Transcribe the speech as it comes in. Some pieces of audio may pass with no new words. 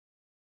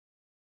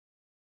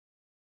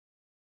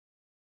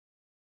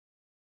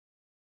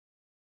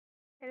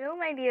Hello,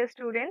 my dear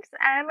students.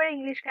 I am your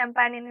English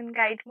companion and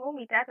guide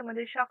Moumita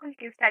তোমাদের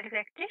সকলকে study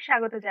ফ্যাক্টে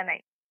স্বাগত জানাই।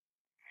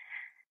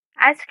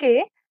 আজকে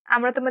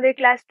আমরা তোমাদের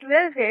ক্লাস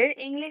 12 এর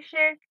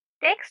ইংলিশের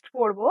টেক্সট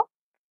পড়ব।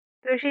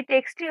 তো সেই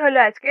টেক্সটটি হলো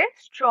আজকে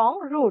স্ট্রং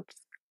রুটস।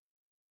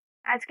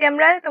 আজকে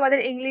আমরা তোমাদের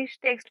ইংলিশ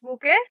টেক্সট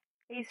বুকের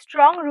এই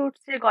স্ট্রং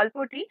রুটস যে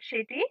গল্পটি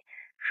সেটি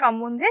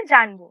সম্বন্ধে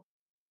জানবো।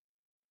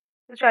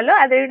 তো চলো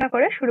আর দেরি না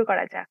করে শুরু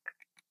করা যাক।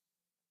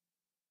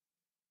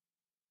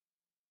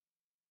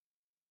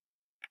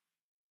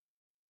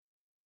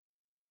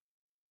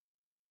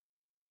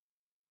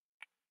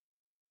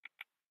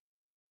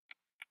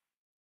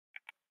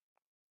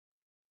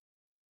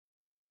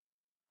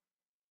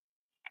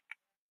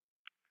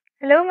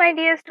 Hello, my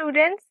dear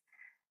students.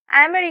 I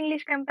am your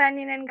English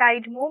companion and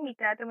guide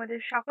Moumita তোমাদের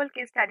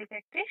সকলকে স্টাডি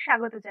ফ্যাক্টে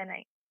স্বাগত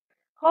জানাই।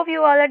 Hope you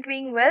all are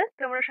doing well.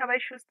 তোমরা সবাই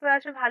সুস্থ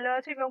আছো, ভালো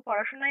আছো এবং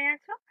পড়াশোনায়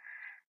আছো।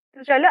 তো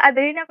চলো আর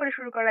দেরি না করে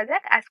শুরু করা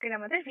যাক আজকের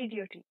আমাদের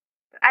ভিডিওটি।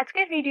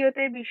 আজকের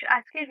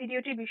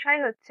ভিডিওটির বিষয়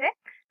হচ্ছে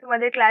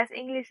তোমাদের ক্লাস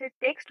ইংলিশের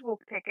টেক্সট বুক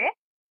থেকে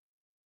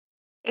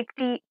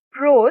একটি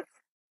প্রোজ,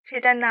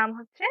 সেটার নাম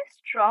হচ্ছে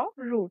স্ট্রং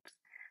রুটস।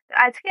 তো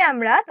আজকে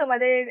আমরা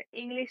তোমাদের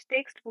ইংলিশ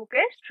টেক্সট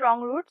বুকের স্ট্রং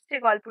রুটস যে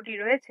গল্পটি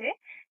রয়েছে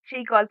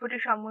সেই গল্পটি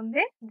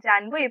সম্বন্ধে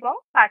জানবো এবং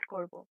পাঠ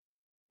করব।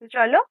 তো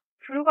চলো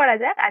শুরু করা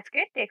যাক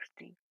আজকের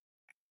টেক্সটটি।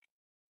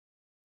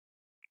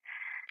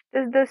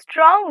 The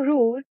Strong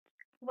Root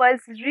was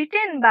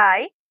written by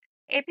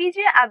APJ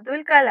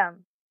Abdul Kalam.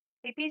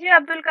 APJ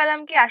Abdul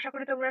কালামকে আশা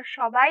করি তোমরা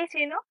সবাই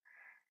চেনো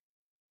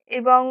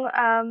এবং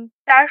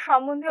তার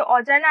সম্বন্ধে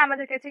অজানা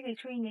আমাদের কাছে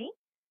কিছুই নেই।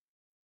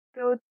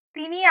 তো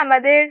তিনি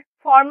আমাদের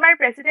ফর্মার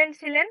প্রেসিডেন্ট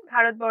ছিলেন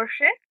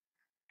ভারতবর্ষের।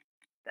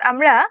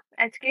 আমরা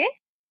আজকে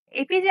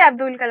এপিজে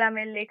আব্দুল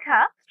কালামের লেখা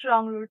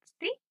স্ট্রং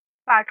রুটসটি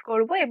পাঠ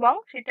করব এবং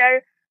সেটার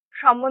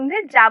সম্বন্ধে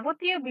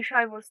যাবতীয়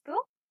বিষয়বস্তু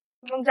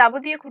এবং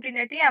যাবতীয়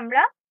খুঁটিনাটি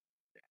আমরা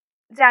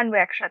জানবো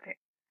একসাথে।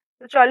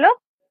 তো চলো,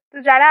 তো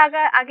যারা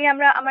আগে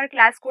আমার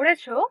ক্লাস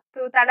করেছো তো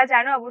তারা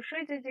জানো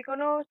অবশ্যই যে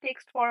কোনো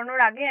টেক্সট পড়ানোর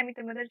আগে আমি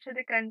তোমাদের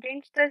সাথে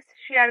কন্টেন্টসটা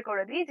শেয়ার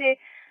করে দিই যে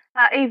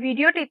এই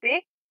ভিডিওটিতে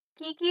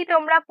কি কি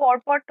তোমরা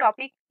পরপর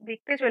টপিক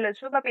দেখতে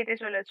চলেছো বা পেতে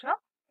চলেছো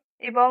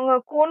এবং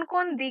কোন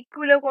কোন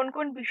দিকগুলো, কোন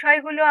কোন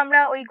বিষয়গুলো আমরা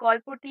ওই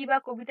গল্পটি বা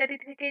কবিতাটি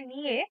থেকে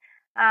নিয়ে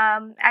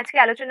আজকে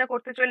আলোচনা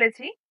করতে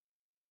চলেছি।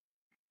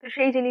 তো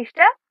সেই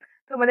জিনিসটা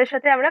তোমাদের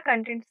সাথে আমরা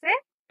কন্টেন্টসে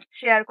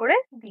শেয়ার করে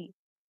দিই।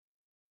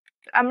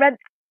 আমরা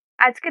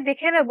আজকে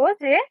দেখে নেব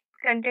যে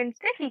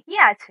কন্টেন্টসে কি কি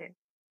আছে।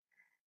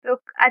 তো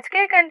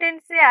আজকের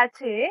কন্টেন্টসে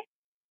আছে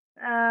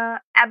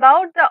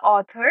অ্যাবাউট দ্য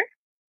অথর।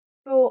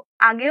 তো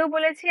আগেও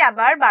বলেছি,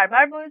 আবার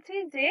বারবার বলছি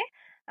যে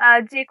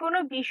যে কোনো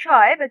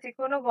বিষয় বা যে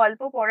কোনো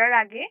গল্প পড়ার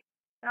আগে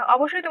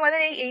অবশ্যই তোমাদের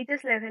এই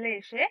এইচএস লেভেলে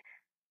এসে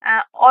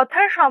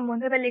অথর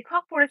সম্বন্ধে বা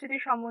লেখক পরিচিতি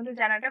সম্বন্ধে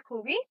জানাটা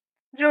খুবই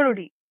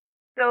জরুরি।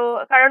 তো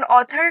কারণ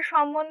অথর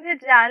সম্বন্ধে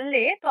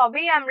জানলে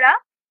তবেই আমরা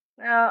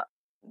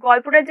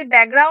গল্পটার যে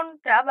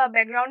ব্যাকগ্রাউন্ডটা বা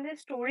ব্যাকগ্রাউন্ড যে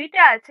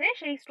স্টোরিটা আছে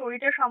সেই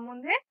স্টোরিটা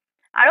সম্বন্ধে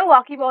আরো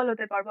ওয়াকিবহল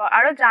হতে পারবো,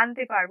 আরো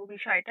জানতে পারবো,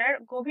 বিষয়টার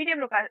গভীরে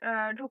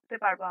ঢুকতে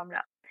পারবো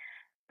আমরা।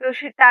 তো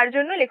তার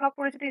জন্য লেখক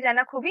পরিচিতি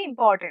জানা খুবই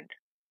ইম্পর্টেন্ট।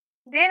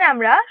 দেন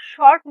আমরা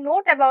short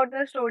note about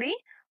the story,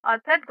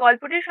 অর্থাৎ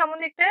গল্পটির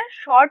সম্বন্ধে একটা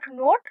শর্ট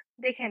নোট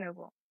দেখে নেব।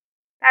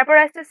 তারপর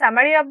আসছে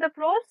সামারি অফ দ্য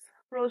প্রোজ।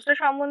 প্রোজটা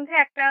সম্বন্ধে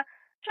একটা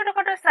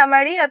ছোটখাটো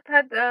সামারি,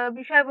 অর্থাৎ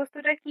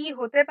বিষয়বস্তুটা কি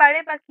হতে পারে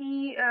বা কি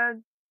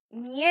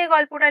নিয়ে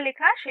গল্পটা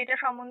লেখা সেটা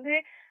সম্বন্ধে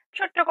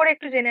ছোট্ট করে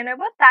একটু জেনে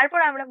নেব। তারপর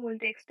আমরা মূল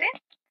টেক্সটে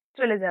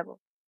চলে যাব।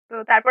 তো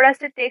তারপর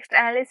আসছে টেক্সট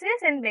অ্যানালিসিস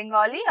ইন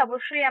বেঙ্গলি।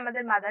 অবশ্যই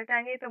আমাদের মাদার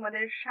টাঙ্গে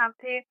তোমাদের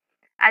সাথে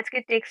আজকে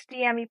টেক্সটটি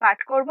আমি পাঠ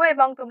করব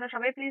এবং তোমরা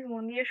সবাই প্লিজ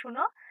মন দিয়ে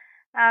শোনো।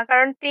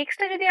 কারণ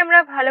টেক্সটটা যদি আমরা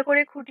ভালো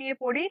করে খুঁটিয়ে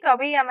পড়ি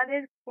তবেই আমাদের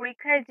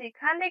পরীক্ষায়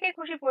যেখান থেকে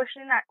খুশি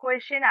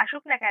কোয়েশ্চেন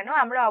আসুক না কেন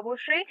আমরা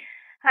অবশ্যই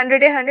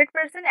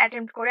 100%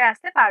 অ্যাটেম্প্ট করে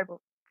আসতে পারবো।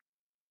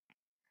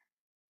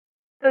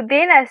 তো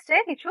দেন আসছে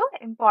কিছু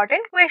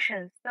ইম্পর্টেন্ট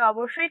কোয়েশ্চেন্স। তো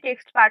অবশ্যই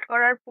টেক্সট পাঠ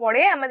করার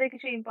পরে আমাদের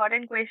কিছু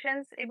ইম্পর্টেন্ট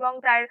কোয়েশ্চেন্স এবং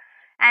তার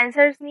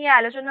অ্যান্সার্স নিয়ে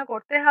আলোচনা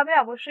করতে হবে।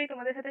 অবশ্যই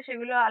তোমাদের সাথে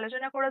সেগুলো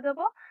আলোচনা করে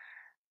দেবো।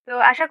 তো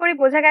আশা করি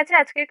বোঝা গেছে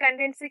আজকের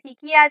কন্টেন্টসে কি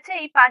কি আছে।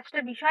 এই 5টা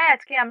বিষয়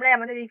আজকে আমরা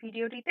আমাদের এই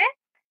ভিডিওটিতে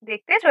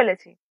দেখতে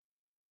চলেছি।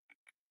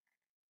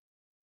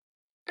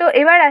 তো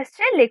এবার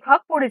আসছে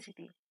লেখক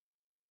পরিচিতি।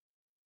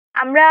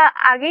 আমরা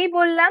আগেই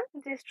বললাম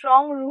যে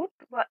strong root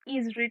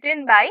is written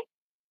by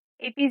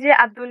APJ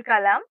Abdul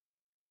Kalam.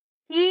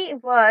 He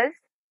was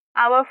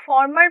our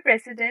former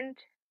president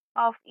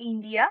of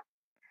India.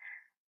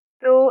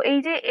 তো এই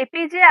যে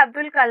এপিজে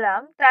আব্দুল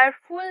কালাম, তার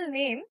ফুল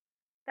নেম,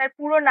 তার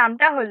পুরো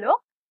নামটা হলো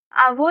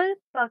আবুল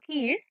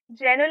পাকির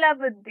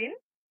জেনুলাবুদ্দিন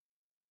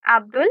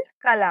আব্দুল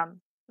কালাম।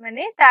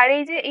 মানে তার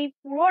এই যে এই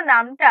পুরো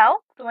নামটাও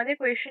তোমাদের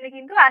কোয়েশ্চেনে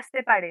কিন্তু আসতে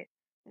পারে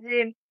যে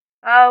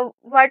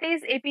হোয়াট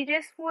ইজ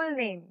এপিজেস ফুল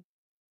নেম।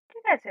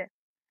 ঠিক আছে,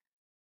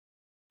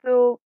 তো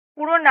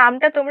পুরো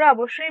নামটা তোমরা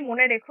অবশ্যই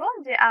মনে রেখো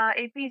যে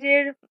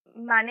এপিজের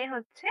মানে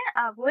হচ্ছে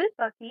আবুল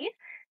পাকির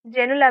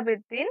জেনুল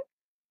আবেদ্দিন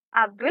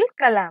আব্দুল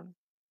কালাম।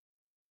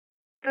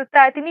 তো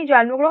তিনি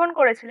জন্মগ্রহণ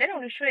করেছিলেন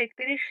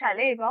 1931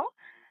 সালে এবং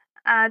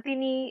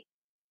তিনি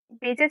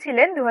বেঁচে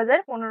ছিলেন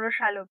 2015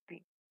 সাল অব্দি।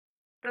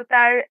 তো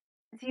তার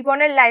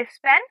জীবনের লাইফ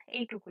স্প্যান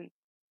এইটুকুই।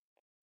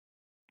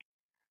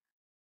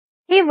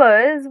 He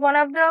was one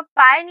of the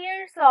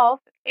pioneers of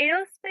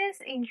aerospace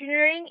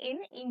engineering in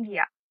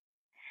India.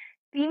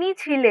 তিনি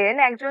ছিলেন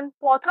একজন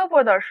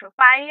পথপ্রদর্শক।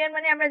 পাইনিয়ার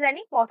মানে আমরা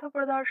জানি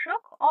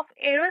পথপ্রদর্শক of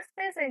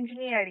aerospace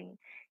engineering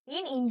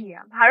in India.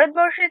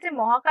 ভারতবর্ষে যে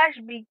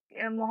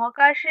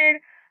মহাকাশের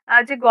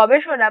যে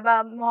গবেষণা বা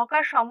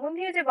মহাকাশ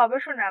সম্বন্ধীয় যে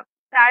গবেষণা,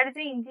 তার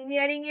যে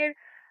ইঞ্জিনিয়ারিং এর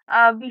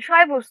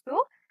বিষয়বস্তু,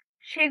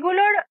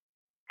 সেগুলোর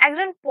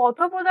একজন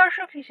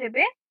পথপ্রদর্শক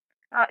হিসেবে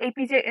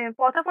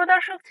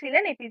পথপ্রদর্শক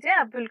ছিলেন APJ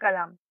Abdul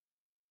Kalam.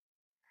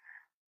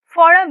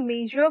 For a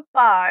major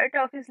part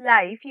of his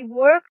life, he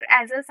worked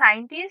as a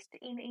scientist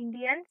in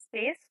Indian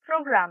space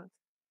programs.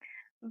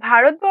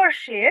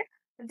 ভারতবর্ষের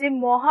যে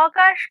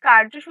মহাকাশ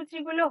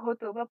কার্যসূচিগুলো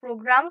হতো বা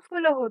প্রোগ্রামস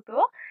গুলো হতো,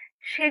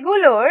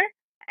 সেগুলোর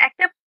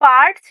একটা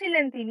পার্ট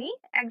ছিলেন তিনি,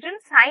 একজন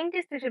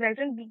সায়েন্টিস্ট হিসেবে,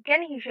 একজন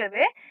বিজ্ঞানী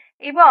হিসেবে,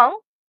 এবং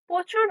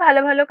প্রচুর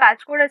ভালো ভালো কাজ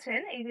করেছেন।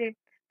 এই যে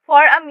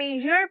for a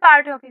major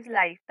part of his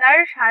life, তার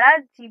সারা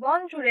জীবন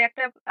জুড়ে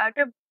একটা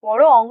একটা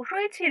বড়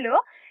অংশই ছিল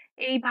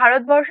এই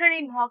ভারতবর্ষের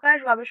এই মহাকাশ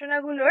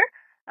গবেষণাগুলোর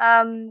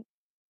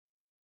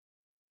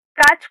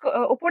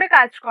উপরে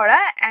কাজ করা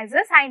অ্যাজ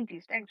আ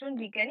সায়েন্টিস্ট, একজন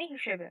বিজ্ঞানী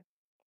হিসেবে।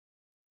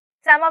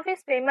 সাম অফ হিজ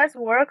ফেমাস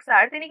ওয়ার্কস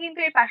আর, তিনি কিন্তু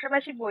এর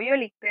পাশাপাশি বইও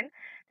লিখতেন।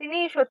 তিনি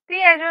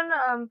সত্যিই একজন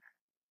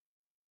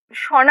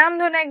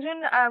স্বনামধন্য, একজন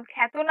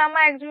খ্যাতনামা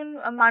একজন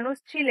মানুষ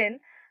ছিলেন।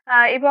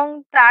 এবং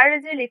তার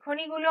যে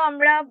লেখনীগুলো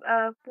আমরা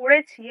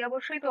পড়েছি,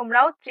 অবশ্যই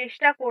তোমরাও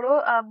চেষ্টা করো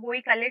বই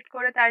কালেক্ট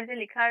করে, তার যে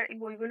লেখার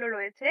বইগুলো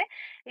রয়েছে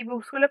এই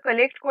বুকসগুলো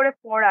কালেক্ট করে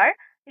পড়ার,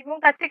 এবং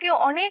তার থেকে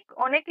অনেক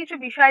অনেক কিছু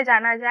বিষয়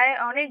জানা যায়,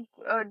 অনেক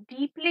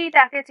ডিপলি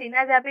তাকে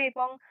চেনা যাবে,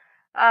 এবং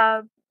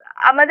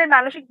আমাদের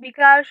মানসিক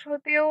বিকাশ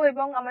হতেও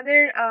এবং আমাদের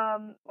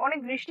অনেক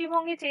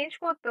দৃষ্টিভঙ্গি চেঞ্জ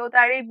করতেও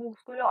তার এই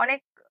বুকসগুলো অনেক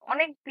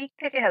অনেক দিক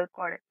থেকে হেল্প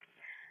করে।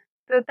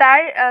 তো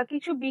তার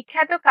কিছু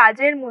বিখ্যাত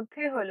কাজের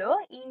মধ্যে হলো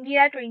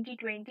India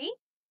 2020,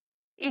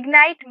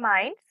 Ignite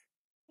Minds,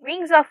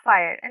 Wings of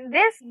Fire, and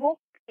this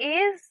book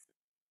is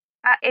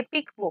a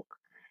epic book.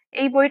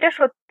 এই বইটা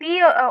সত্যি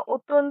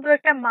অত্যন্ত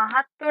একটা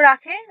মাহাত্ম্য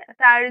রাখে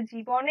তার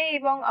জীবনে,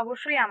 এবং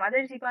অবশ্যই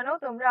আমাদের জীবনেও।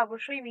 তোমরা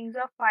অবশ্যই উইংস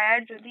অফ ফায়ার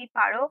যদি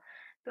পারো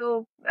তো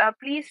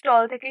প্লিজ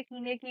স্টল থেকে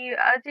কিনে, কি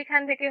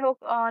যেখান থেকে হোক,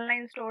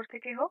 অনলাইন স্টোর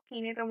থেকে হোক,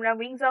 কিনে তোমরা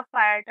উইংস অফ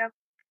ফায়ারটা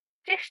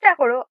চেষ্টা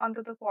করো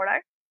অন্তত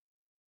পড়ার।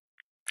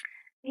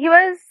 হি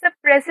was the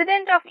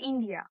president of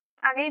India.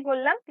 আগেই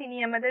বললাম তিনি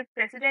আমাদের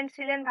প্রেসিডেন্ট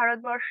ছিলেন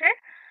ভারতবর্ষের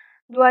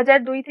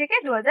 2002 থেকে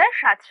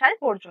 2007 সাল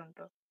পর্যন্ত।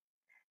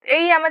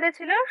 এই আমাদের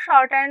ছিল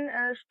শর্ট অ্যান্ড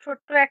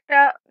ছোট্ট একটা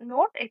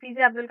নোট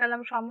এপিজে আব্দুল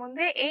কালাম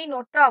সম্বন্ধে। এই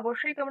নোটটা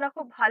অবশ্যই তোমরা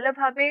খুব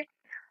ভালোভাবে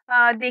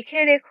দেখে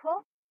রেখো।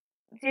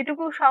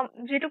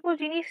 যেটুকু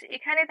জিনিস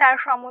এখানে তার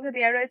সম্বন্ধে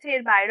দেওয়া রয়েছে,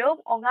 এর বাইরেও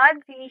অগাধ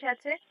জিনিস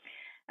আছে।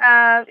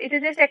 এটা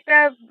জাস্ট একটা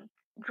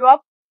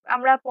ড্রপ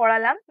আমরা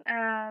পড়ালাম,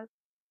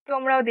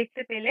 তোমরাও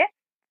দেখতে পেলে।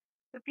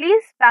 তো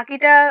প্লিজ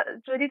বাকিটা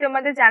যদি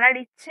তোমাদের জানার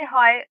ইচ্ছে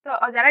হয়, তো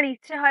জানার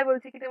ইচ্ছে হয়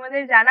বলছি কি,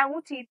 তোমাদের জানা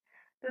উচিত,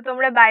 তো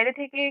তোমরা বাইরে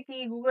থেকে কি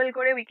গুগল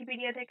করে,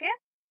 উইকিপিডিয়া থেকে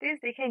প্লিজ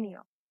দেখে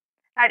নিও।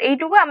 আর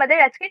এইটুকু আমাদের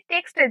আজকে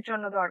টেক্সটের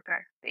জন্য দরকার।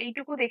 তো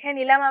এইটুকু দেখে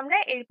নিলাম আমরা।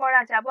 এরপর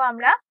যাবো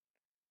আমরা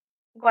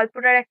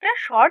গল্পটার একটা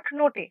শর্ট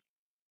নোটে।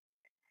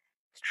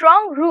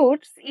 Strong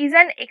Roots is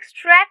an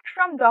extract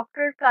from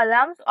Dr.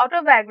 Kalam's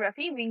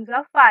autobiography Wings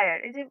of Fire.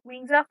 এই যে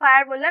Wings of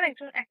Fire বললাম,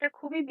 একটা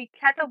খুবই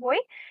বিখ্যাত বই।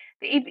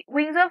 তো এই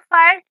Wings of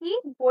Fire কি,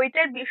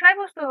 বইটার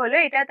বিষয়বস্তু হলো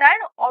এটা তার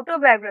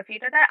অটোবায়োগ্রাফি,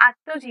 এটা তার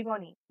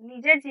আত্মজীবনী।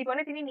 নিজের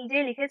জীবনে তিনি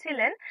নিজেই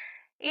লিখেছিলেন।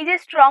 এই যে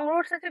স্ট্রং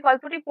রুটস আছে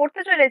গল্পটি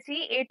পড়তে চলেছি,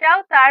 এটাও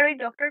তার ওই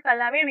ডক্টর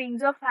কালামের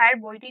উইংস অফ ফায়ার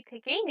বইটি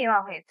থেকেই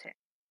নেওয়া হয়েছে।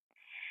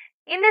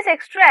 In this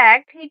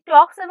extract, he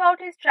talks about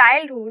his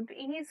childhood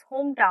in his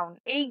hometown.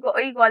 এই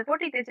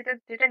গল্পটিতে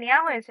যেটা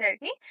নেওয়া হয়েছে আর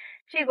কি,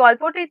 সেই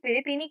গল্পটিতে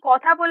তিনি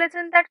কথা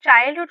বলেছেন তার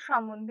চাইল্ডহুড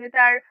সম্বন্ধে,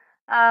 তার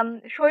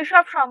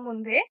শৈশব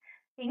সম্বন্ধে।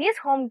 ইন হিজ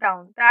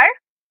হোমটাউন, তার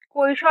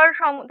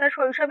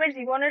শৈশবের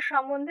জীবনের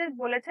সম্বন্ধে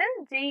বলেছেন,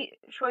 যেই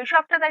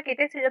শৈশবটা তার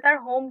কেটেছিল তার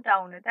হোম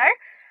টাউনে, তার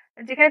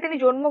যেখানে তিনি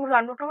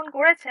জন্মগ্রহণ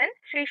করেছেন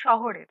সেই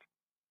শহরে।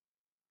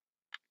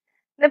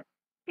 The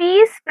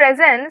piece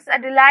presents a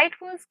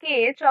delightful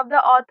sketch of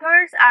the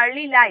author's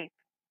early life.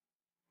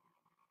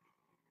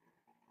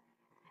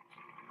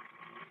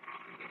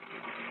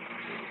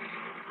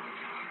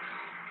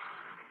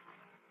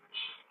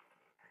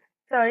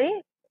 Sorry,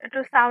 একটু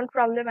সাউন্ড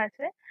প্রবলেম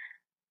আছে।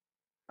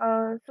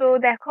 তো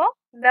দেখো,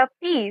 দ্য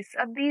পিস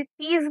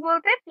পিস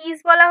বলতে, পিস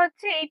বলা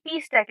হচ্ছে এই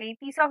পিসটাকে, এই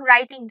পিস অফ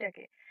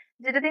রাইটিংটাকে,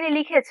 যেটা তিনি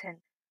লিখেছেন।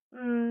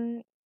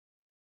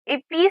 এই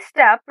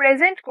পিসটা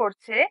প্রেজেন্ট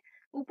করছে,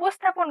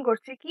 উপস্থাপন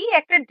করছে কি,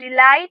 একটা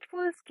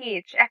ডিলাইটফুল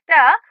স্কেচ, একটা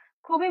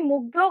খুবই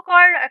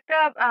মুগ্ধকর, একটা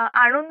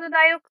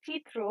আনন্দদায়ক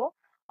চিত্র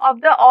of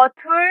the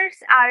author's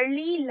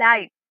early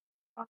life,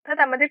 অর্থাৎ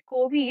আমাদের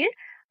কবির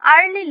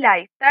আর্লি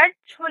লাইফ, তার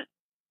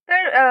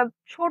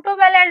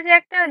ছোটবেলার যে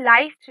একটা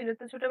লাইফ ছিল,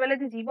 তো ছোটবেলার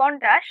যে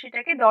জীবনটা,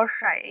 সেটাকে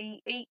দর্শায় এই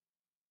এই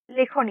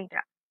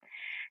লেখনীটা।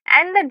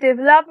 and the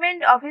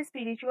development of his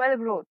spiritual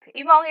growth,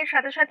 এবং এর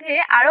সাথে সাথে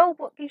আরো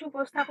কিছু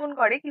উপস্থাপন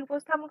করে, কি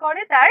উপস্থাপন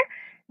করে, তার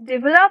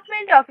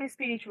development of his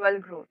spiritual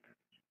growth,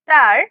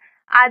 তার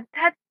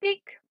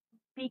আধ্যাত্মিক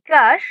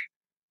বিকাশ,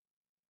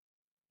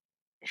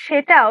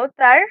 সেটাও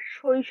তার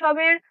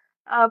শৈশবের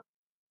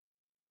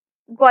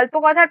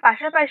গল্পকথার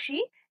পাশাপাশি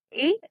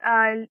এই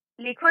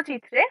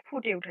লেখচিত্রে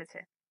ফুটে উঠেছে।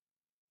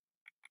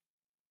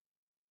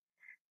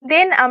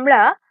 দেন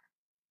আমরা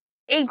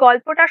এই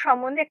গল্পটা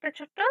সম্বন্ধে একটা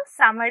ছোট্ট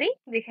সামারি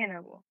দেখে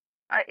নেব।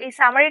 এই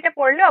সামারিটা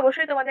পড়লে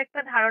অবশ্যই তোমাদের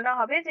একটা ধারণা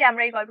হবে যে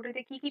আমরা এই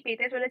গল্পটিতে কি কি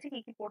পেতে চলেছি, কি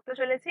কি পড়তে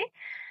চলেছি।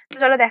 তো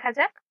চলো দেখা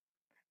যাক।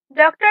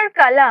 Doctor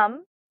Kalam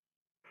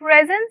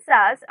presents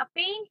us a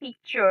paint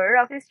picture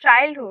of his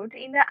childhood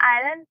in the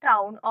island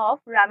town of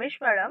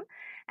Rameshwaram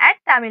at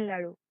Tamil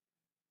Nadu.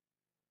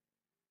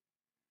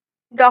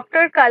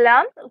 Doctor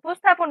কালাম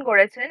উপস্থাপন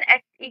করেছেন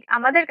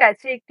আমাদের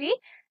কাছে একটি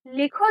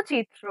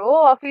লেখচিত্র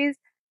অফ হিজ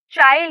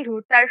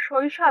চাইল্ডহুড, তার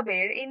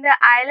শৈশবের, in the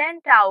island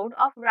town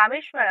of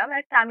Rameswaram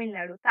আর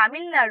তামিলনাড়ু,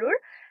 তামিলনাড়ুর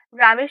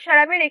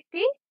রামেশ্বরমের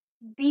একটি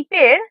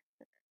দ্বীপের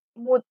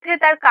মধ্যে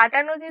তার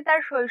কাটানো যে তার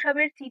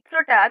শৈশবের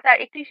চিত্রটা, তার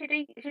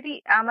সেটি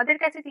আমাদের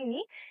কাছে তিনি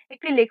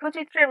একটি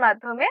লেখচিত্রের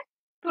মাধ্যমে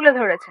তুলে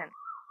ধরেছেন।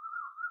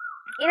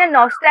 In a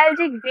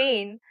nostalgic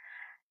vein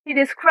he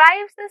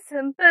describes the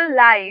simple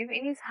life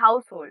in his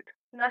household.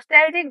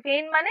 Nostalgic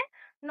vein মানে,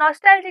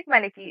 নস্টালজিক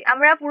মানে কি,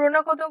 আমরা পুরনো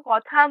কোনো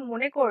কথা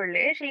মনে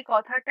করলে সেই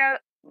কথাটা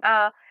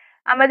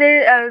আমাদের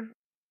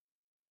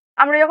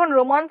আমরা যখন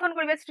রোমন্থন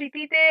করি বা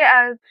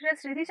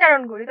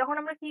স্মৃতিচারণ করি, তখন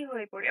আমরা কি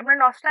হয়ে পড়ি, আমরা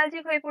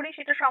নস্টালজিক হয়ে পড়ি,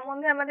 সেটা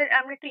সম্বন্ধে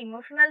আমরা একটু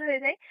ইমোশনাল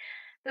হয়ে যাই।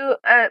 তো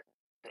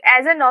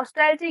as a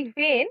nostalgic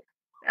vein,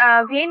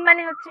 vein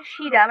মানে হচ্ছে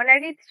শিরা, মানে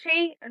আর কি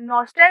সেই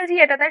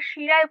নস্টালজিয়াটা তার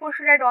শিরায়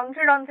উপশিরায়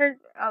রন্ধ্রে রন্ধ্রে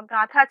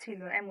গাঁথা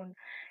ছিল।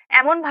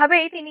 এমন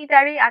ভাবেই তিনি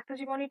তার এই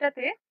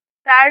আত্মজীবনীটাতে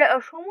তার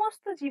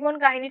সমস্ত জীবন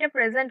কাহিনীটা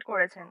প্রেজেন্ট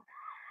করেছেন।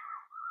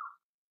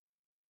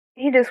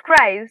 হি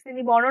ডেসক্রাইবস,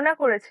 তিনি বর্ণনা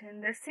করেছেন,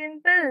 দ্য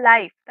সিম্পল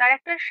লাইফ, তার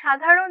একটা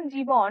সাধারণ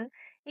জীবন,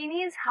 ইন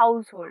হিজ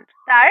হাউসহোল্ড,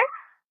 তার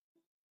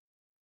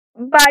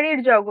বাড়ির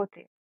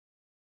জগতে।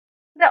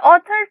 The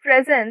author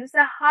presents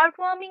a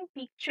heartwarming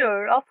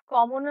picture of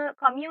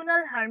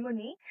communal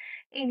harmony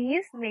in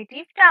his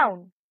native town.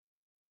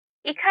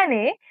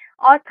 এখানে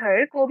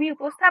কবি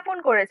উপস্থাপন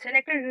করেছেন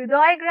একটা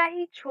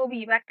হৃদয়গ্রাহী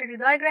ছবি বা একটা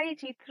হৃদয়গ্রাহী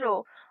চিত্র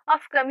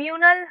অফ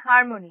কমিউনাল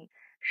হারমোনি,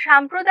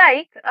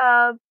 সাম্প্রদায়িক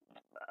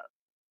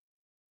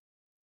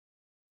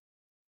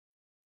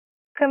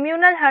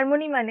কমিউনাল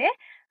হারমোনি মানে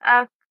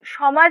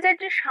সমাজের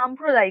যে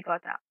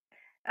সাম্প্রদায়িকতা,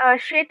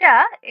 সেটা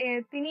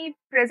তিনি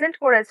প্রেজেন্ট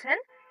করেছেন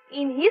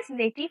in his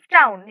native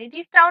town.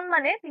 Native town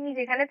মানে তিনি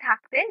যেখানে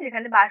থাকতেন,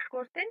 যেখানে বাস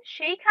করতেন,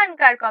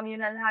 সেইখানকার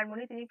কমিউনাল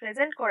হারমোনি তিনি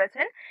প্রেজেন্ট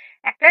করেছেন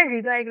একটা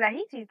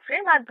হৃদয়গ্রাহী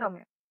চিত্রের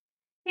মাধ্যমে।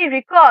 হি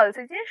রিকলস,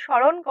 যে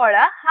স্মরণ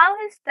করা, how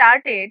he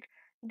started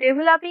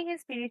developing his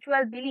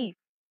spiritual belief,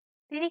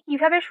 তিনি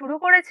কিভাবে শুরু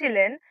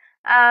করেছিলেন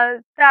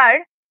তার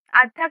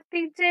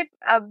আধ্যাত্মিক যে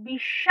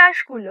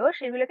বিশ্বাসগুলো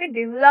সেগুলোকে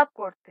ডেভেলপ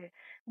করতে,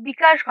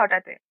 বিকাশ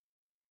ঘটাতে।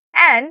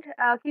 অ্যান্ড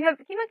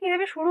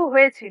কিভাবে শুরু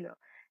হয়েছিল,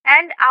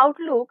 and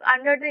Outlook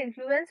under the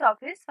influence of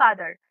his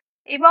father,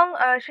 এবং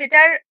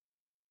সেটার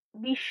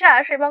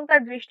বিশ্বাস এবং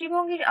তার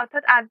দৃষ্টিভঙ্গি,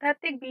 অর্থাৎ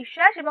আধ্যাত্মিক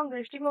বিশ্বাস এবং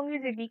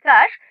দৃষ্টিভঙ্গির যে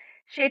বিকাশ,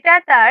 সেটা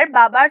তার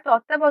বাবার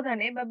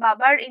তত্ত্বাবধানে বা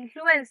বাবার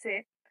ইনফ্লুয়েন্সে,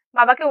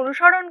 বাবাকে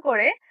অনুসরণ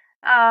করে,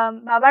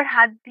 বাবার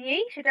হাত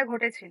দিয়েই সেটা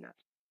ঘটেছিল,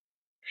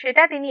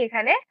 সেটা তিনি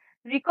এখানে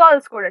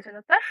রিকলস করেছেন,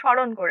 অর্থাৎ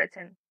স্মরণ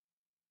করেছেন।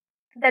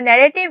 The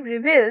narrative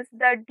reveals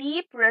the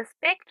deep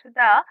respect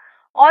the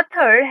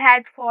author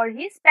had for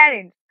his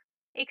parents.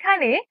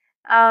 এখানে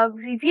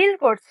রিভিল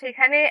করছে,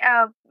 এখানে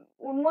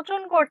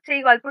উন্মোচন করছে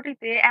এই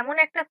গল্পটিতে এমন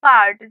একটা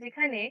পার্ট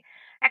যেখানে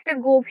একটা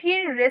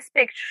গভীর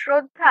রেসপেক্ট,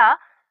 শ্রদ্ধা,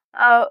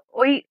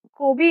 ওই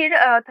কবির,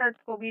 অর্থাৎ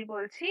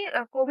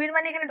কবির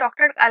মানে এখানে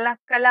ডক্টর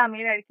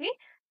কালামের আর কি,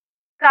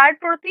 কার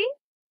প্রতি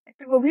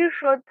একটা গভীর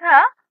শ্রদ্ধা,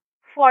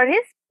 ফর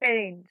হিজ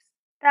প্যারেন্টস,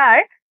 তার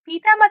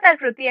পিতামাতার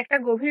প্রতি একটা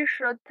গভীর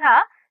শ্রদ্ধা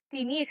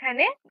তিনি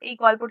এখানে এই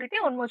গল্পটিতে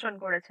উন্মোচন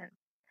করেছেন।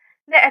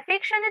 The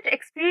affectionate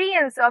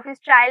experience of his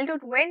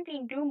childhood went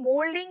into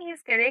molding his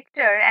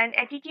character and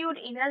attitude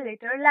in a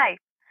later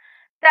life.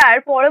 তার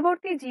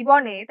পরবর্তী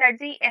জীবনে তার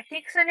যে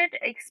affectionate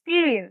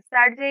experience,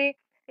 তার যে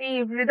এই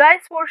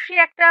হৃদয়স্পর্শী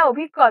একটা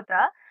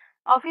অভিজ্ঞতা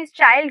of his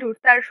childhood,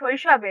 তার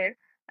শৈশবের,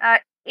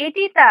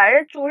 এটি তার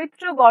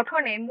চরিত্র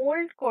গঠনে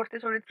মোল্ড করতে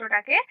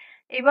চরিত্রটাকে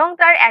এবং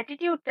তার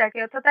অ্যাটিটিউডটাকে,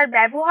 অর্থাৎ তার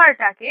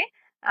ব্যবহারটাকে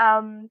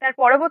তার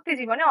পরবর্তী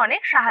জীবনে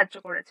অনেক সাহায্য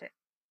করেছে।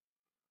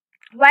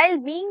 While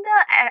being the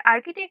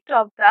architect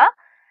of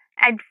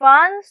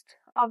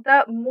the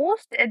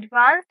most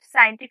advanced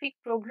scientific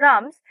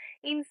programs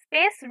in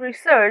space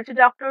research,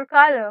 Dr.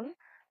 Kalam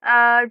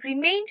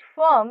remained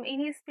firm in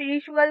his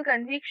spiritual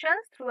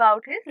convictions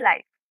throughout his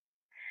life.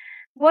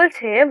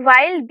 বলছে,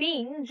 while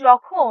being,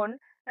 যখন,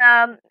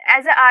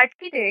 as an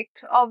architect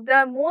of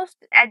the most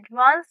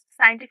advanced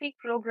scientific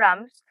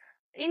programs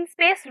in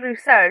space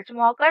research,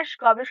 মহাকাশ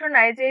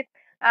গবেষণায় যে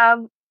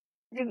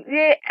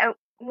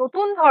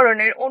নতুন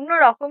ধরনের অন্য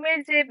রকমের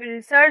যে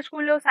রিসার্চ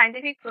গুলো,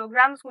 সায়েন্টিফিক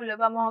প্রোগ্রামস গুলো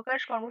বা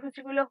মহাকাশ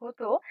কর্মসূচিগুলো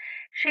হতো,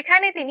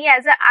 সেখানে তিনি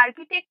অ্যাজ আ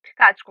আর্কিটেক্ট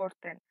কাজ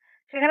করতেন।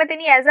 সেখানে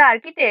তিনি অ্যাজ আ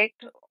আর্কিটেক্ট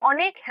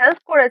অনেক হেল্প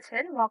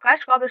করেছেন মহাকাশ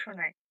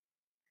গবেষণায়।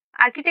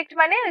 আর্কিটেক্ট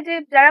মানে ওই যে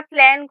যারা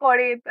প্ল্যান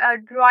করে,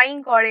 ড্রয়িং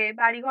করে,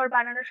 বাড়িঘর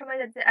বানানোর সময়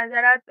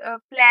যারা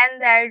প্ল্যান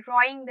দেয়,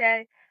 ড্রয়িং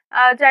দেয়,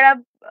 যারা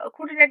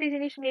খুঁটিনাটি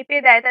জিনিস মেপে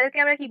দেয়, তাদেরকে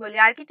আমরা কি বলি?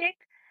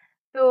 আর্কিটেক্ট।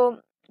 তো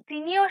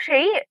তিনিও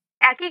সেই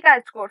একই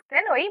কাজ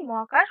করতেন ওই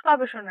মহাকাশ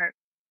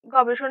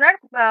গবেষণার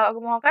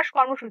মহাকাশ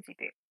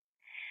কর্মসূচিতে।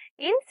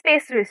 In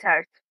space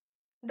research,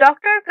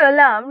 Dr.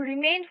 Kalam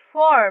remained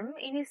firm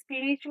in his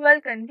spiritual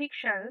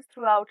convictions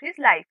throughout his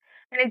life.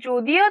 মানে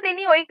যদিও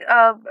তিনি ওই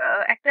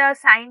একটা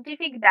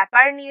সায়েন্টিফিক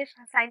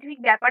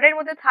ব্যাপারের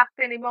মধ্যে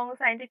থাকতেন এবং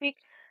সায়েন্টিফিক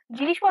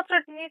জিনিসপত্র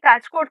নিয়ে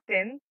কাজ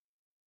করতেন,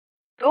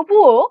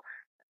 তবুও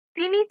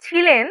তিনি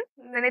ছিলেন,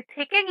 মানে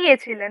থেকে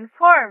গিয়েছিলেন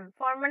ফার্ম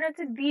মানে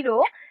হচ্ছে দৃঢ়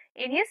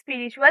in his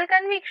spiritual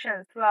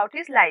convictions throughout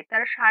his life.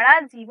 তার সারা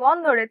জীবন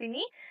ধরে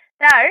তিনি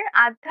তার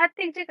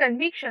আধ্যাত্মিক যে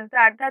কনভিকশন,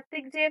 তার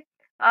আধ্যাত্মিক যে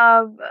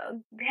আহ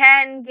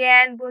ধ্যান,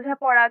 জ্ঞান,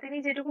 বোঝাপড়া, তিনি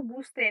যেটুকু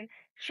বুঝতেন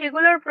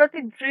সেগুলোর প্রতি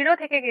দৃঢ়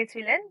থেকে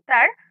গেছিলেন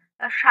তার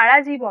সারা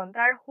জীবন,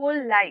 তার হোল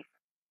লাইফ,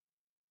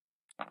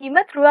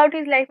 কিংবা থ্রু আউট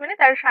হিজ লাইফ মানে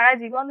তার সারা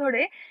জীবন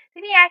ধরে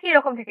তিনি একই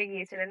রকম থেকে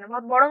গিয়েছিলেন।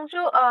 বরঞ্চ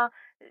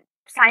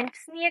সায়েন্স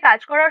নিয়ে কাজ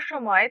করার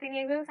সময় তিনি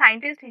একজন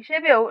সায়েন্টিস্ট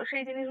হিসেবেও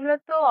সেই জিনিসগুলোর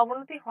তো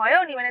অবনতি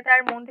হয়ও নি, মানে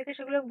তার মন থেকে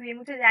সেগুলো ধুয়ে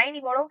মুছে যায়নি,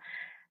 বরং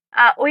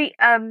ওই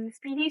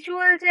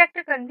স্পিরিচুয়াল যে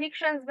একটা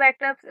কনভিকশন বা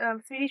একটা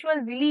স্পিরিচুয়াল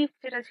বিলিফ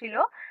যেটা ছিল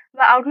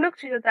বা আউটলুক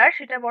ছিল তার,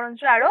 সেটা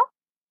বরঞ্চ আরো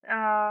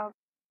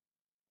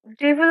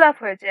ডেভেলপ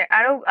হয়েছে,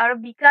 আরো আরো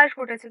বিকাশ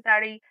ঘটেছে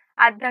তার এই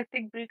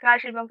আধ্যাত্মিক বিকাশ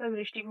এবং তার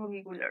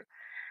দৃষ্টিভঙ্গিগুলোর।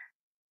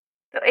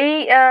 তো এই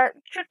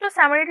ছোট্ট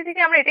সামারিটি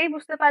থেকে আমরা এটাই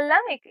বুঝতে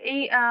পারলাম, এই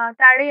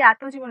তার এই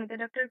আত্মজীবনীতে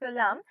ডক্টর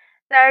কালাম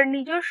তার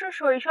নিজস্ব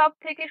শৈশব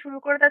থেকে শুরু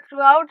করে তার থ্রু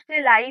আউট যে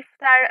লাইফ,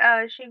 তার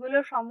সেগুলো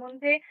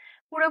সম্বন্ধে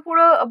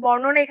পুরো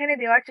বর্ণনা এখানে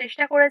দেওয়ার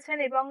চেষ্টা করেছেন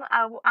এবং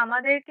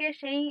আমাদেরকে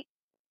সেই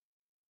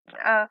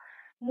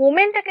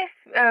মোমেন্টটাকে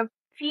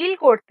ফিল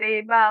করতে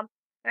বা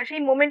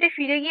সেই মোমেন্টে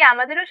ফিরে গিয়ে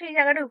আমাদেরও সেই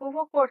জায়গাটা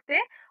উপভোগ করতে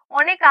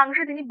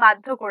অনেকাংশে তিনি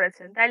বাধ্য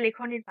করেছেন তার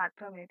লেখনীর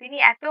মাধ্যমে। তিনি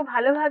এত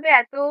ভালোভাবে,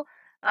 এত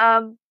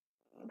আহ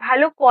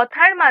ভালো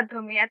কথার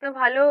মাধ্যমে, এত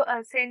ভালো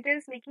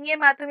সেন্টেন্স মেকিং এর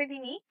মাধ্যমে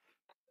তিনি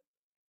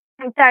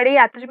তার এই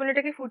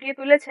আত্মজীবনীটাকে ফুটিয়ে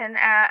তুলেছেন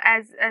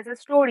অ্যাজ অ্যাজ আ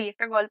স্টোরি,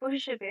 একটা গল্প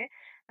হিসেবে।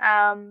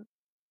 আম,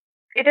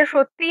 এটা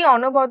সত্যিই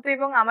অনবদ্য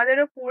এবং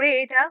আমাদেরও পড়ে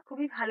এটা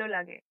খুবই ভালো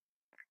লাগে।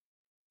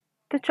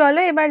 তো চলো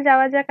এবার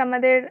যাওয়া যাক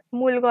আমাদের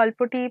মূল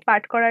গল্পটি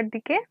পাঠ করার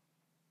দিকে।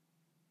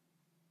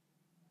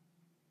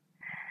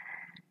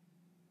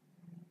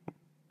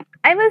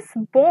 I was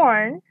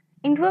born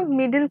into a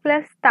middle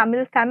class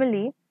Tamil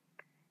family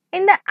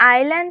in the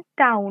island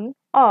town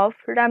of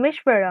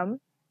Rameshwaram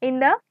in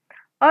the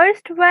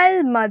erstwhile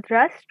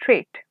Madras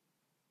Strait.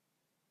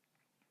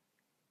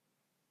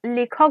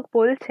 লেখক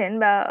বলছেন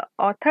বা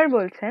অথর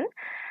বলছেন,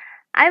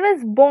 I was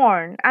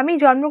born, আমি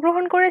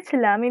জন্মগ্রহণ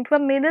করেছিলাম into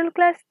a middle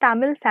class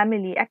Tamil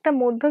family, একটা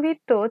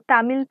মধ্যবিত্ত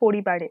তামিল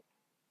পরিবারে।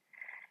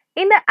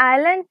 In the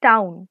island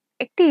town,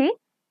 একটি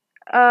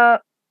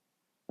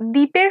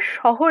দ্বীপের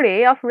শহরে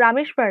অফ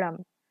রামেশ্বরম,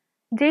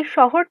 যে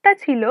শহরটা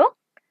ছিল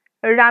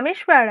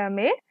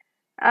রামেশ্বরমে,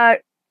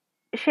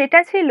 সেটা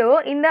ছিল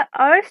ইন দ্য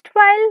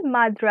আর্স্টওয়াইল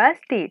মাদ্রাজ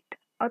স্টেট,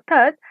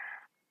 অর্থাৎ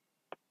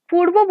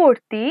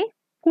পূর্ববর্তী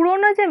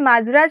পুরনো যে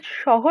মাদ্রাজ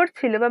শহর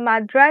ছিল বা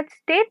মাদ্রাজ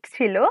স্টেট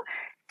ছিল,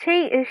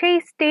 সেই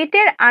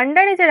স্টেটের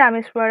আন্ডারে যে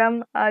রামেশ্বরম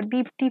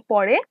দ্বীপটি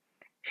পড়ে,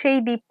 সেই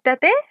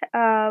দ্বীপটাতে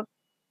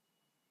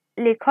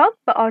লেখক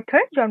বা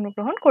অথর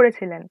জন্মগ্রহণ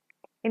করেছিলেন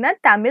in a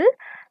Tamil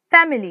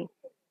family.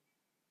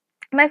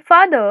 My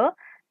father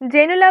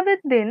জেনুল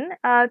আবেদ্দিন,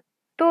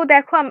 তো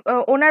দেখো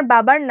ওনার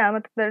বাবার নাম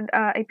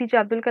এপিজে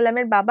আব্দুল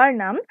কালামের বাবার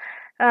নাম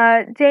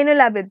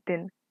জেনুল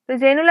আবেদ্দিন। তো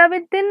জেনুল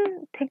আবেদ্দিন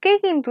থেকেই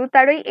কিন্তু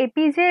তার ওই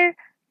এপিজের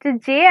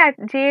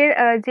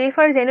যে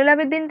ফর জেনুল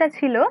আবেদ্দিনটা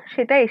ছিল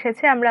সেটা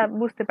এসেছে, আমরা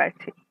বুঝতে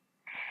পারছি।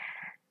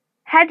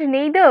 Had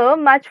neither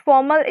much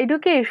formal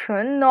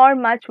education নর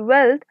মাচ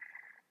ওয়েলথ,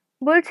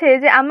 বলছে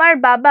যে আমার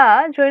বাবা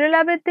জৈনুল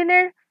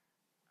আবেদ্দিনের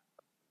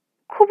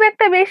খুব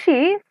একটা বেশি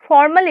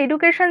ফর্মাল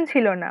এডুকেশন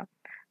ছিল না।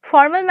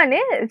 ফর্মাল মানে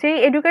যে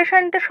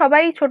এডুকেশনটা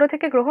সবাই ছোট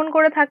থেকে গ্রহণ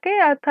করে থাকে,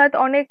 অর্থাৎ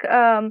অনেক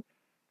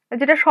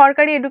যেটা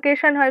সরকারি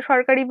এডুকেশন হয়,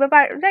 সরকারি বা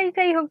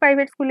যাই হোক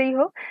প্রাইভেট স্কুলেই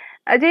হোক,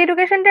 যে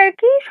এডুকেশনটা আর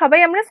কি সবাই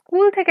আমরা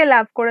স্কুল থেকে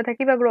লাভ করে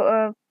থাকি বা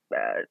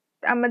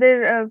আমাদের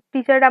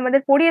টিচাররা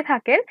আমাদের পড়িয়ে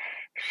থাকেন,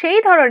 সেই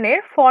ধরনের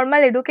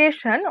ফর্মাল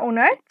এডুকেশন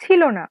ওনার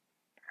ছিল না।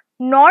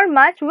 নর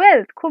মাচ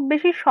ওয়েলথ, খুব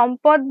বেশি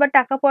সম্পদ বা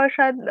টাকা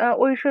পয়সা,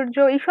 ঐশ্বর্য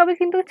এইসবই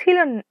কিন্তু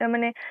ছিলেন,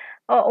 মানে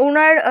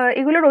ওনার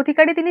এগুলোর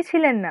অধিকারী তিনি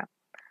ছিলেন না।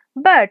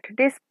 বাট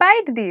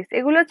ডিসপাইট দিস,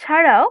 এগুলো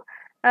ছাড়াও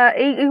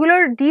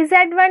এগুলোর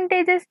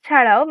ডিসঅ্যাডভান্টেজেস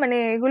ছাড়াও, মানে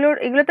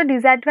এগুলো তো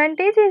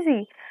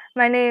ডিসঅ্যাডভান্টেজেসই,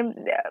 মানে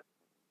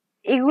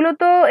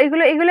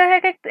এগুলো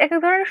এক এক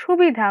ধরনের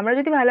সুবিধা। আমরা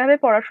যদি ভালোভাবে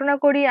পড়াশোনা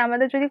করি,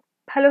 আমাদের যদি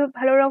ভালো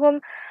ভালো রকম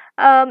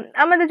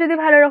আমাদের যদি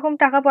ভালো রকম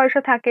টাকা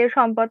পয়সা থাকে,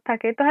 সম্পদ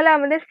থাকে, তাহলে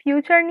আমাদের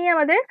ফিউচার নিয়ে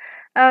আমাদের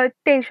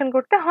টেনশন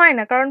করতে হয়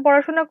না, কারণ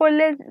পড়াশোনা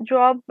করলে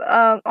জব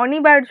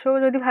অনিবার্য।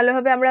 যদি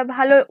ভালোভাবে আমরা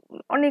ভালো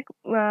অনেক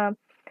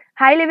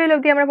হাই লেভেল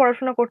অবধি আমরা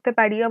পড়াশোনা করতে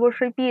পারি,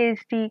 অবশ্যই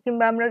পিএইচডি,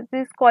 কিংবা আমরা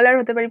যদি স্কলার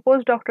হতে পারি,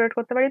 পোস্ট ডক্টরেট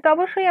করতে পারি, তো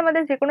অবশ্যই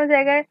আমাদের যে কোনো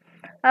জায়গায়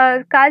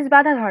কাজ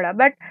বাঁধা ধরা।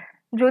 বাট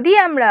যদি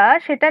আমরা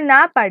সেটা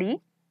না পারি,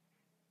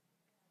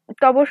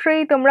 তো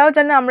অবশ্যই তোমরাও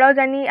জানো, আমরাও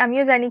জানি,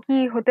 আমিও জানি কি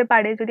হতে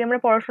পারে যদি আমরা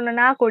পড়াশোনা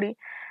না করি।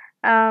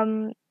 আম,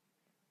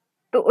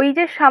 তো ওই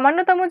যে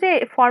সামান্যতম যে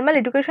ফর্মাল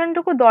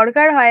এডুকেশনটুকু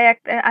দরকার হয়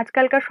একটা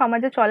আজকালকার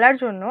সমাজে চলার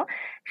জন্য,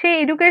 সেই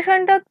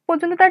এডুকেশনটা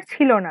পর্যন্ত তার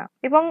ছিল না,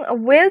 এবং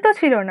ওয়েলথও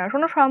ছিল না,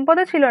 কোনো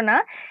সম্পদও ছিল না।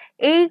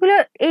 এইগুলো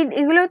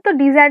এগুলো তো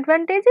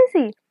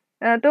ডিসঅ্যাডভান্টেজেসই।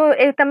 তো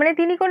তার মানে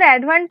তিনি কোনো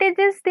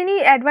অ্যাডভান্টেজ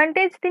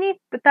তিনি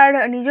তার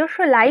নিজস্ব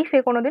লাইফে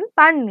কোনোদিন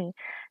পাননি।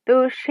 তো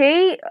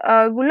সেই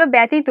গুলো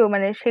ব্যতীত,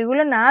 মানে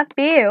সেগুলো না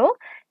পেয়েও,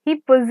 he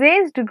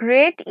possessed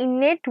great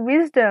innate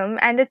wisdom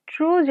and a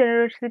true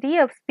generosity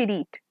of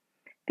spirit.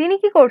 তিনি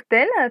কি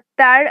করতেন?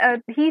 তার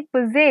he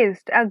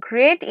possessed a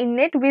great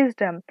innate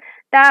wisdom.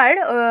 তার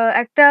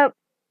একটা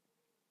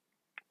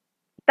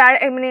তার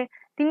মানে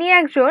তিনি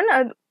একজন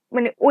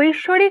মানে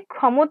ঐশ্বরিক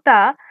ক্ষমতা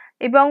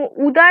এবং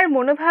উদার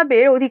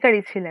মনোভাবের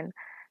অধিকারী ছিলেন।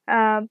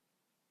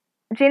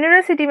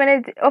 জেনারসিটি মানে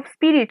অফ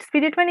স্পিরিট,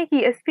 স্পিরিট মানে কি?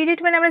 স্পিরিট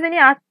মানে আমরা জানি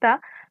আত্মা।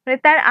 মানে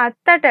তার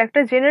আত্মাটা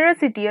একটা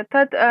জেনারসিটি,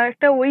 অর্থাৎ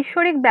একটা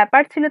ঐশ্বরিক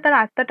ব্যাপার ছিল তার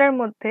আত্মাটার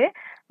মধ্যে।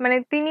 মানে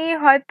তিনি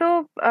হয়তো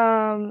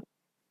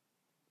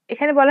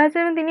এখানে বলা হচ্ছে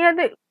যেন তিনি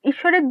হয়তো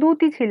ঈশ্বরের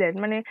দূতই ছিলেন।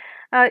 মানে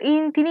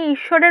তিনি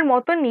ঈশ্বরের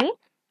মতনই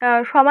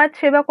সমাজ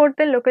সেবা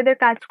করতেন, লোকেদের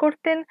কাজ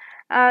করতেন।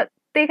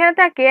 তো এখানে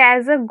তাকে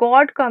অ্যাজ আ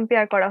গড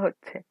কম্পেয়ার করা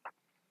হচ্ছে।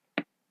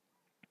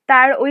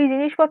 তার ওই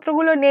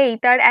জিনিসপত্রগুলো নেই,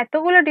 তার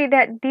এতগুলো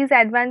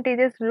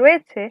ডিসঅ্যাডভান্টেজেস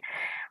রয়েছে,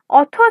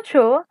 অথচ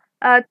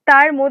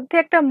তার মধ্যে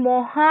একটা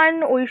মহান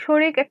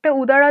ঐশ্বরিক একটা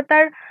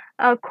উদারতার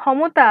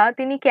ক্ষমতা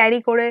তিনি ক্যারি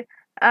করে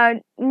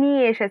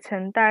নিয়ে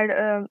এসেছেন তার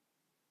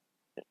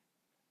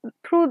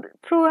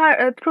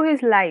through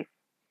his life.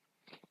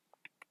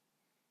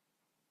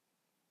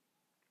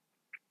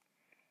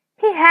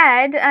 He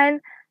had an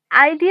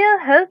ideal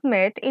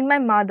helpmate in my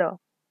mother.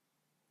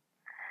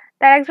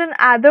 তার একজন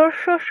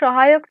আদর্শ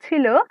সহায়ক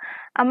ছিল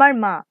আমার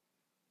মা,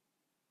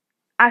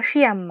 আশি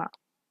আম্মা।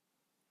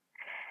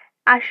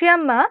 আশি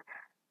আম্মা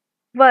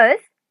was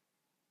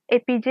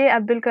APJ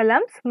Abdul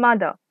Kalam's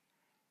mother.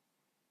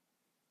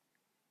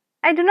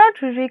 I do not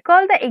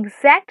recall the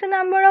exact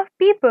number of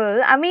people.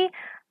 আমি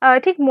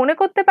ঠিক মনে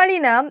করতে পারি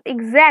না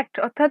এক্স্যাক্ট,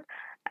 অর্থাৎ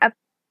আহ,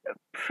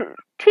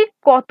 ঠিক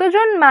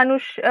কতজন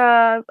মানুষ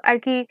আর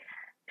কি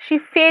she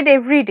fed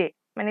every day,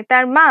 মানে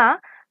তার মা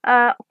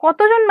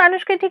কতজন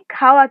মানুষকে ঠিক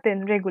খাওয়াতেন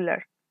রেগুলার।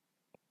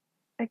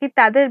 কি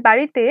তাদের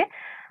বাড়িতে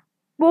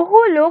বহু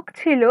লোক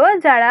ছিল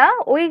যারা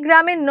ওই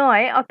গ্রামের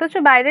নয়, অথচ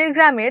বাইরের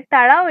গ্রামের,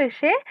 তারাও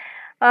এসে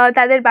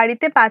তাদের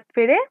বাড়িতে পাত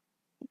পেরে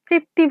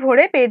তৃপ্তি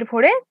ভরে, পেট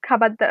ভরে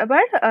খাবার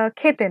দাবার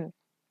খেতেন।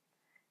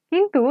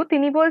 কিন্তু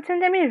তিনি বলছেন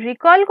যে আমি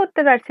রিকল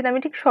করতে পারছি না,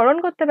 আমি ঠিক স্মরণ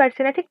করতে পারছি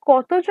না ঠিক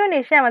কতজন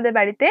এসে আমাদের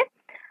বাড়িতে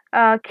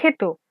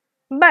খেত,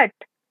 বাট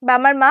বা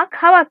আমার মা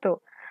খাওয়াতো।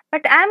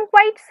 But I am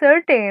quite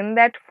certain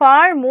that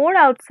far more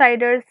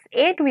outsiders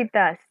ate with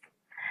us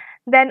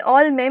than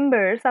all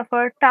members of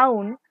our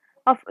town,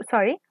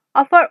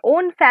 of our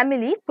own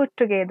family put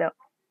together.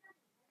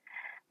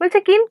 বলছে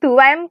কিন্তু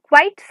I am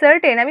quite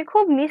certain, আমি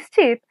খুব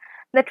নিশ্চিত,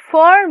 that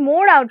far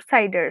more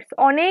outsiders,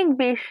 অনেক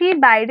বেশি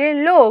বাইরের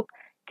লোক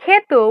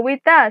খেত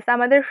with us,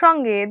 আমাদের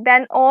সঙ্গে,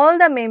 than all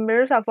the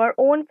members of our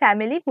own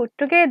family put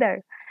together.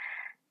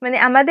 মানে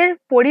আমাদের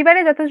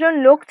পরিবারে যতজন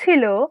লোক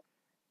ছিল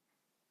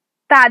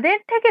তাদের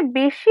থেকে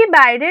বেশি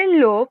বাইরের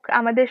লোক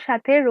আমাদের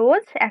সাথে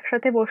রোজ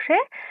একসাথে বসে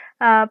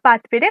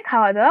পাত পেরে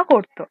খাওয়া দাওয়া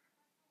করতো।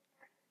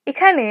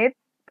 এখানে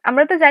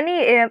আমরা তো জানি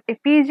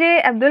এপিজে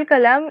আব্দুল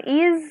কালাম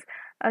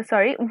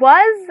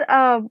ওয়াজ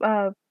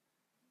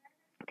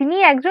তিনি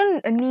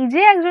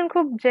নিজে একজন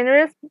খুব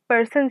জেনারেস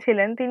পার্সন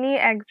ছিলেন। তিনি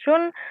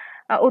একজন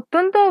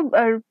অত্যন্ত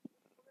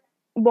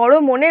বড়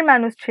মনের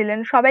মানুষ ছিলেন,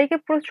 সবাইকে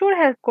প্রচুর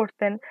হেল্প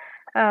করতেন।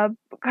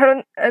 কারণ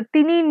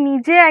তিনি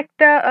নিজে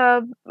একটা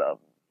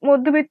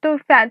মধ্যবিত্ত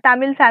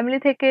তামিল ফ্যামিলি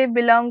থেকে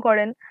বিলং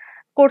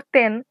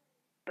করতেন।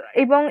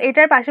 এবং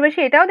এটার পাশাপাশি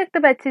এটাও দেখতে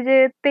পাচ্ছি যে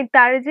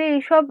তার যে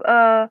এইসব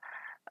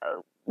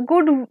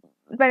গুড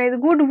মানে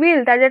গুড উইল,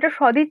 তার যে একটা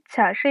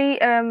সদিচ্ছা, সেই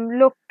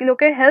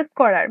লোকের হেল্প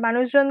করার,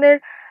 মানুষজনদের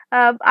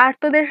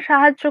আর্তদের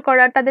সাহায্য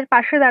করার, তাদের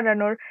পাশে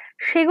দাঁড়ানোর,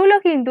 সেগুলো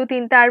কিন্তু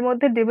তার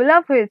মধ্যে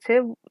ডেভেলপ হয়েছে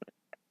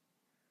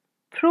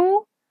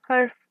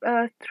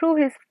through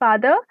his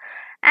father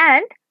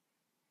and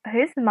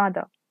his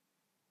mother.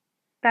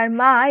 তার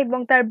মা এবং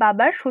তার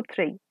বাবার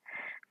সূত্রেই।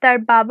 তার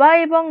বাবা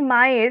এবং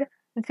মায়ের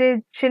যে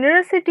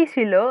জেনারসিটি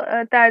ছিল,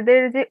 তাদের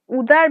যে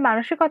উদার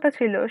মানসিকতা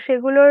ছিল,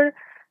 সেগুলোর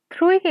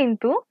থ্রুই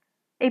কিন্তু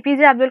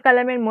এপিজে আব্দুল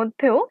কালামের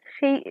মধ্যেও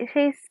সেই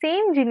সেই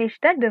সেম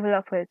জিনিসটা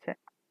ডেভেলপ হয়েছে।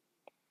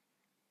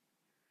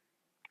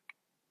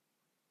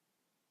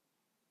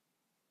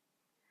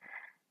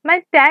 My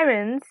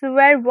parents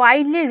were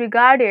widely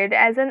regarded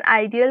as an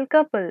ideal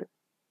couple.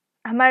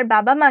 আমার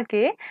বাবা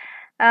মাকে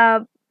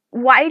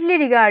ওয়াইডলি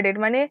রিগার্ডেড,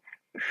 মানে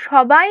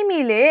সবাই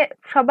মিলে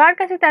সবার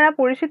কাছে তারা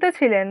পরিচিত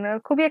ছিলেন,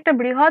 খুবই একটা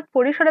বৃহৎ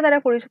পরিসরে তারা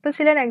পরিচিত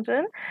ছিলেন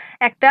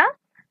একটা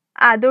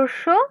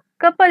আদর্শ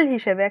কাপল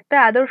হিসেবে, একটা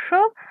আদর্শ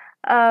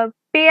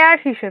পেয়ার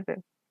হিসেবে।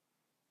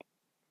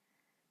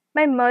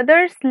 My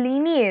mother's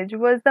lineage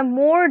was the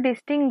more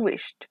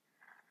distinguished,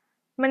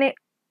 মানে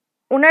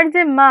ওনার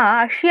যে মা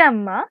আশি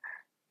আম্মা,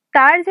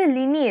 তার যে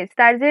লিনিয়েজ,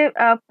 তার যে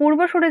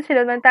পূর্বসূরি ছিল,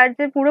 মানে তার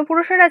যে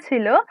পূর্বপুরুষেরা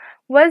ছিল,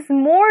 ওয়াজ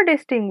মোর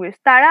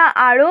ডিস্টিংগুইশড, তারা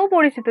আরো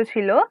পরিচিত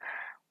ছিল।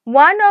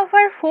 ওয়ান অফ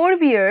আর ফোর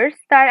বিয়ার্স,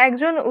 তার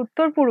একজন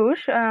উত্তরপুরুষ,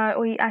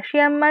 ওই আশি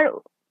আম্মার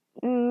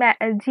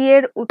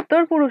জিয়ের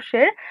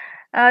উত্তরপুরুষের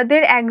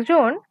দের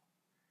একজন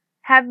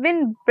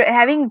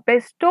having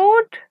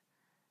bestowed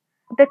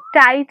the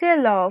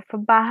title of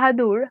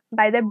Bahadur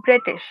by the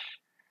British,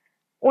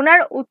 ওনার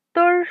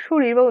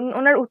উত্তরসূরি বা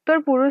ওনার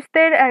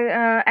উত্তরপুরুষদের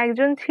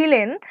একজন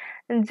ছিলেন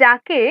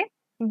যাকে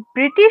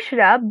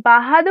ব্রিটিশরা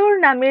বাহাদুর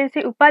নামের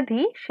যে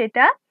উপাধি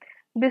সেটা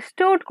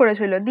বিস্টোড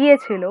করেছিল,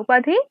 দিয়েছিল,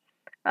 উপাধি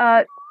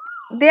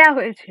দেয়া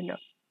হয়েছিল।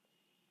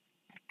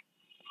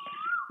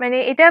 মানে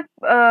এটা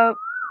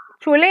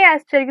চলে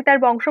আসছে আর কি তার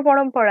বংশ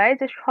পরম্পরায়,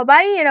 যে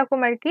সবাই এরকম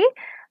আর কি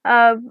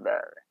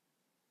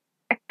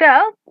একটা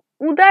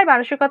উদার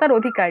মানসিকতার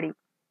অধিকারী,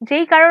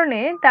 যেই কারণে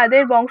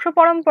তাদের বংশ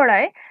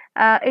পরম্পরায়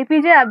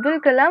এপিজে আব্দুল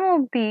কালাম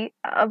অব্দি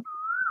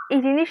এই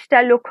জিনিসটা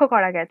লক্ষ্য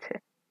করা গেছে।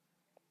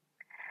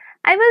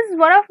 I was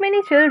one of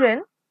many children,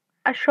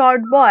 a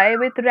short boy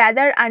with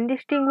rather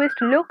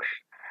undistinguished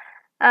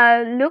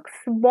looks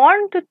born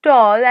to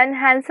tall and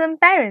handsome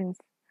parents.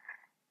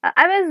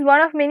 I was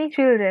one of many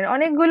children,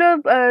 অনেকগুলো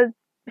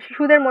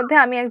শিশুদের মধ্যে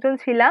আমি একজন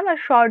ছিলাম, আর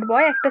শর্ট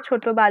বয়, একটা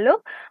ছোট বালক,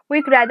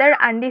 উইথ রাদার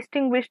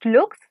আনডিস্টিংগুইশড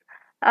লুকস,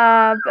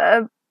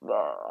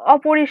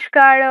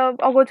 অপরিষ্কার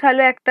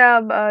অগোছালো একটা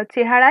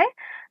চেহারায়,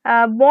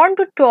 born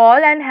to tall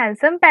and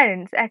handsome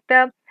parents,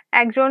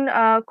 একজন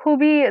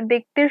খুবই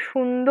দেখতে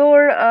সুন্দর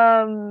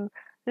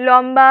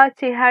লম্বা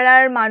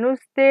চেহারার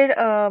মানুষদের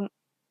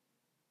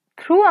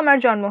থ্রু আমার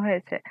জন্ম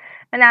হয়েছে।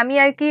 মানে আমি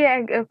আর কি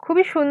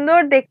খুবই সুন্দর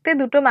দেখতে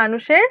দুটো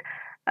মানুষের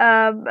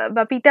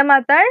বা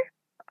পিতামাতার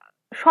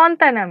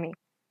সন্তান আমি,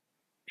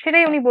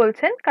 সেটাই উনি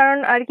বলছেন। কারণ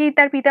আর কি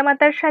তার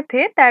পিতামাতার সাথে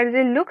তার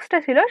যে লুকসটা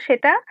ছিল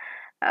সেটা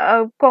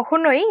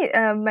কখনোই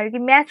আর কি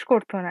ম্যাচ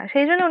করতো না,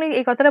 সেই জন্য উনি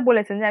এই কথাটা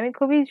বলেছেন যে আমি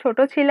খুবই ছোট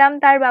ছিলাম,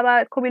 তার বাবা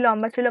খুবই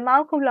লম্বা ছিল,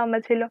 মাও খুব লম্বা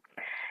ছিল,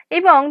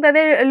 এবং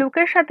তাদের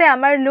লুকের সাথে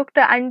আমার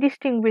লুকটা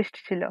আনডিস্টিংগুইশড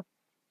ছিল।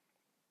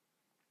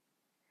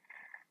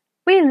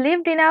 We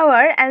lived in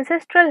our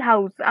ancestral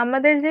house,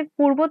 আমাদের যে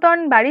পূর্বতন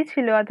বাড়ি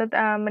ছিল, অর্থাৎ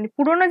মানে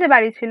পুরনো যে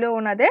বাড়ি ছিল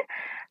ওনাদের,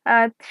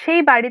 সেই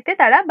বাড়িতে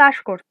তারা বাস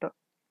করতো।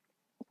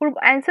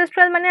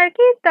 অ্যানসেস্ট্রাল মানে আর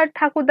কি তার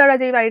ঠাকুরদারা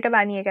যেই বাড়িটা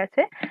বানিয়ে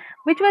গেছে,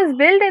 which was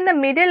built in the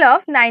middle of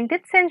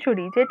 19th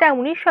century, যেটা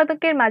 19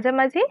 শতকের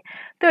মাঝামাঝি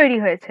তৈরি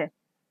হয়েছে।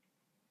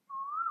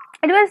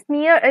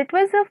 It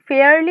was a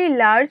fairly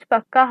large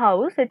পাক্কা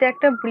হাউস, এটা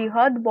একটা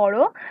বৃহৎ বড়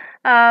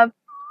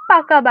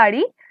পাকা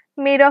বাড়ি,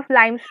 মেড অফ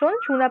লাইমস্টোন,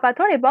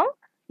 চুনাপাথর এবং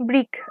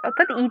ব্রিক,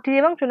 অর্থাৎ ইট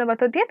এবং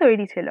চুনাপাথর দিয়ে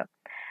তৈরি ছিল।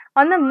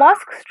 On the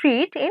mosque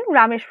street in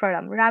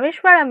Rameswaram,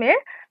 রামেশ্বরমের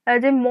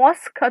যে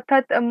মস্ক,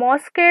 অর্থাৎ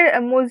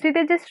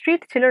মসজিদের যে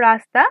স্ট্রিট ছিল,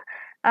 রাস্তা,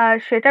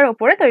 সেটার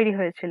ওপরে তৈরি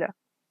হয়েছিল।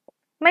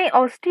 My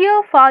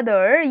austere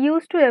father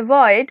used to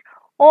avoid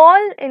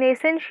all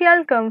essential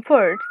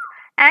comforts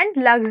and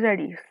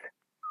luxuries.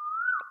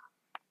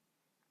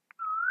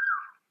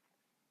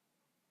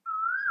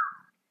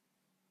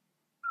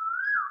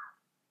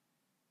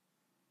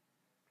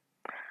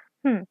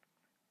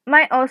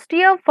 My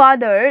austere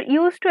father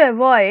used to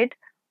avoid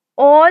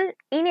all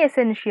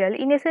inessential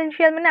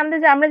মানে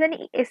আমরা জানি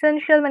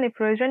essential মানে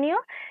প্রয়োজনীয়,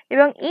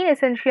 এবং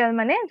inessential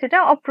মানে যেটা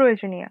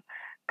অপ্রয়োজনীয়।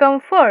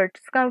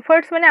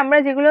 কমফর্টস মানে আমরা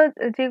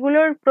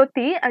যেগুলোর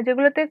প্রতি,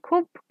 যেগুলোতে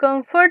খুব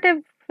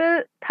কমফোর্টেবল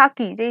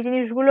থাকি, যেই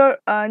জিনিসগুলোর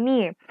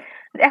নিয়ে,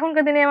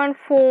 এখনকার দিনে যেমন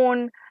phone,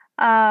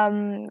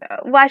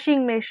 washing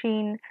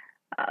machine,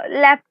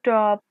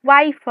 laptop,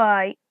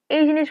 wifi,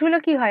 এই জিনিসগুলো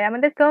কি হয়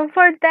আমাদের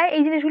কমফর্ট দেয়।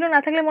 এই জিনিসগুলো না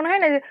থাকলে মনে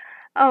হয় না যে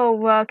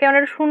কেমন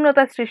একটা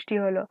শূন্যতার সৃষ্টি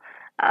হলো।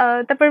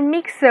 তারপর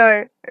মিক্সার,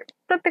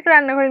 প্রত্যেক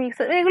রান্নাঘরে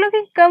মিক্সার, এগুলো কি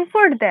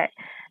কমফোর্ট দেয়,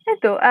 তাই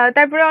তো।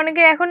 তারপরে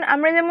অনেকে এখন,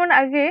 আমরা যেমন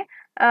আগে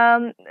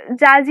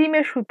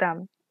জাজিমে শুতাম,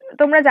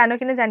 তোমরা জানো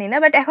কিনা জানি না,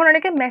 বাট এখন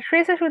অনেকে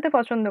ম্যাট্রেসে শুতে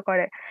পছন্দ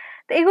করে।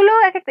 তো এগুলো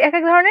এক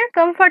এক ধরনের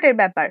কমফর্টের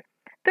ব্যাপার।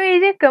 তো এই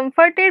যে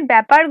কমফর্টের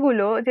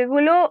ব্যাপারগুলো,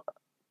 যেগুলো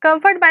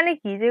কমফর্ট মানে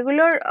কি,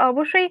 যেগুলোর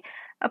অবশ্যই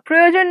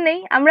প্রয়োজন নেই,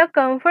 আমরা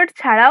কমফর্ট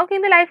ছাড়াও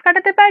কিন্তু লাইফ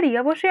কাটাতে পারি,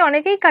 অবশ্যই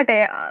অনেকেই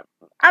কাটায়।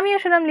 আমিও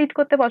সেরকম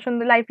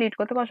লাইফ লিড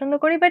করতে পছন্দ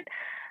করি, বাট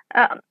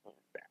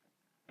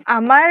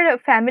আমার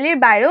ফ্যামিলির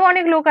বাইরেও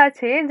অনেক লোক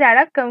আছে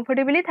যারা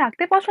কমফোর্টেবলি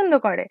থাকতে পছন্দ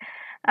করে,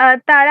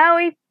 তারা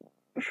ওই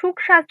সুখ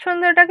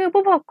স্বাচ্ছন্দ্যটাকে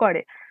উপভোগ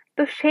করে।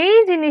 তো সেই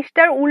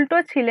জিনিসটার উল্টো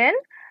ছিলেন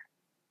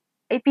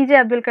এপিজে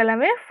আব্দুল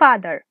কালামের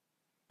ফাদার।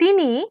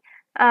 তিনি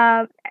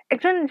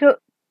একজন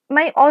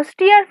মাই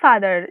অস্টিয়ার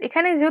ফাদার,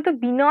 এখানে যেহেতু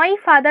বিনয়ী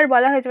ফাদার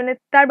বলা হয়েছে, মানে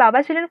তার বাবা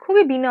ছিলেন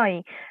খুবই বিনয়ী,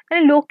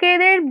 মানে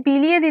লোকেদের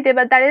বিলিয়ে দিতে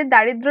বা তাদের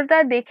দারিদ্রতা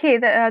দেখে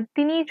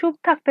তিনি চুপ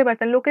থাকতে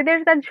পারতেন, লোকেদের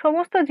তার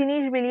সমস্ত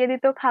জিনিস বিলিয়ে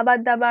দিত, খাবার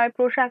দাবার,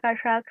 পোশাক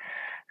আশাক,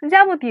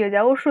 যাবতীয়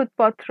যা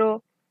ওষুধপত্র,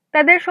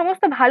 তাদের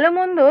সমস্ত ভালো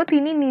মন্দ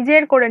তিনি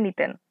নিজের করে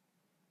নিতেন।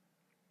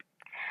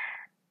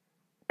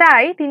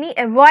 তাই তিনি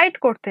অ্যাভয়েড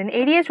করতেন,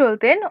 এড়িয়ে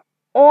চলতেন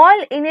অল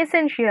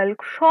ইনএসেনশিয়াল,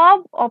 সব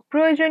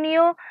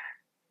অপ্রয়োজনীয়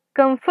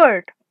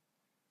কমফর্ট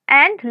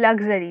অ্যান্ড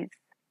লাক্সারিজ।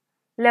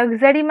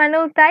 লাক্সারি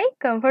মানেও তাই,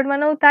 কমফর্ট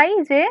মানেও তাই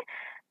যে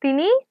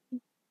তিনি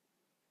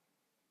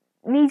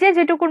নিজে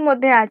যেটুকুর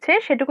মধ্যে আছে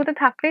সেটুকুতে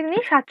থাকতে তিনি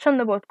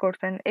স্বাচ্ছন্দ্য বোধ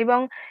করতেন, এবং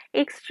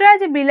এক্সট্রা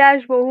যে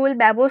বিলাসবহুল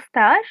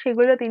ব্যবস্থা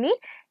সেগুলো তিনি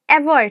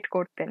অ্যাভয়েড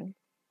করতেন।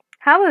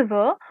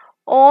 However,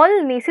 all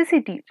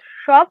necessities,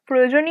 সব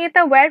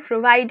প্রয়োজনীয়তা were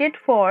provided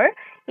for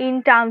in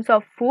terms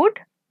of food,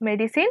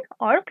 medicine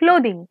or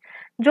clothing.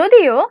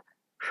 যদিও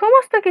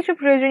সমস্ত কিছু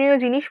প্রয়োজনীয়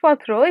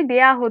জিনিসপত্রই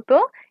দেয়া হতো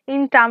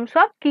in terms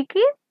of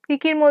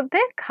কিকির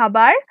মধ্যে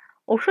খাবার,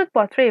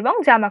 ওষুধপত্র এবং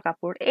জামা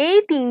কাপড়, এই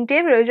তিনটে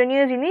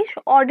প্রয়োজনীয় জিনিস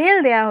অঢেল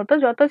দেয়া হতো,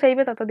 যত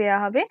চাইবে তত দেয়া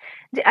হবে,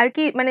 যে আর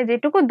কি মানে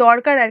যেটুকু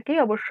দরকার আর কি,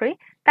 অবশ্যই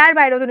তার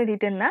বাইরেও তিনি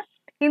দিতেন না,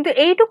 কিন্তু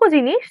এইটুকু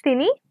জিনিস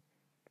তিনি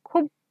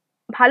খুব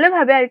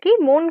ভালোভাবে আর কি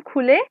মন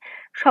খুলে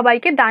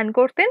সবাইকে দান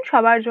করতেন,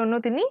 সবার জন্য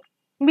তিনি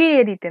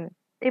বিলিয়ে দিতেন,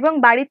 এবং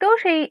বাড়িতেও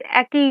সেই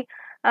একই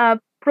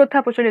প্রথা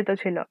প্রচলিত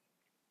ছিল।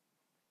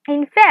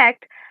 In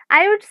fact,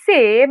 I would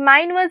say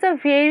mine was a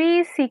very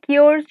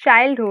secure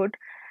childhood,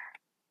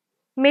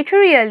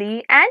 materially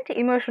and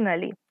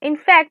emotionally. In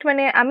fact,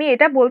 মানে আমি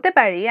এটা বলতে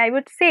পারি, I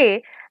would say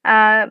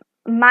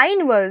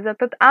mine was,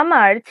 অর্থাৎ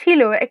আমার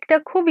ছিল একটা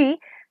খুবই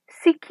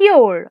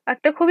সিকিওর,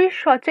 একটা খুবই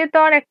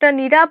সচেতন, একটা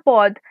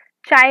নিরাপদ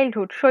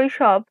চাইল্ডহুড,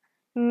 শৈশব,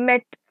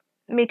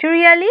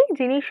 মেটেরিয়ালি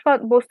জিনিস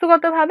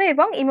বস্তুগতভাবে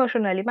এবং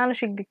ইমোশনালি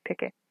মানসিক দিক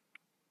থেকে।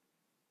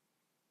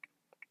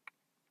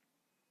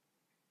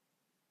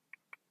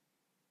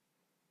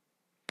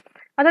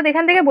 অর্থাৎ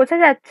এখান থেকে বোঝা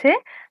যাচ্ছে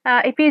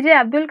এপিজে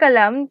আব্দুল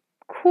কালাম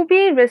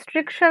খুবই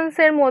রেস্ট্রিকশনস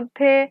এর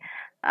মধ্যে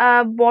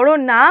বড়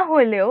না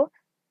হলেও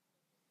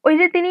ওই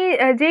যে তিনি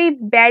যেই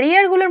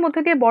ব্যারিয়ার গুলোর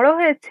মধ্যে দিয়ে বড়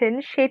হয়েছেন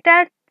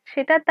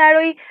সেটা তার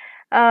ওই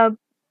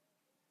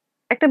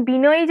একটা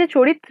বিনয়ী যে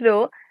চরিত্র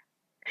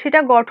সেটা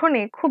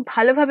গঠনে খুব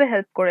ভালোভাবে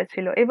হেল্প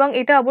করেছিল, এবং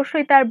এটা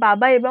অবশ্যই তার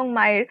বাবা এবং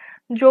মায়ের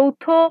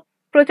যৌথ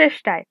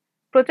প্রচেষ্টায়,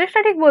 প্রচেষ্টা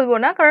ঠিক বলবো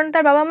না, কারণ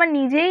তার বাবা মা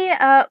নিজেই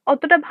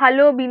অতটা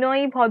ভালো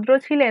বিনয়ী ভদ্র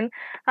ছিলেন,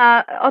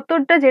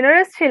 অতটা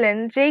জেনারেস ছিলেন,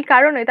 যেই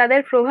কারণে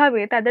তাদের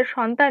প্রভাবে তাদের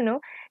সন্তানও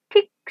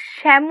ঠিক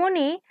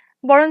সেমনই,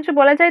 বরঞ্চ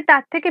বলা যায়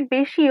তার থেকে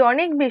বেশি,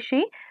 অনেক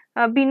বেশি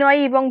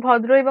বিনয়ী এবং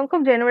ভদ্র এবং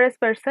খুব জেনারেস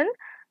পার্সন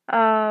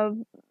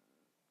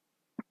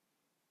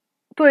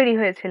তৈরি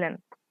হয়েছিলেন।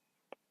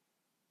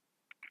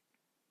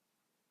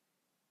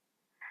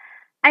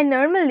 I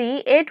normally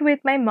ate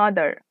with my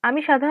mother. আমি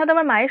সাধারণত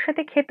আমার মায়ের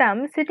সাথে খেতাম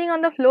sitting on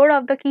the floor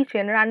of the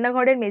kitchen,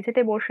 রান্নাঘরের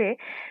মেঝেতে বসে।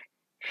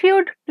 She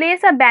would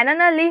place a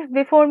banana leaf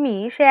before me.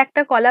 সে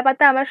একটা কলা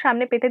পাতা আমার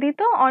সামনে পেতে দিত,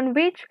 on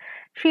which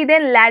she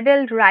then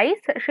ladled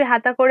rice. সে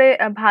হাতা করে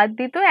ভাত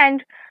দিত, and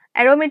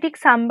aromatic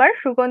sambar,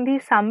 সুগন্ধি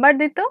সাম্বার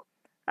দিত।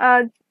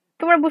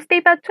 তোমরা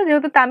বুঝতেই পারছো,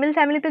 যেহেতু তামিল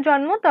ফ্যামিলিতে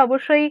জন্ম, তো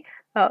অবশ্যই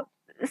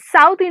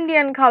সাউথ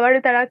ইন্ডিয়ান খাবারে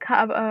তারা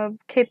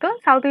খেত।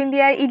 সাউথ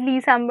ইন্ডিয়ায় ইডলি,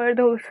 সাম্বার,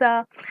 ধোসা,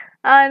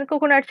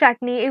 কোকোনাট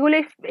চাটনি,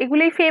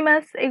 এগুলোই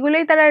ফেমাস,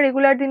 এগুলোই তারা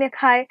রেগুলার দিনে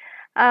খায়।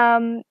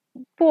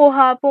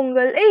 পোহা,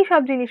 পোঙ্গল, এই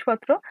সব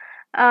জিনিসপত্র,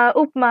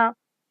 উপমা,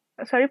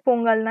 সরি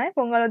পোঙ্গল নয়,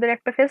 পোঙ্গল ওদের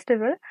একটা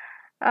ফেস্টিভ্যাল।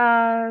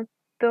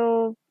 তো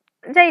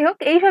যাই হোক,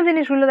 এইসব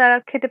জিনিসগুলো তারা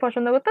খেতে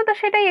পছন্দ করতো, তো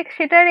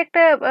সেটার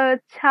একটা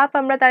ছাপ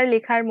আমরা তার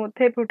লেখার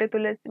মধ্যে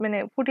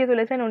ফুটিয়ে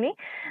তুলেছেন উনি,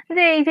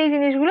 যে এই যে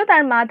জিনিসগুলো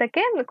তার মা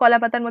তাকে কলা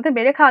পাতার মধ্যে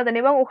বেড়ে খাওয়াতেন,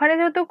 এবং ওখানে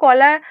যেহেতু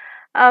কলার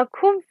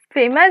খুব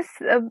ফেমাস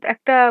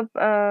একটা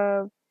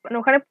মানে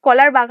ওখানে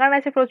কলার বাগান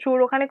আছে প্রচুর,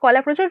 ওখানে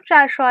কলা প্রচুর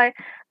চাষ হয়,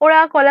 ওরা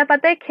কলা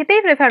পাতায়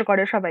খেতেই প্রেফার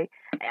করে সবাই।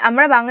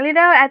 আমরা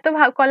বাঙালিরা এত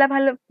কলা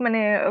ভালো,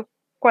 মানে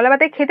কলা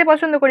পাতায় খেতে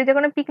পছন্দ করি, যে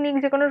কোনো পিকনিক,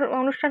 যে কোনো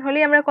অনুষ্ঠান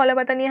হলেই আমরা কলা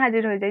পাতা নিয়ে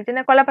হাজির হয়ে যাই, যে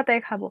না কলা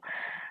পাতায় খাবো।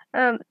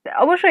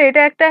 অবশ্যই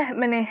এটা একটা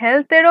মানে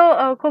হেলথেরও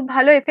খুব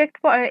ভালো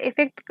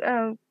এফেক্ট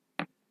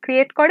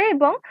ক্রিয়েট করে,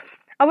 এবং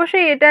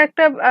অবশ্যই এটা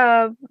একটা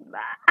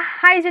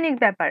হাইজেনিক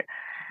ব্যাপার।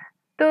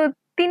 তো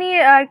তিনি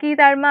আর কি,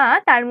 তার মা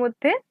তার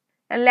মধ্যে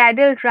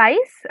ল্যাডেল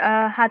রাইস,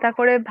 হাতা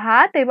করে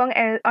ভাত, এবং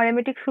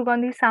অ্যারোমেটিক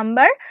সুগন্ধি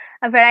sambar,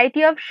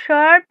 variety of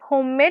sharp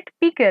homemade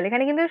pickle.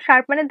 এখানে কিন্তু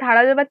শার্প মানে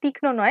ধারালো বা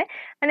তীক্ষ্ণ নয়,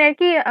 মানে আর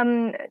কি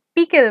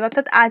পিকেল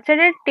অর্থাৎ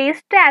আচারের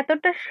টেস্টটা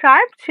এতটা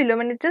শার্প ছিল,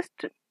 মানে জাস্ট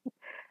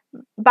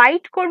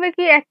বাইট করবে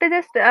কি একটা,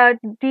 জাস্ট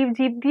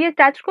জিভ দিয়ে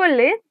টাচ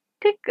করলে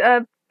ঠিক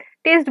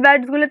টেস্ট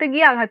বাডস গুলোতে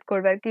গিয়ে আঘাত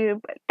করবে আর কি,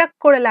 টাক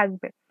করে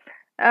লাগবে।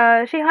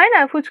 সে হয় না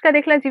ফুচকা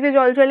দেখলে জিভে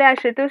জল চলে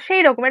আসে, তো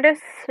সেই রকম একটা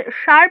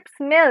শার্প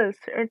স্মেলস,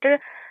 একটা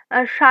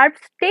শার্প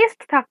টেস্ট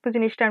থাকতো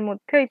জিনিসটার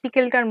মধ্যে, ওই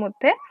পিকেলটার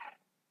মধ্যে।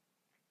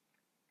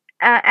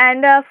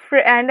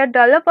 and a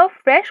dollop of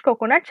fresh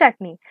coconut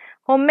chutney,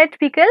 homemade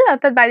pickle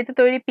অর্থাৎ বাড়িতে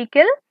তৈরি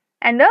pickle,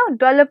 and a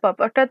dollop of,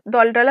 অর্থাৎ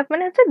ডলপ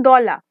মানে হচ্ছে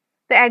দলা,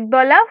 তো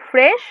একদলা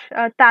ফ্রেশ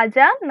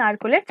তাজা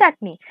নারকোলের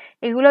চাটনি,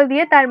 এগুলো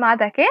দিয়ে তার মা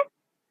তাকে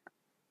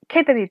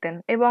খেতে দিতেন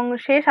এবং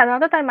সে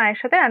সাধারণত তার মায়ের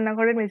সাথে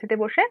রান্নাঘরের মেঝেতে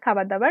বসে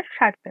খাবার দাবার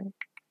সারতেন।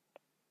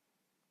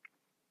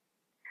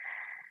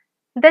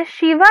 The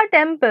Shiva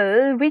temple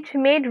which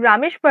made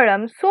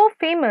Rameshwaram so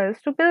famous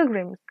to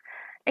pilgrims,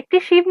 একটি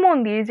শিব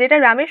মন্দির যেটা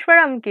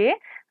রামেশ্বরমকে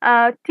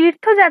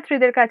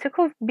তীর্থযাত্রীদের কাছে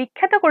খুব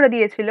বিখ্যাত করে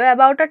দিয়েছিল।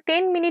 About a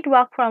 10-minute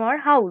walk from our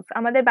house,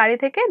 আমাদের বাড়ি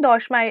থেকে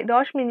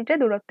 10 মিনিটের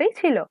দূরত্বেই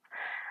ছিল।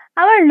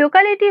 আওয়ার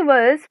লোকালিটি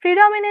ওয়াজ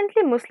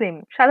প্রিডমিনেন্টলি মুসলিম,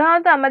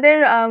 সাধারণত আমাদের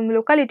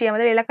লোকালিটি,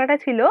 আমাদের এলাকাটা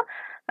ছিল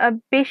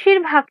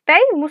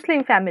বেশিরভাগটাই Muslim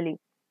family.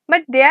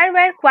 But there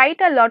were quite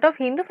a lot of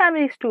Hindu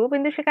families two,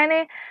 কিন্তু সেখানে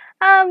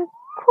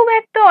খুব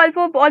একটা অল্প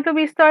অল্প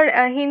বিস্তর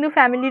হিন্দু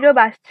ফ্যামিলিরও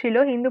বাস ছিল,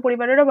 হিন্দু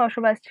পরিবারেরও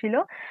বসবাস ছিল।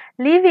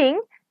 Living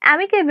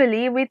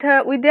amicably with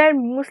their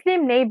Muslim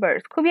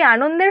neighbours, খুবই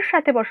আনন্দের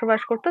সাথে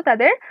বসবাস করতো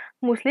তাদের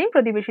মুসলিম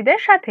প্রতিবেশীদের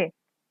সাথে।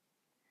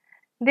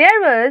 There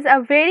was a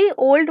very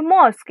old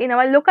mosque in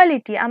our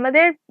locality,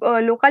 আমাদের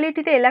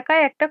লোকালিটিতে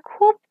এলাকায় একটা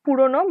খুব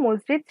পুরনো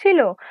মসজিদ ছিল।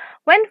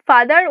 When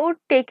father would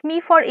take me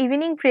for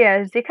evening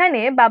prayers, যেখানে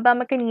বাবা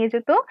আমাকে নিয়ে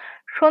যেত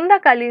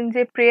সন্ধ্যাকালীন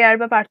যে প্রেয়ার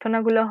বা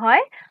প্রার্থনাগুলো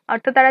হয়,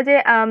 অর্থাৎ তারা যে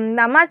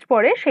নামাজ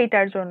পড়ে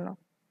সেইটার জন্য।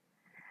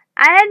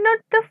 I had not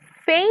the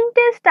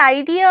faintest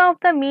idea of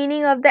the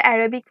meaning of the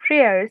Arabic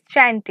prayers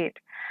chanted.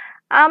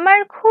 আমার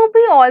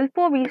খুবই অল্প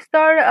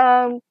বিস্তর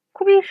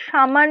খুবই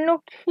সামান্য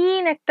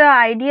ক্ষীণ একটা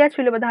আইডিয়া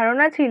ছিল বা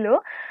ধারণা ছিল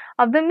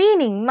অফ দ্য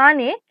মিনিং,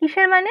 মানে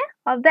কিসের, মানে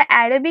অফ দ্য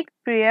অ্যারাবিক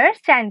প্রেয়ার্স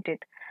চ্যান্টেড,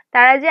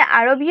 তারা যে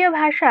আরবীয়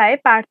ভাষায়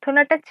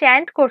প্রার্থনাটা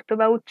চ্যান্ট করতো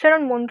বা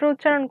মন্ত্র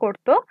উচ্চারণ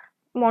করতো,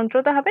 মন্ত্র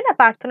তো হবে না,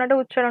 প্রার্থনাটা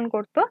উচ্চারণ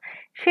করতো,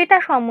 সেটা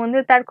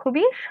সম্বন্ধে তার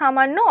খুবই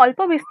সামান্য অল্প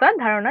বিস্তর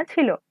ধারণা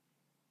ছিল।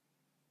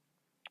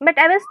 But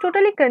I was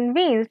totally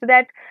convinced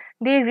that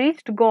they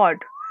reached god,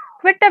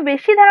 খুব একটা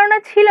বেশি ধারণা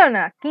ছিল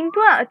না, কিন্তু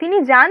তিনি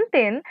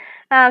জানতেন,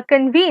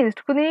 কনভিন্সড,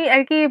 তিনি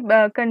আর কি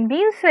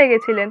কনভিন্স হয়ে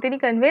গেছিলেন, তিনি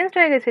কনভিন্সড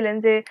হয়ে গেছিলেন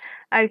যে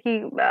আর কি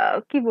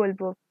কি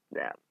বলবো,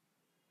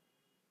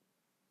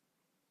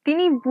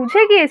 তিনি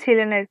বুঝে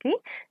গিয়েছিলেন আর কি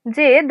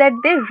যে দ্যাট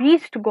দে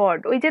রিচড গড,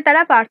 ওই যে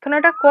তারা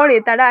প্রার্থনাটা করে,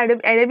 তারা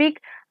অ্যারাবিক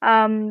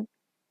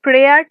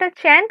প্রেয়ারটা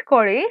চ্যান্ট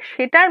করে,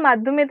 সেটার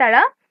মাধ্যমে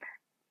তারা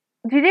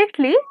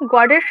ডিরেক্টলি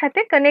গডের সাথে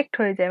কানেক্ট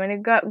হয়ে যায়, মানে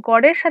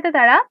গডের সাথে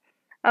তারা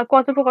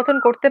কথোপকথন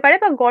করতে পারে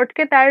বা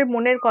গডকে তার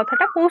মনের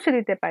কথাটা পৌঁছে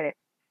দিতে পারে।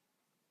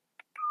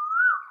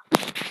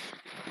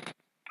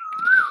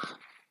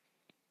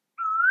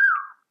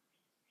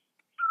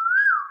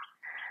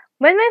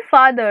 When my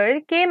father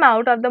came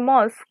out of the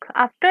mosque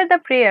after the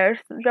prayers,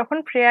 যখন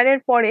প্রেয়ারের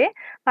পরে,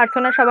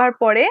 প্রার্থনা সভার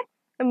পরে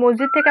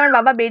মসজিদ থেকে আমার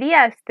বাবা বেরিয়ে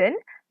আসতেন,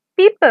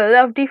 people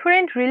of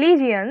different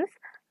religions,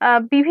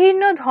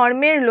 বিভিন্ন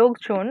ধর্মের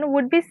লোকজন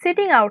would be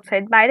sitting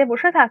outside, বাইরে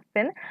বসে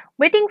থাকতেন,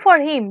 waiting for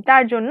him,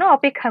 তার জন্য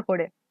অপেক্ষা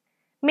করে।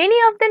 Many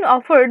of them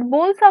offered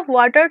bowls of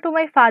water to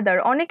my father,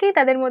 অনেকেই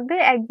তাদের মধ্যে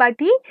এক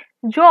বাটি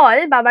জল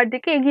বাবার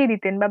দিকে এগিয়ে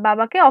দিতেন বা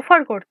বাবাকে অফার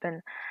করতেন।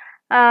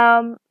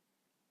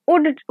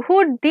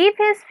 would dip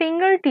his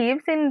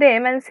fingertips in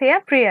them and say a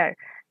prayer,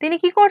 তিনি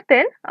কি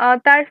করতেন,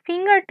 তার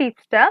ফিঙ্গার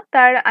টিপসটা,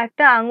 তার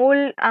একটা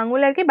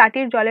আঙুল আর কি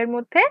বাটির জলের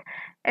মধ্যে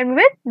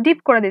এভাবে ডিপ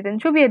করে দিতেন,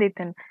 চুবিয়ে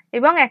দিতেন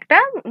এবং একটা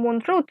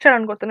মন্ত্র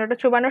উচ্চারণ করতেন ওটা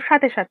চোবানোর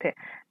সাথে সাথে।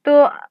 তো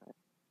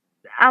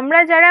আমরা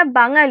যারা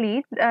বাঙালি,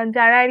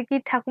 যারা আর কি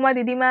ঠাকুমা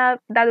দিদিমা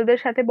দাদুদের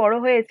সাথে বড়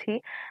হয়েছি,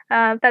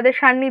 তাদের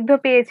সান্নিধ্য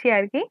পেয়েছি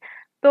আর কি,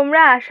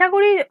 তোমরা আশা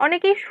করি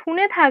অনেকেই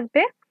শুনে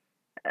থাকবে,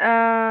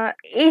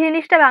 এই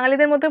জিনিসটা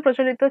বাঙালিদের মধ্যে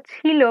প্রচলিত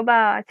ছিল বা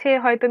আছে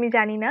হয়তো, আমি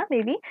জানি না,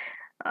 মেবি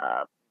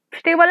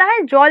সেটাকে বলা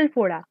হয় জল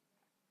পোড়া।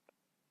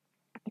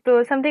 তো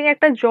সামথিং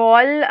একটা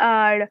জল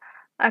আর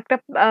একটা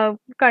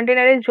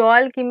কন্টেনারে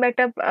জল কিংবা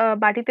একটা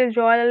বাটিতে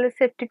জল,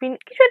 সেফটিপিন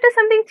কিছু একটা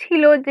সামথিং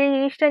ছিল, যে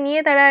জিনিসটা নিয়ে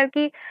তারা আর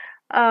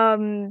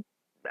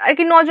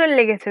কি নজর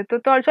লেগেছে, তো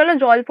চলো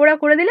জল পোড়া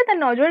করে দিলে তার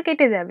নজর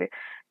কেটে যাবে।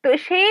 তো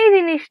সেই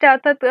জিনিসটা,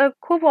 অর্থাৎ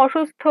খুব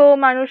অসুস্থ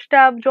মানুষটা,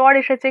 জ্বর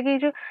এসেছে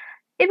কিছু,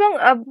 এবং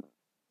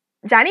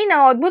জানি না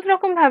অদ্ভুত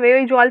রকম ভাবে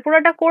ওই জল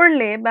পোড়াটা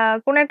করলে বা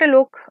কোনো একটা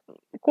লোক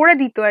করে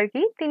দিত আর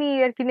কি, তিনি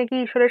আর কি নাকি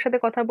ঈশ্বরের সাথে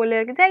কথা বলে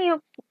আর কি, যাই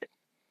হোক,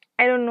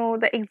 I don't know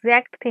the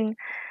exact thing,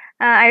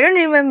 I don't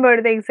remember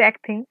the exact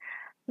thing.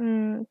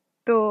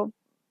 তো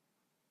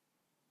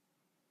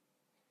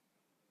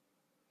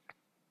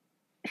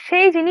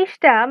সেই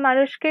জিনিসটা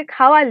মানুষকে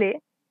খাওয়ালে,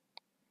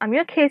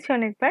 আমিও খেয়েছি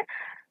অনেকবার,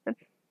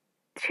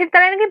 সে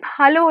তারা নাকি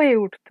ভালো হয়ে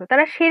উঠতো,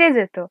 তারা সেরে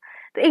যেত।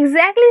 তো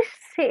এক্স্যাক্টলি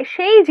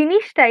সেই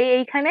জিনিসটাই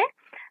এইখানে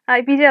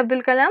এপিজে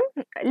আব্দুল কালাম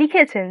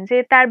লিখেছেন, যে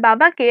তার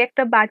বাবাকে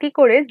একটা বাটি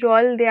করে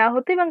জল দেয়া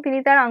হতো এবং তিনি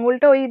তার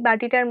আঙুলটা ওই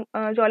বাটিটার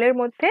জলের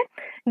মধ্যে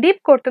ডিপ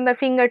করতেন, তার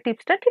ফিঙ্গার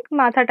টিপসটা, ঠিক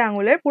মাথাটা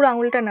আঙুলের, পুরো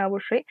আঙুলটা না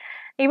অবশ্যই,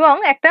 এবং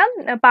একটা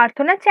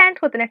প্রার্থনা চ্যান্ট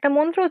করতেন, একটা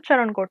মন্ত্র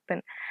উচ্চারণ করতেন।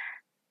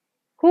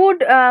 হুড,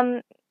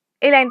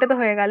 এই লাইনটা তো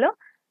হয়ে গেল।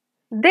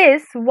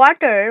 This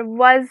water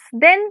was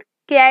then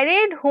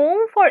carried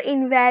home for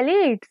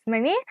invalids,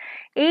 মানে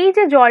এই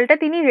যে জলটা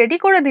তিনি রেডি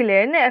করে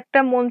দিলেন একটা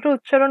মন্ত্র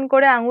উচ্চারণ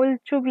করে আঙুল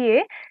চুবিয়ে,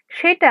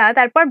 সেটা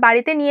তারপর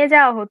বাড়িতে নিয়ে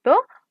যাওয়া হতো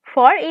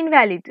ফর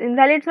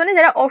ইনভ্যালিডস মানে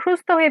যারা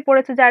অসুস্থ হয়ে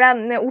পড়েছে, যারা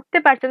উঠতে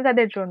পারছে না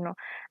তাদের জন্য।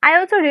 I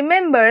also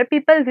remember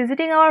people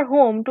visiting our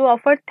home to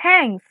offer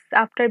thanks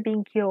after being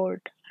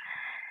কিওরড।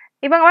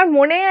 এবং আমার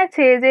মনে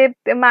আছে যে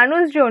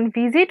মানুষজন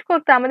ভিজিট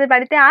করতে আমাদের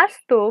বাড়িতে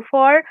আসতো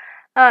ফর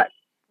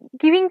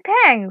গিভিং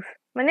থ্যাঙ্কস,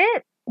 মানে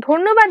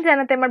ধন্যবাদ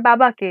জানাতে আমার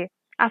বাবাকে,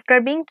 আফটার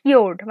বিং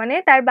কিওরড মানে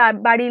তার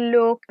বাড়ির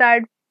লোক, তার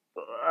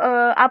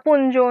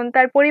আপনজন,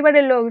 তার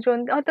পরিবারের লোকজন,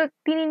 হয়তো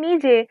তিনি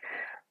নিজে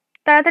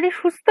তাড়াতাড়ি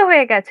সুস্থ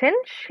হয়ে গেছেন,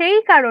 সেই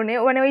কারণে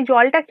মানে ওই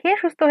জলটা খেয়ে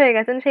সুস্থ হয়ে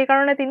গেছেন, সেই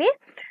কারণে তিনি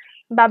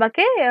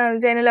বাবাকে,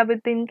 জেনুল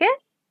আবেদিনকে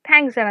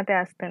থ্যাঙ্কস জানাতে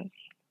আসতেন।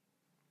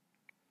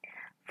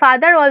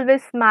 Father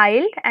always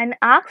smiled and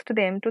asked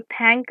them to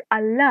thank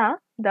Allah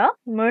the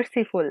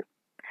merciful.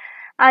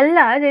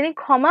 আল্লাহ যিনি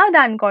ক্ষমা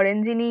দান করেন,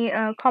 যিনি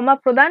ক্ষমা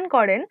প্রদান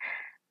করেন,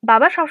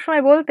 বাবা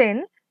সবসময় বলতেন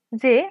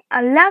যে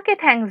আল্লাহকে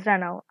থ্যাঙ্কস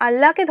জানাও,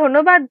 আল্লাহকে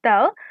ধন্যবাদ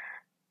দাও,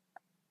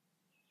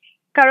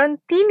 কারণ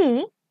তিনি,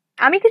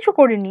 আমি কিছু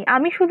করিনি,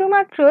 আমি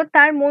শুধুমাত্র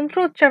তার মন্ত্র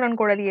উচ্চারণ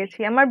করে দিয়েছি,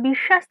 আমার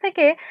বিশ্বাস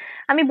থেকে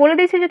আমি বলে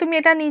দিয়েছি যে তুমি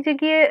এটা নিজে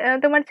গিয়ে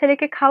তোমার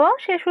ছেলেকে খাওয়াও,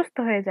 সে সুস্থ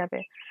হয়ে যাবে,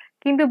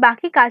 কিন্তু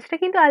বাকি কাজটা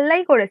কিন্তু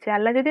আল্লাহই করেছে।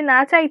 আল্লাহ যদি না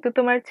চাইতো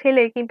তোমার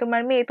ছেলে কি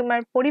তোমার মেয়ে, তোমার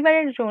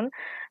পরিবারের জন,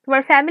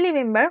 তোমার ফ্যামিলি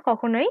মেম্বার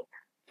কখনোই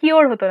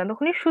কিওর হতো না,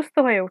 তখনই সুস্থ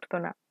হয়ে উঠতো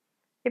না।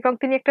 এবং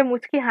তিনি একটা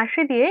মুচকি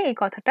হাসি দিয়ে এই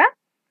কথাটা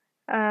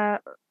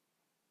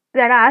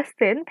যারা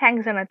আসতেন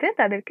থ্যাঙ্কস জানাতে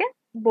তাদেরকে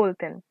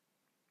বলতেন।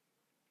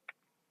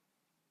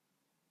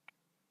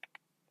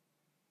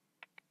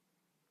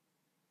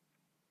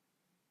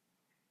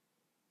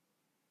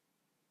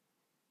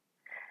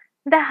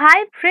 The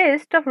high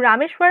priest of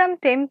Rameshwaram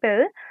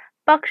temple,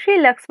 Pakshi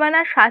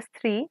Lakshmana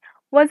Shastri,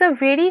 was a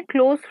very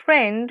close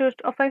friend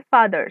of my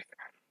father's.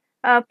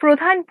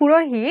 প্রধান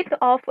পুরোহিত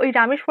অফ ওই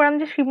রামেশ্বরম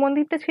যে শিব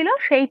মন্দিরটা ছিল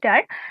সেইটার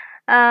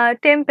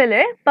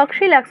টেম্পলের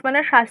পক্ষী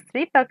লক্ষ্মণা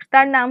শাস্ত্রী,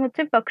 তার নাম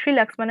হচ্ছে পক্ষী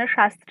লক্ষ্মণা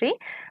শাস্ত্রী,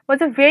 ওয়াজ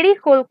আ ভেরি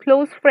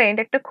ক্লোজ ফ্রেন্ড,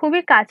 একটা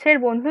খুবই কাছের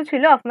বন্ধু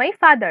ছিল অফ মাই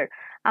ফাদার,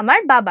 আমার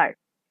বাবার।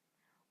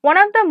 One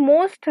of the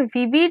most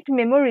vivid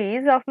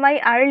memories of my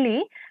early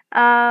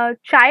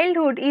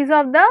childhood is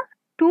of the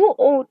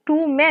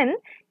two men,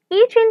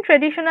 each in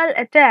traditional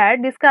attire,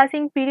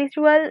 discussing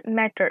spiritual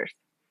matters.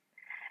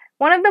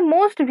 One of the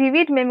most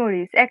vivid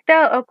memories, একটা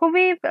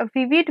খুবই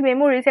vivid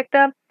memories,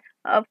 একটা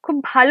খুব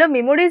ভালো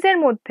memories এর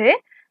মধ্যে,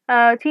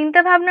 চিন্তা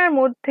ভাবনার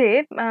মধ্যে,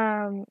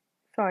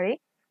 সরি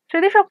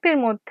স্মৃতিশক্তির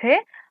মধ্যে,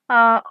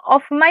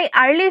 of my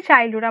early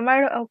childhood, আমার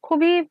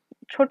খুবই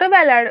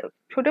ছোটবেলার,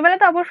 ছোটবেলা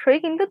তো অবশ্যই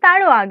কিন্তু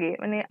তারও আগে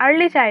মানে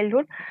আর্লি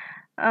চাইল্ডহুড,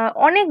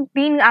 অনেক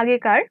দিন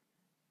আগেকার,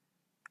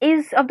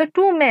 is of the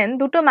two main,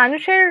 দুটো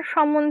মানুষের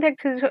সম্বন্ধে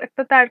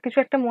একটা তার কিছু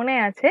একটা মনে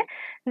আছে,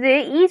 যে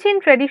ইচ ইন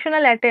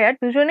ট্রেডিশনাল অ্যাটায়ার,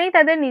 দুজনেই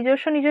তাদের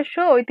নিজস্ব নিজস্ব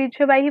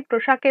ঐতিহ্যবাহী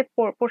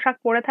পোশাক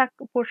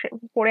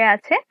পরে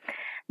আছে,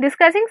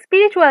 ডিসকাসিং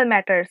স্পিরিচুয়াল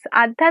ম্যাটার্স,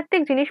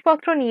 আধ্যাত্মিক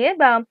জিনিসপত্র নিয়ে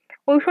বা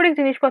ঐশ্বরিক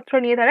জিনিসপত্র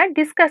নিয়ে তারা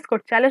ডিসকাস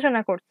করছে,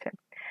 আলোচনা করছে।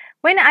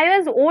 When I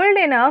was old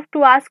enough to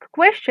ask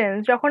questions,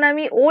 যখন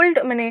আমি ওল্ড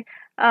মানে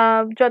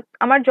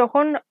আমার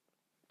যখন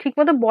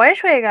ঠিকমতো বয়স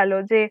হয়ে গেল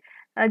যে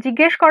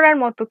জিজ্ঞেস করার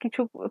মতো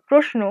কিছু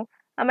প্রশ্ন,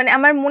 মানে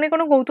আমার মনে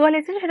কোনো কৌতূহল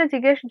এসেছে সেটা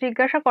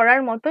জিজ্ঞাসা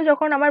করার মতো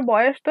যখন আমার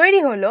বয়স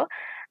তৈরি হলো,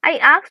 I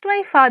asked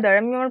my father,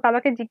 আমি আমার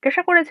বাবাকে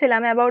জিজ্ঞাসা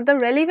করেছিলাম about the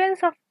relevance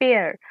of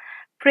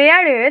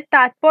প্রেয়ারের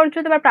তাৎপর্য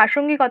বা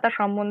প্রাসঙ্গিকতা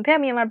সম্বন্ধে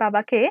আমি আমার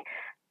বাবাকে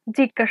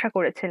জিজ্ঞাসা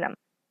করেছিলাম।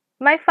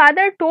 My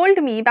father told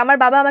me, আমার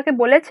বাবা আমাকে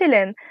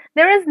বলেছিলেন,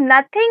 there is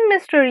nothing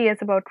mysterious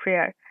about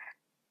prayer.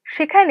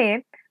 সেখানে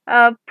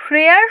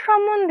প্রেয়ার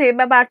সম্বন্ধে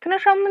বা প্রার্থনা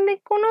সম্বন্ধে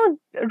কোনো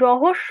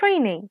রহস্যই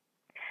নেই।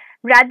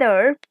 Rather,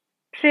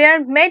 prayer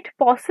made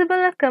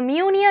possible a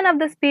communion of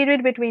the spirit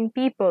between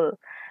people,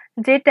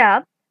 যেটা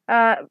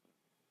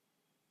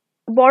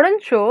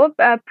বরঞ্চ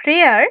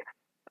প্রেয়ার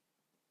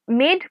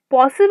মেড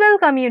পসিবল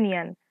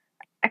কমিউনিয়ন,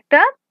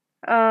 একটা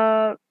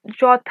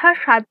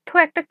যথাসাধ্য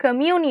একটা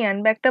কমিউনিয়ন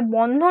বা একটা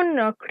বন্ধন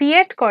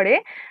ক্রিয়েট করে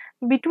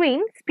বিটুইন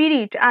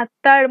স্পিরিট,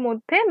 আত্মার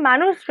মধ্যে,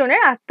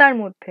 মানুষজনের আত্মার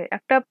মধ্যে।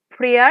 একটা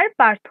প্রেয়ার,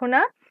 প্রার্থনা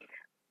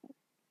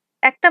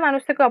একটা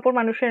মানুষ থেকে অপর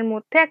মানুষের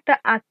মধ্যে একটা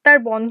আত্মার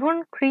বন্ধন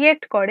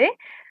ক্রিয়েট করে,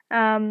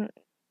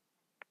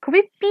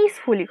 খুবই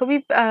পিসফুলি, খুবই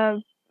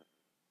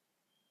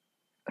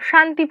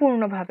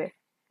শান্তিপূর্ণভাবে।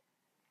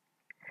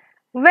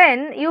 When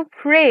you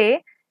pray,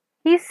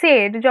 he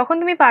said, যখন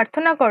তুমি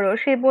প্রার্থনা করো,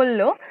 সে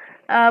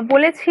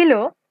বলেছিল,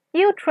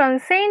 you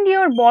transcend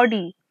your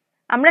body,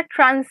 আমরা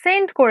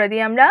ট্রান্সেন্ড করে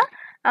দিই, আমরা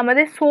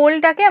আমাদের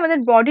সোলটাকে, আমাদের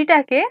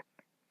বডিটাকে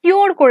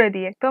কিওর করে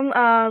দিই, একদম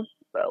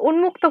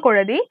উন্মুক্ত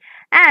করে দিই,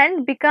 and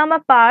become a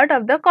part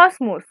of the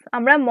Cosmos,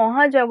 আমরা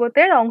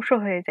মহাজগতের অংশ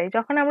হয়ে যাই।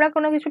 যখন আমরা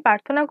কোনো কিছু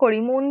প্রার্থনা করি,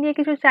 মন দিয়ে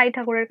কিছু চাই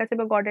ঠাকুরের কাছে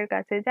বা গডের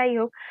কাছে, যাই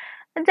হোক,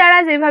 যারা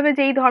যেভাবে,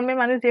 যেই ধর্মের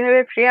মানুষ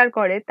যেভাবে প্রেয়ার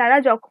করে, তারা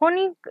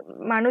যখনই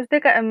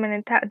মানুষদের মানে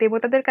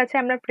দেবতাদের কাছে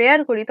আমরা প্রেয়ার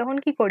করি, তখন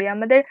কি করি,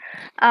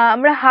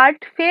 আমরা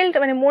হার্ট ফেল্ট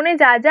মানে মনে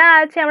যা যা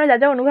আছে, আমরা যা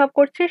যা অনুভব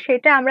করছি,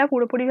 সেটা আমরা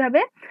পুরোপুরি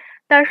ভাবে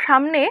তার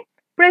সামনে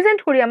প্রেজেন্ট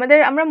করি,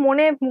 আমরা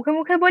মনে মুখে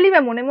মুখে বলি বা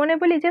মনে মনে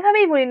বলি,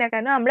 যেভাবেই বলি না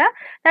কেন, আমরা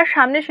তার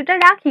সামনে সেটা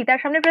রাখি, তার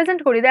সামনে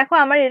প্রেজেন্ট করি, দেখো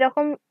আমার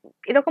এরকম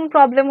এরকম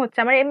প্রবলেম হচ্ছে,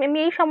 আমি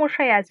এই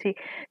সমস্যায় আছি,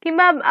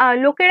 কিংবা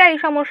লোকেরা এই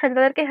সমস্যা,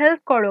 তাদেরকে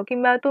হেল্প করো,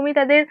 কিংবা তুমি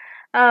তাদের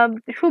আহ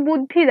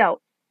সুবুদ্ধি দাও,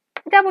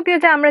 যাবতীয়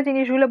যা আমরা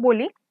জিনিসগুলো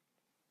বলি।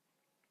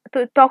 তো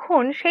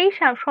তখন সেই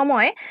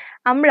সময়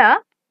আমরা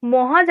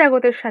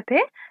মহাজাগতের সাথে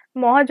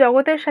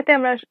মহাজগতের সাথে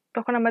আমরা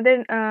তখন আমাদের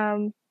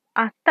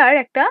আত্মার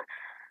একটা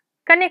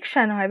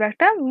কানেকশন হয় বা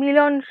একটা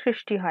মিলন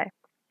সৃষ্টি হয়।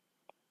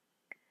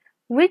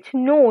 which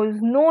knows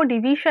no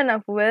division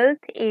of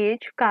wealth,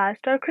 age,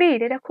 caste or creed।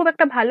 এটা খুব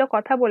একটা ভালো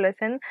কথা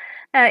বলেছেন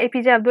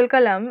এপিজে আব্দুল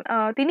কালাম।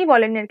 তিনি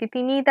বলেন আর কি,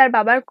 তিনি তার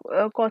বাবার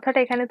কথাটা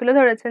এখানে তুলে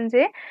ধরেছেন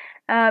যে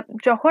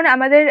যখন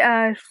আমাদের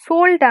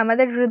সোলটা,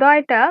 আমাদের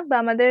হৃদয়টা বা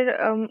আমাদের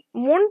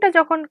মনটা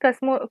যখন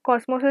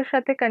কসমোসের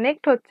সাথে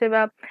কানেক্ট হচ্ছে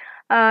বা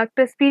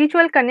একটা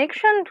স্পিরিচুয়াল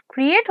কানেকশন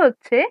ক্রিয়েট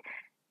হচ্ছে,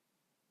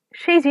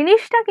 সেই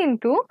জিনিসটা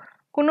কিন্তু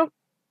কোনো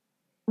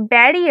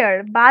ব্যারিয়ার,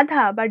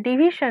 বাধা বা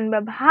ডিভিশন বা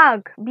ভাগ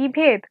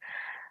বিভেদ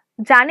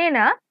জানে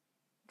না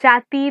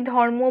জাতি,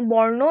 ধর্ম,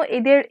 বর্ণ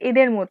এদের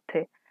এদের মধ্যে।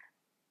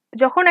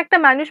 যখন একটা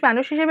মানুষ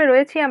মানুষ হিসেবে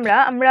রয়েছি, আমরা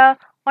আমরা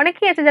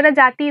অনেকেই আছে যারা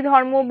জাতি,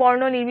 ধর্ম,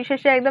 বর্ণ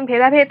নির্বিশেষে একদম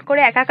ভেদাভেদ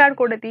করে একাকার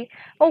করে দিই।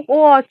 ও ও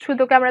অচ্ছুত,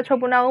 ওকে আমরা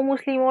ছোবো না, ও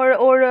মুসলিম, ওর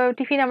ওর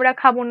টিফিন আমরা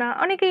খাবো না,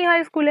 অনেকেই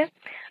হয় স্কুলে।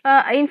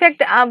 ইনফ্যাক্ট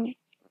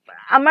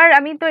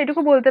আমি তো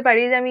এটুকু বলতে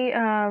পারি যে আমি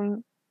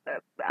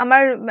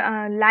আমার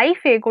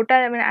লাইফে গোটা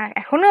মানে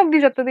এখনো অবধি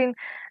যতদিন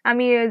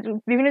আমি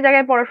বিভিন্ন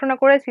জায়গায় পড়াশোনা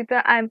করেছি, তো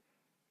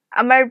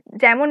আমার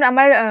যেমন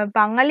আমার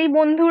বাঙালি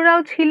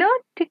বন্ধুরাও ছিল,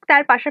 ঠিক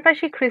তার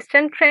পাশাপাশি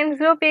খ্রিস্টান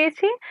ফ্রেন্ডসদেরও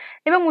পেয়েছি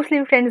এবং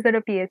মুসলিম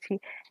ফ্রেন্ডসদেরও পেয়েছি।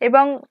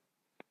 এবং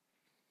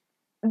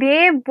দে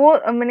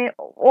মানে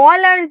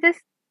অল আর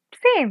জাস্ট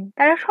সেম,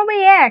 তারা সবাই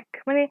এক,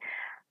 মানে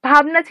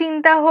ভাবনা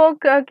চিন্তা হোক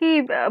কি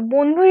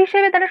বন্ধু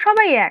হিসেবে তারা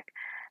সবাই এক।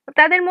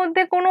 তাদের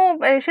মধ্যে কোনো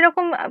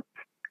সেরকম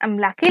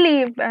লাকিলি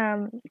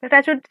এটা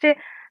হচ্ছে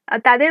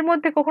তাদের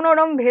মধ্যে কখনো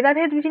ওরকম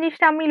ভেদাভেদ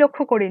জিনিসটা আমি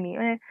লক্ষ্য করিনি।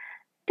 মানে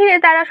ঠিক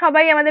আছে, তারা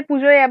সবাই আমাদের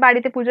পুজোয়,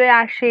 বাড়িতে পুজোয়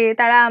আসে,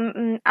 তারা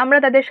আমরা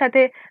তাদের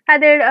সাথে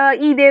তাদের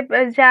ঈদে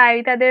যাই,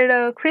 তাদের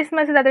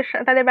ক্রিসমাসে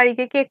তাদের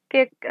বাড়িতে কেক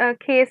কেক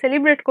খেয়ে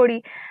সেলিব্রেট করি,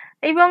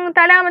 এবং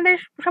তারা আমাদের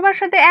সবার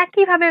সাথে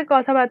একই ভাবে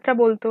কথাবার্তা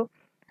বলতো।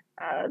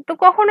 তো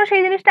কখনো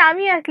সেই জিনিসটা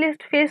আমি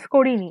অ্যাটলিস্ট ফেস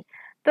করিনি।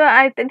 তো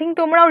আই থিঙ্ক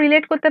তোমরাও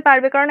রিলেট করতে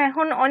পারবে, কারণ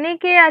এখন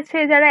অনেকে আছে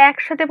যারা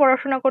একসাথে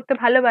পড়াশোনা করতে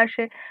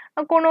ভালোবাসে,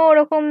 কোনো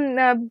ওরকম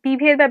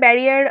বিভেদ বা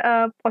ব্যারিয়ার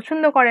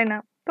পছন্দ করে না।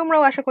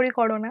 তোমরাও আশা করি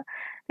করো না,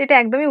 এটা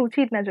একদমই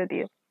উচিত না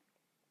যদিও।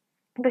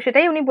 তো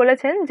সেটাই উনি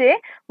বলেছেন যে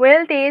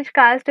ওয়েলথ, এজ,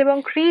 কাস্ট এবং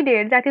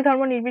ক্রিডের, জাতি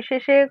ধর্ম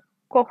নির্বিশেষে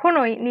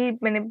কখনোই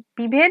মানে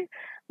বিভেদ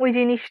ওই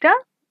জিনিসটা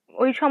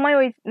ওই সময়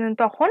ওই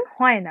তখন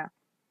হয় না।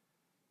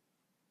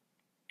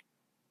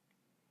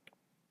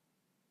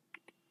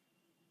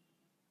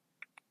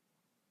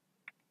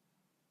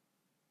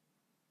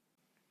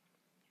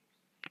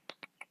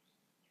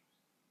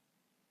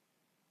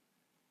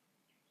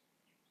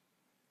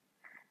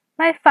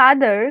 My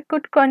father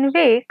could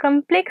convey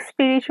complex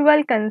spiritual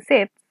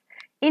concepts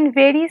in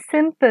very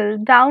simple,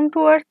 down to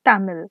earth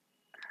Tamil।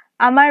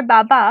 আমার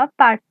বাবা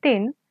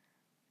পারতেন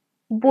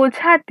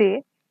বোঝাতে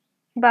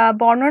বা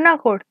বর্ণনা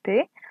করতে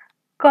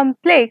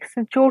কমপ্লেক্স,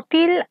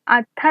 জটিল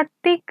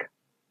আধ্যাত্মিক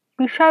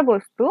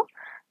বিষয়বস্তু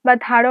বা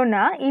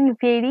ধারণা ইন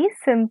ভেরি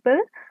সিম্পল,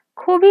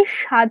 খুবই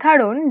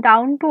সাধারণ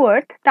ডাউন টু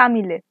আর্থ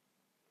তামিলে।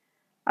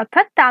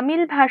 অর্থাৎ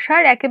তামিল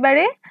ভাষার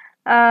একেবারে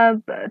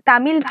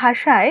তামিল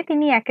ভাষায়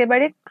তিনি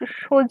একেবারে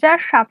সোজা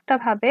সাপটা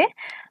ভাবে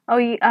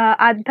ওই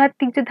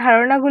আধ্যাত্মিক যে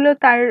ধারণাগুলো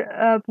তার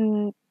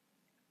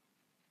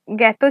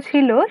জ্ঞাত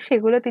ছিল,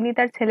 সেগুলো তিনি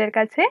তার ছেলের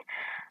কাছে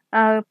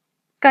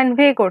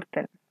কনভে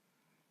করতেন।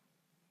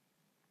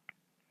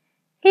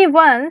 হি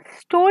ওয়ান্স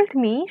টোল্ড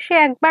মি, সে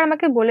একবার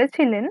আমাকে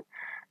বলেছিলেন,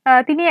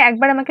 তিনি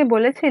একবার আমাকে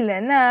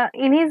বলেছিলেন,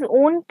 ইন হিজ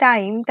ওন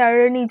টাইম, তার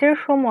নিজের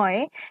সময়ে,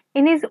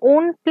 ইন হিজ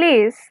ওন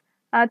প্লেস,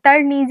 তার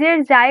নিজের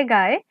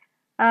জায়গায়,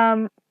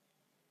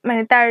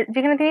 মানে তার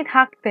যেখানে তিনি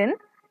থাকতেন,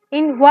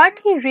 in what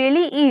he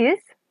really is,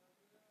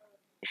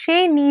 সে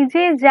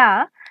নিজে যা,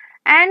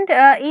 and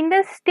in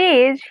the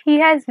stage he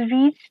has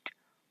reached,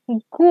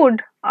 good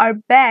or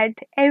bad,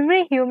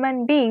 every human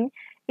being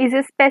is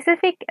a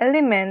specific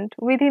element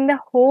within the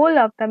whole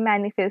of the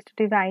manifest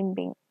divine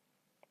being।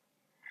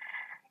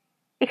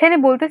 এখানে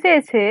বলতে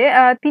চেয়েছে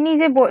তিনি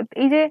যে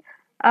এই যে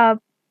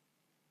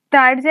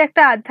তার যে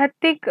একটা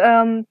আধ্যাত্মিক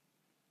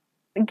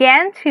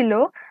জ্ঞান ছিল,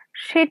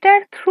 সেটার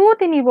থ্রু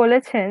তিনি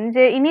বলেছেন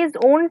যে ইন হিজ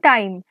ওন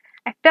টাইম,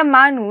 একটা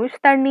মানুষ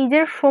তার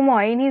নিজের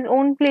সময়, ইন হিজ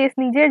ওন প্লেস,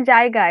 নিজের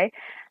জায়গায়,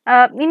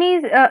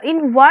 in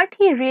what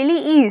he really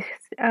is,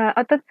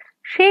 অর্থাৎ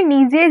সে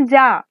নিজে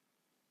যা,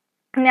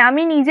 মানে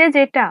আমি নিজে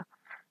যেটা,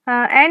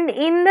 and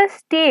in the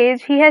stage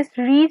he has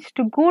reached,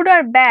 good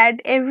R bad,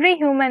 every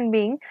human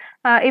being,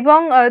 এবং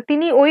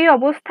তিনি ওই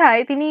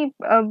অবস্থায় তিনি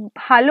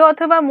ভালো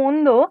অথবা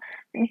মন্দ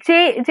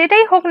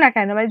যেটাই হোক না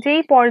কেন, মানে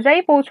যেই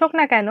পর্যায়ে পৌঁছক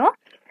না কেন,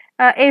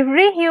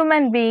 এভরি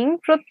হিউম্যান বিং,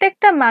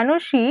 প্রত্যেকটা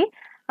মানুষই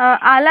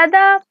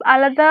আলাদা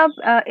আলাদা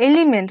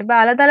এলিমেন্ট বা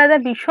আলাদা আলাদা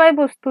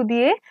বিষয়বস্তু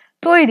দিয়ে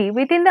তৈরি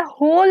within the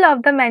whole of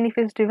the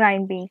manifest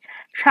divine being.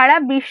 সারা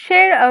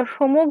বিশ্বের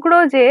সমগ্র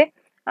যে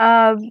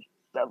আহ,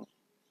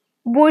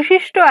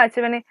 বৈশিষ্ট্য আছে,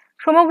 মানে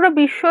সমগ্র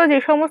বিশ্ব যে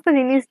সমস্ত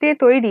জিনিস দিয়ে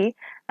তৈরি,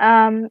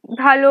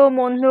 ভালো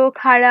মন্দ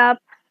খারাপ,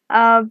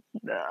 আহ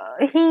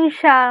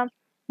হিংসা,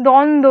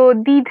 দ্বন্দ্ব,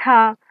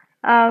 দ্বিধা,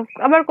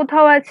 আবার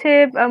কোথাও আছে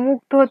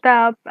মুগ্ধতা,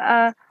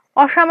 আহ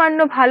অসামান্য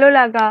ভালো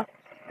লাগা।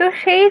 তো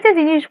সেই যে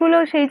জিনিসগুলো,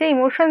 সেই যে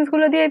ইমোশনস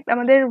গুলো দিয়ে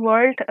আমাদের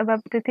ওয়ার্ল্ড বা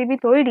পৃথিবী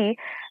তৈরি,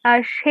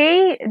 সেই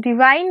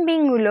ডিভাইন বিং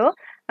গুলো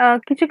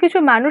কিছু কিছু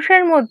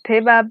মানুষের মধ্যে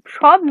বা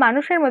সব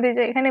মানুষের মধ্যে,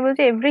 যে এখানে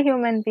বলছে every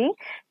human being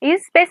is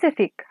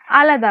specific,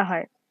 আলাদা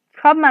হয়।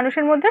 সব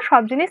মানুষের মধ্যে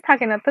সব জিনিস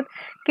থাকে না। অর্থাৎ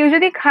কেউ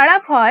যদি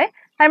খারাপ হয়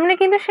তার মানে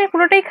কিন্তু সে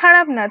পুরোটাই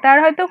খারাপ না, তার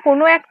হয়তো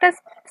কোনো একটা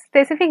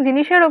স্পেসিফিক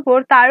জিনিসের ওপর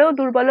তারও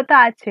দুর্বলতা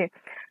আছে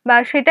বা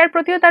সেটার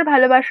প্রতিও তার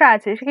ভালোবাসা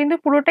আছে, সে কিন্তু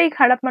পুরোটাই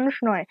খারাপ মানুষ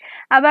নয়।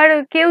 আবার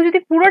কেউ যদি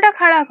পুরোটা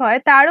খারাপ হয়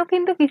তারও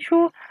কিন্তু কিছু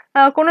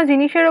কোনো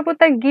জিনিসের ওপর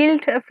তার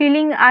গিল্ট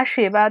ফিলিং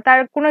আসে, বা তার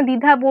কোনো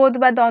দ্বিধাবোধ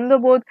বা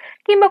দ্বন্দ্ববোধ,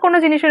 কিংবা কোনো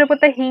জিনিসের ওপর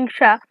তার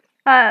হিংসা,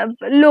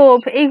 লোভ,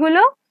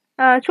 এইগুলো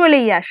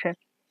চলেই আসে।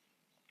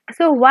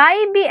 So why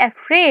be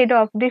afraid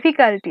of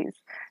difficulties,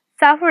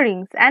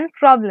 sufferings and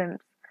problems?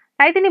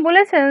 তাই তিনি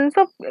বলেছেন,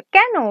 so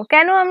কেন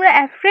কেন আমরা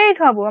অ্যাফ্রেড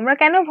হব, আমরা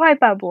কেন ভয়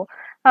পাবো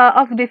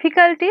অফ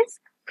ডিফিকাল্টিস,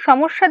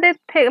 সমস্যাদের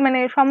থেকে, মানে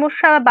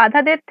সমস্যা বা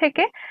বাধাদের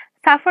থেকে,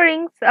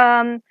 সাফারিংস,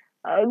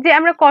 যে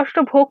আমরা কষ্ট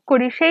ভোগ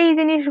করি সেই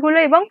জিনিসগুলো,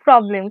 এবং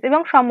প্রবলেমস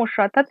এবং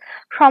সমস্যা, অর্থাৎ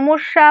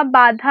সমস্যা,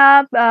 বাধা,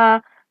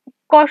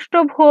 কষ্ট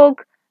ভোগ,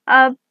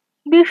 আহ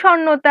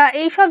বিষণ্ণতা,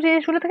 এইসব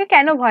জিনিসগুলো থেকে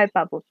কেন ভয়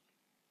পাবো?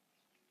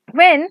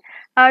 When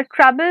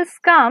troubles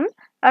come,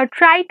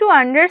 try to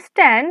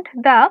understand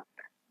the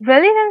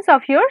relevance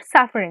of your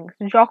sufferings.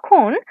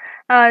 যখন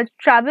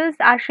troubles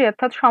আসে,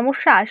 অর্থাৎ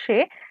সমস্যা আসে,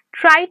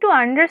 try to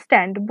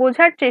understand,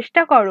 বোঝার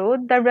চেষ্টা করো,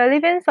 the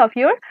relevance of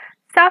your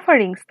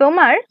sufferings,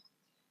 তোমার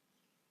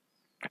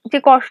যে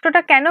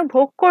কষ্টটা কেন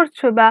ভোগ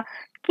করছো, বা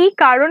কি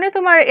কারণে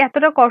তোমার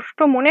এতটা কষ্ট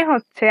মনে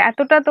হচ্ছে,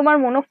 এতটা তোমার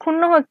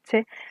মনক্ষুণ্ণ হচ্ছে,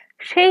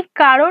 সেই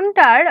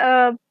কারণটার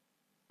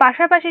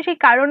পাশাপাশি সেই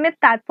কারণের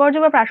তাৎপর্য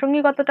বা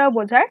প্রাসঙ্গিকতাটাও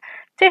বোঝার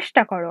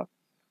চেষ্টা করো।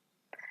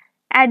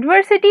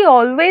 Adversity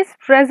always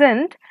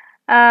present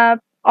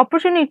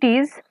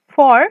opportunities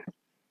for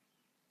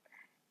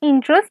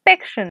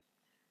introspection.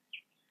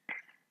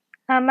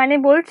 মানে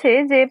বলছে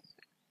যে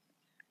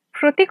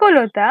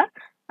প্রতিকূলতা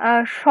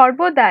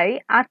সর্বদাই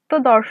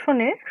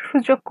আত্মদর্শনের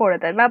সুযোগ করে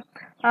দেয় বা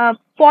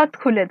পথ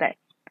খুলে দেয়।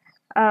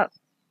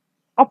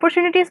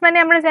 অপরচুনিটিস মানে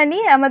আমরা জানি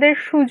আমাদের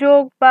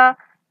সুযোগ, বা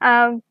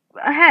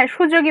হ্যাঁ,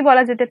 সুযোগই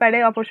বলা যেতে পারে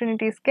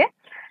অপরচুনিটিসকে।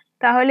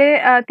 তাহলে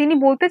তিনি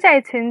বলতে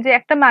চাইছেন যে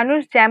একটা মানুষ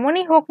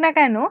যেমনই হোক না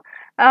কেন,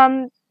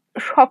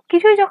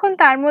 সবকিছুই যখন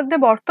তার মধ্যে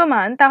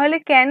বর্তমান, তাহলে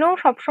কেন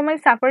সবসময়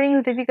সাফারিং,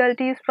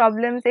 ডিফিকাল্টিস,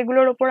 প্রবলেমস,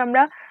 এগুলোর ওপর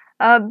আমরা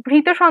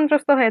ভীত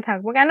সন্ত্রস্ত হয়ে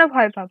থাকবো, কেন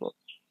ভয় পাবো?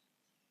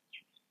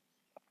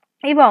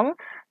 এবং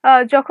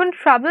যখন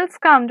ট্রাবলস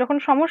কাম, যখন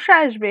সমস্যা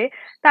আসবে,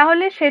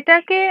 তাহলে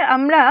সেটাকে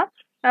আমরা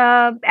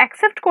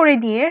অ্যাকসেপ্ট করে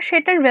নিয়ে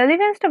সেটার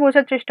রেলিভেন্সটা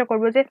বোঝার চেষ্টা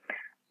করবো, যে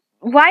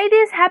why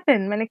this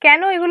happen, মানে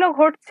কেন এগুলো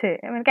ঘটছে,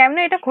 মানে কেন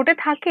এটা ঘটে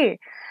থাকে।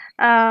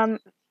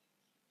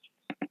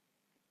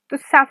 তো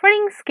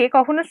সাফারিংসকে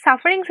কখনো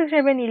সাফারিংস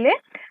হিসেবে নিলে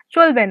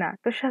চলবে না।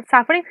 তো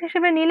সাফারিংস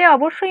হিসেবে নিলে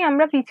অবশ্যই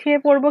আমরা পিছিয়ে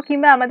পড়বো,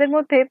 কিংবা আমাদের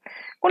মধ্যে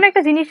কোনো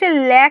একটা জিনিসের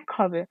ল্যাক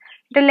হবে,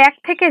 এটা ল্যাক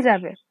থেকে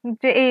যাবে,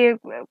 যে এই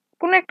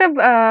কোনো একটা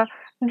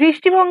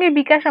দৃষ্টিভঙ্গির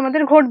বিকাশ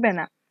আমাদের ঘটবে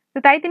না। তো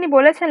তাই তিনি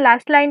বলেছেন,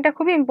 লাস্ট লাইনটা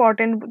খুবই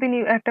ইম্পর্টেন্ট, তিনি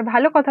একটা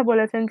ভালো কথা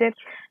বলেছেন, যে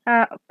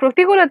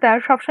প্রতিকূলতা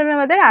সবসময়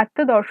আমাদের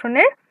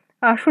আত্মদর্শনের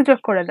সুযোগ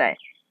করে দেয়।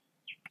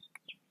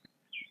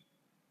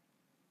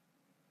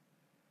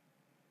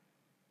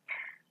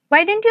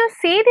 Why didn't you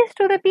say this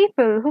to the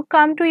people who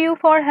come to you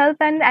for help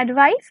and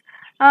advice?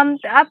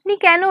 আপনি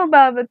কেন,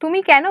 বা তুমি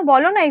কেন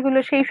বলো না এগুলো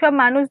সেই সব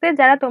মানুষদের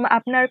যারা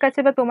আপনার কাছে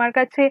বা তোমার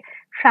কাছে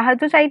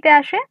সাহায্য চাইতে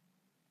আসে?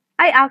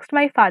 I asked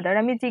my father,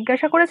 আমি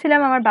জিজ্ঞাসা করেছিলাম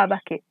আমার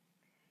বাবাকে।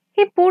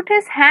 He put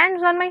his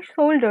hands on my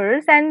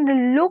shoulders and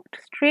looked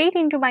straight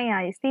into my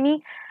eyes. তিনি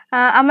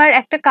আমার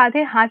একটা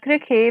কাঁধে হাত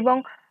রেখে এবং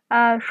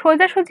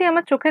সোজাসুজি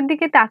আমার চোখের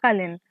দিকে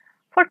তাকালেন।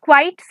 For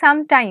quite some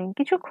time,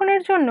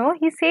 কিছুক্ষণের জন্য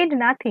he said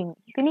nothing.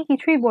 তিনি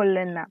কিছুই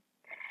বললেন না।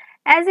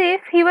 As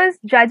if he was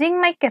judging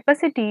my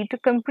capacity to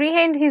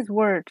comprehend his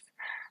words.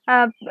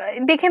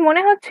 দেখে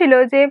মনে হচ্ছিল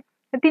যে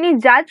তিনি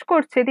জাজ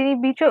করছে,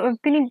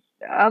 তিনি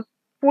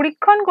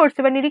পরীক্ষণ করছে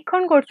বা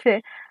নিরীক্ষণ করছে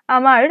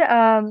আমার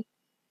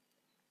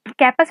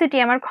ক্যাপাসিটি,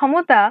 আমার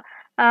ক্ষমতা,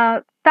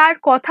 তার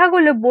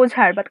কথাগুলো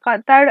বোঝার, বা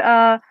তার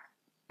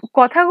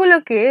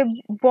কথাগুলোকে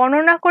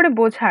বর্ণনা করে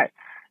বোঝার,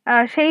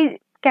 সেই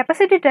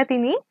ক্যাপাসিটিটা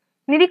তিনি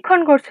নিরীক্ষণ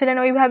করছিলেন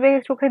ওইভাবে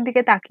চোখের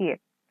দিকে তাকিয়ে।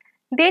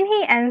 Then he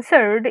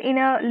answered in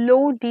a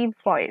low deep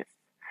voice.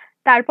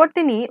 তারপর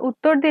তিনি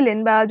উত্তর দিলেন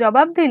বা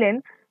জবাব দিলেন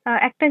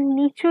একটা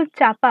নিচু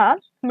চাপা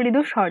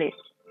মৃদু স্বরে।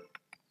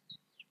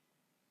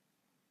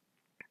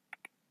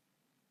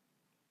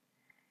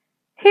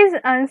 His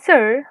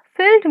answer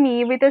filled me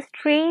with a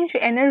strange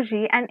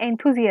energy and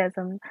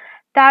enthusiasm.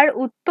 তার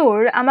উত্তর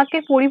আমাকে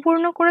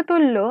পরিপূর্ণ করে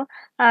তুললো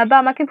বা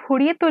আমাকে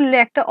ভরিয়ে তুললো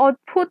একটা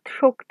অদ্ভুত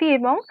শক্তি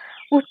এবং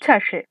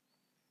উচ্ছ্বাসে।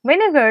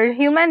 whenever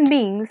human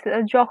beings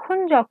যখন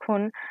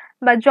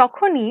বা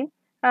যখনই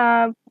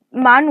আহ,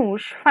 মানুষ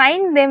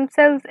find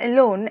themselves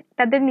alone,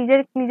 তাদের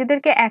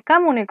নিজেদেরকে একা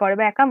মনে করে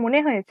বা একা মনে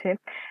হয়েছে,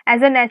 as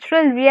a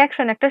natural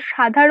reaction, একটা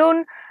সাধারণ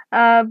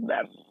আহ,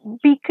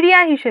 বিক্রিয়া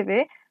হিসেবে,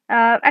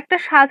 একটা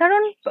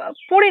সাধারণ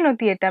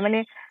পরিণতি এটা, মানে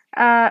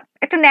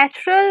একটা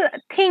ন্যাচারাল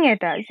থিং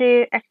এটা, যে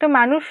একটা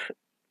মানুষ,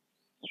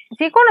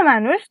 যে কোনো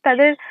মানুষ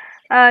তাদের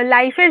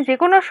লাইফের যে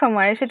কোনো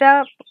সময়, সেটা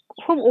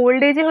খুব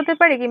ওল্ড এজে হতে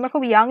পারে কিংবা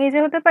খুব ইয়াং এজে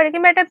হতে পারে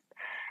কিংবা একটা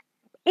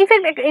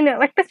ইনফ্যাক্ট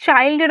একটা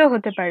চাইল্ডেরও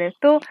হতে পারে,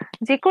 তো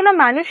যে কোনো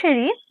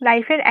মানুষেরই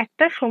লাইফের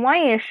একটা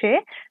সময় এসে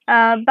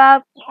বা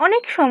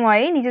অনেক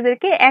সময়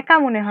নিজেদেরকে একা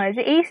মনে হয়,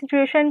 যে এই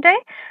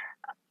সিচুয়েশনটায়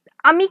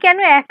আমি কেন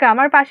একা,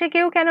 আমার পাশে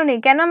কেউ কেন নেই,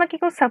 কেন আমাকে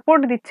কেউ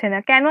সাপোর্ট দিচ্ছে না,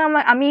 কেন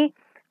আমি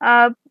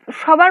আহ,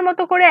 সবার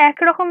মতো করে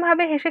একরকম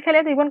ভাবে হেসে খেলে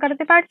জীবন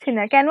কাটাতে পারছি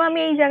না, কেন আমি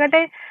এই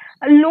জায়গাটায়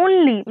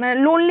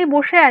লোনলি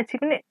বসে আছি,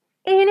 মানে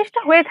এই জিনিসটা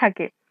হয়ে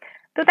থাকে।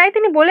 তো তাই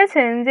তিনি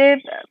বলেছেন যে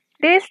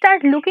they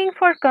start looking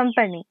for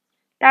company,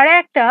 তারা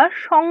একটা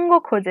সঙ্গ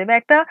খোঁজে বা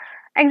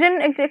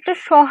একটা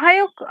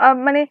সহায়ক,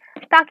 মানে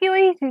তাকে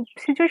ওই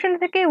সিচুয়েশন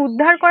থেকে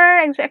উদ্ধার করার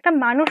একটা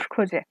মানুষ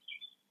খোঁজে।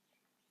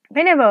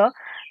 whenever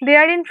they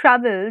are in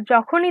trouble,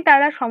 যখনই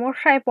তারা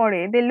সমস্যায়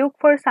পড়ে, they look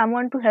for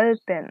someone to help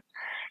them,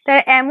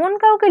 তারা এমন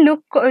কাউকে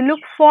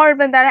লুক ফর,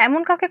 বা তারা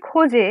এমন কাউকে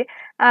খোঁজে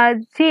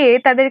যে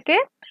তাদেরকে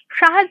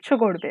সাহায্য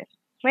করবে।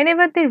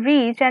 whenever they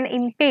reach an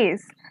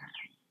impasse,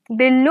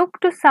 they look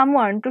to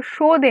someone to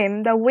show them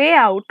the way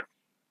out.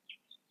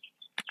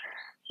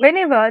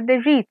 whenever they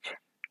reach,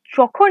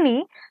 যখনই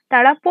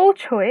তারা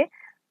পৌঁছয়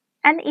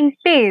an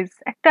impasse,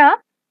 একটা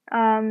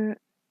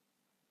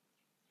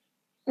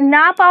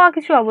না পাওয়া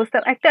কিছু অবস্থা,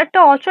 একটা একটা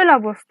অচল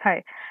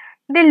অবস্থায়,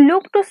 they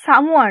look to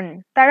someone,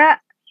 তারা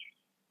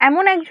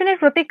এমন একজনের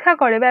প্রতীক্ষা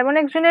করে বা এমন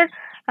একজনের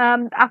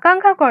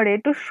আকাঙ্ক্ষা করে,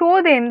 to show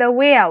them the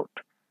way out,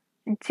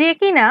 যে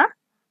কিনা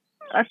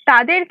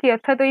তাদেরকে,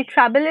 অর্থাৎ ওই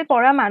ট্রাভেলে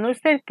পড়া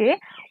মানুষদেরকে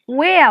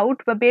ওয়ে আউট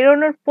বা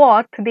বেরোনোর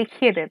পথ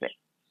দেখিয়ে দেবে।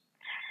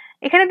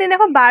 এখানে তিনি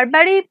দেখো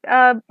বারবারই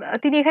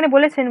তিনি এখানে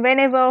বলেছেন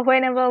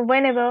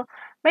whenever,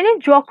 মানে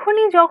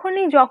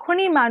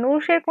যখনই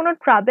মানুষের কোনো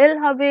ট্রাভেল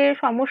হবে,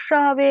 সমস্যা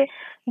হবে,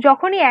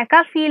 যখনই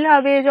একা ফিল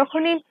হবে,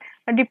 যখনই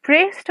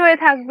ডিপ্রেসড হয়ে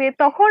থাকবে,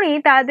 তখনই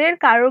তাদের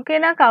কাউকে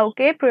না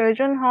কাউকে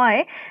প্রয়োজন হয়,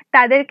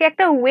 তাদেরকে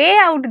একটা ওয়ে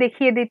আউট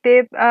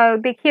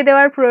দেখিয়ে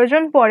দেওয়ার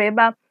প্রয়োজন পড়ে,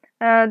 বা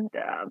আহ,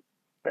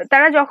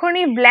 তারা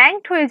যখনই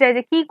ব্ল্যাঙ্কড হয়ে যায়,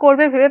 যে কি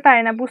করবে ভেবে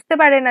পারে না, বুঝতে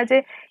পারে না যে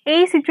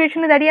এই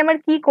সিচুয়েশনে দাঁড়িয়ে আমার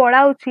কি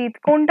করা উচিত,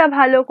 কোনটা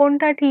ভালো,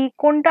 কোনটা ঠিক,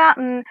 কোনটা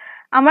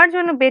আমার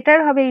জন্য বেটার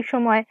হবে এই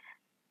সময়,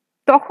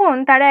 তখন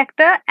তারা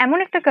এমন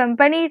একটা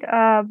কোম্পানির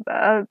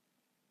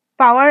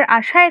পাওয়ার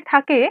আশায়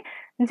থাকে,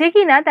 যে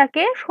কিনা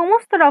তাকে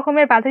সমস্ত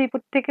রকমের বাধা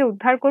বিপত্তি থেকে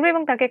উদ্ধার করবে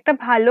এবং তাকে একটা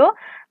ভালো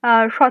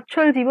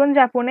সচ্ছল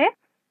জীবনযাপনে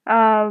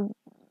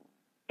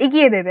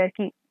এগিয়ে দেবে আর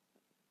কি।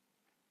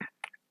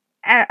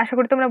 আশা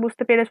করি তোমরা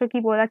বুঝতে পেরেছো কি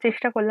বলার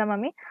চেষ্টা করলাম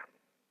আমি।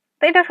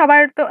 তো এটা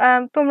সবার, তো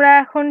তোমরা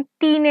এখন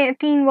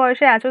টিন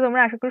বয়সে আছো,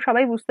 তোমরা আশা করি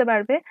সবাই বুঝতে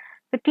পারবে।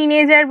 তো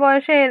টিনেজার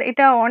বয়সে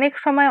এটা অনেক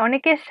সময়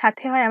অনেকের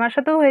সাথে হয়, আমার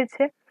সাথেও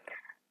হয়েছে।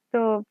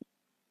 তো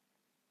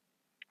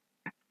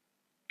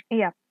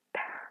ইয়া,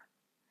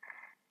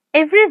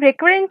 every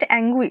recurrent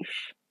anguish,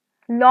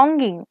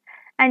 longing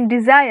and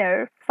desire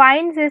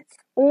finds its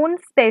own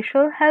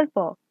special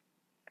helper.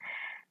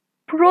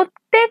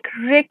 প্রত্যেক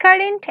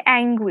রেকারেন্ট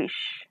অ্যাঙ্গুইশ,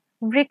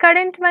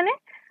 রিকারেন্ট মানে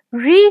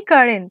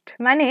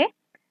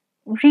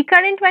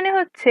রিকারেন্ট মানে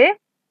হচ্ছে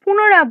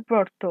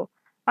পুনরাবর্ত,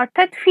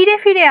 অর্থাৎ ফিরে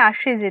ফিরে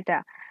আসে যেটা।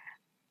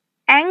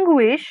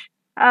 অ্যাঙ্গুইশ,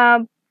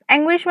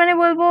 অ্যাঙ্গুইশ মানে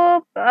বলবো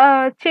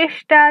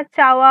চেষ্টা,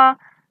 চাওয়া,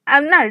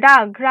 না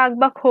রাগ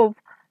বা ক্ষোভ।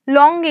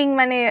 লঙ্গিং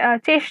মানে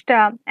চেষ্টা,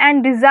 অ্যান্ড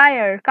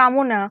ডিজায়ার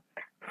কামনা।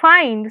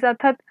 ফাইন্ডস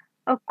অর্থাৎ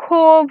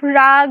ক্ষোভ,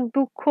 রাগ,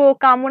 দুঃখ,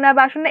 কামনা,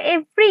 বাসনা,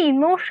 এভরি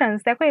ইমোশনস,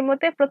 দেখো এর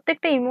মধ্যে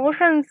প্রত্যেকটা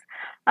ইমোশনস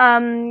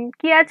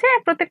কি আছে,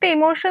 প্রত্যেকটা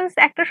ইমোশনস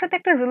একটার সাথে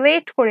একটা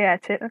রিলেট করে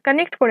আছে,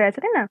 কানেক্ট করে আছে,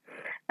 তাই না?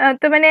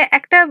 তো মানে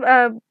একটা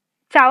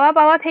চাওয়া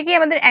পাওয়া থেকে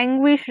আমাদের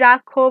অ্যাঙ্গুইশ, রাগ,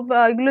 ক্ষোভ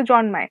এগুলো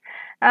জন্মায়,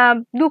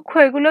 দুঃখ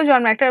এগুলো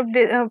জন্মায়,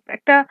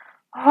 একটা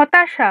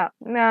হতাশা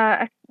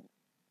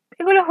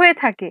এগুলো হয়ে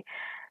থাকে।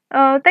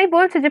 তাই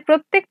বলছে যে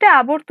প্রত্যেকটা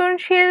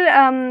আবর্তনশীল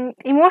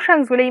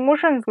ইমোশনস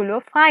গুলো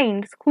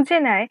খুঁজে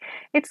নেয়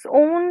ইটস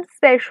ওন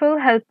স্পেশাল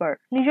হেল্পার,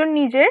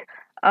 নিজের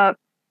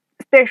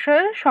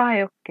special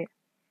সহায়ককে।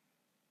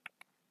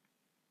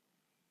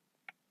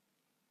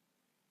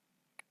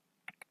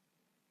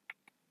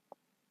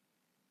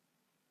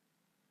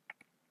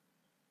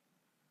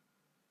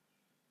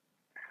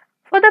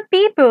 For the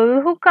people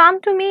who come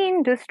to me in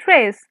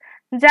distress,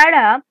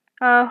 যারা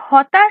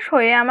হতাশ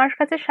হয়ে আমার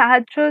কাছে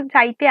সাহায্য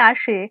চাইতে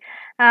আসে,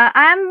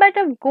 I am but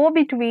a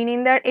go-between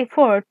in their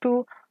effort to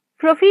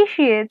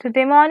propitiate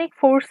demonic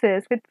forces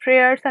with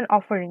prayers and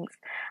offerings.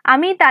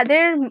 আমি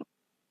তাদের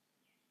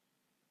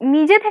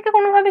নিজে থেকে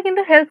কোনোভাবে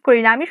কিন্তু হেল্প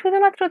করি না, আমি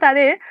শুধুমাত্র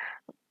তাদের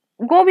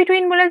গো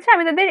বিটুইন বলেছে,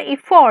 আমি তাদের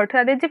এফোর্ট,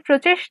 তাদের যে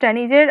প্রচেষ্টা,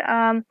 নিজের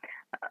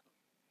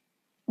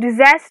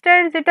ডিজাস্টার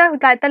যেটা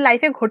তার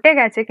লাইফে ঘটে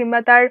গেছে, কিংবা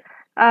তার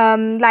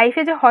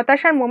লাইফে যে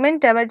হতাশার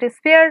মোমেন্টটা বা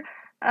ডিসপেয়ার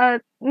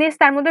নেস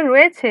তার মধ্যে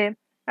রয়েছে,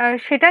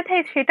 সেটা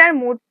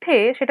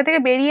থেকে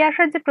বেরিয়ে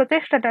আসার যে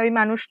প্রচেষ্টাটা ওই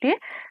মানুষটি,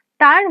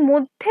 তার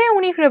মধ্যে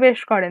উনি প্রবেশ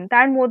করেন,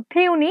 তার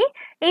মধ্যে উনি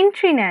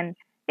এন্ট্রি নেন,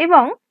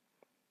 এবং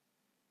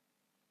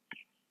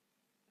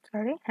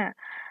সরি হ্যাঁ,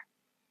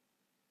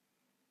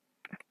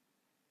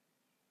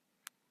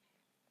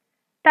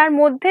 তার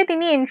মধ্যে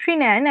তিনি এন্ট্রি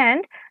নেন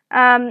অ্যান্ড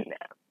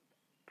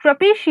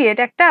প্রপিশিয়েট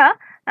একটা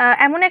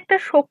এমন একটা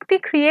শক্তি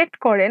ক্রিয়েট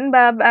করেন,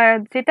 বা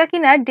যেটা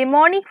কিনা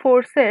ডেমনিক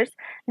ফোর্সেস,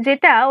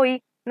 যেটা ওই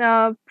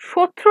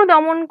শত্রু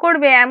দমন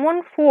করবে এমন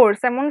ফোর্স,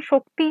 এমন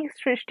শক্তি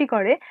সৃষ্টি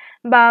করে।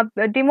 বা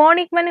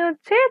ডেমনিক মানে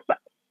হচ্ছে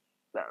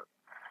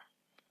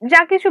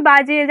যা কিছু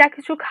বাজে, যা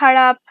কিছু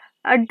খারাপ,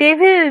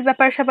 ডেভিল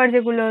ব্যাপার স্যাপার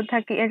যেগুলো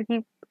থাকে আর কি,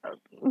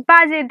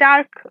 বাজে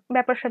ডার্ক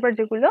ব্যাপার স্যাপার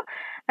যেগুলো,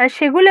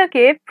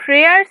 সেগুলোকে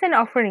প্রেয়ার্স এন্ড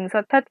অফারিংস,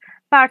 অর্থাৎ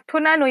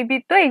প্রার্থনা,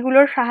 নৈবেদ্য,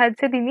 এগুলোর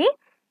সাহায্যে তিনি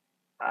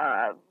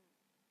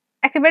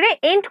একেবারে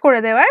এন্ড করে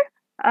দেওয়ার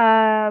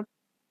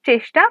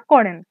চেষ্টা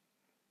করেন।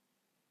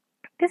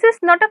 This is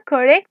not a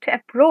correct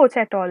approach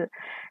at all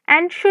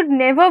and should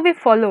never be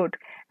followed.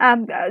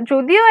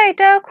 যদিও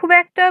এটা খুব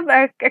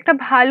একটা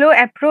ভালো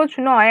অ্যাপ্রোচ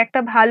নয়,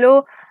 একটা ভালো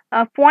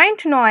পয়েন্ট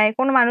নয়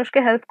কোনো মানুষকে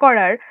হেল্প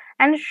করার,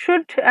 and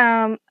should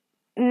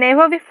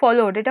never be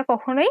followed, এটা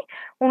কখনোই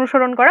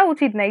অনুসরণ করা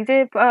উচিত না। এই যে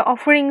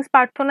অফারিংস,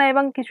 প্রার্থনা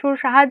এবং কিছুর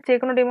সাহায্যে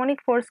কোনো ডেমনিক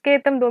ফোর্সকে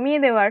একদম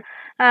দমিয়ে দেওয়ার,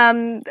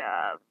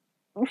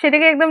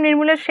 সেটাকে একদম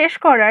নির্মূলে শেষ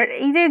করার,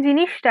 এই যে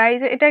জিনিসটা, এই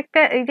যে এটা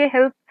একটা, এই যে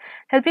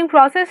হেল্পিং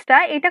প্রসেসটা,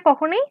 এটা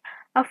কখনোই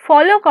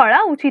ফলো করা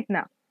উচিত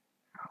না।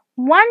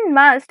 One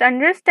must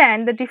understand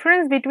the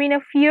difference between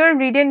a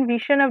fear-ridden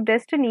vision of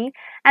destiny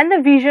and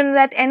the vision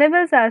that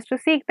enables us to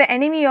seek the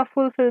enemy of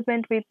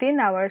fulfillment within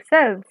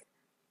ourselves.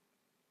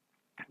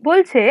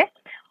 বলছে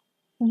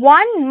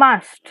one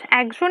must,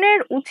 একজনের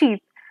উচিত,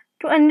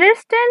 to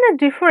understand the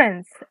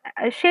difference,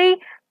 সেই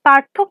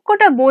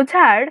পার্থক্যটা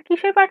বোঝার।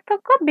 কিসের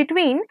পার্থক্য?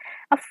 between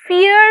a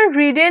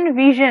fear-ridden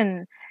vision,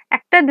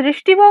 একটা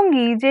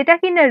দৃষ্টিভঙ্গি যেটা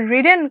কিনা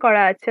রিডেন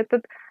করা আছে, তো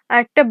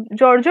একটা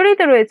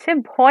জর্জরিত রয়েছে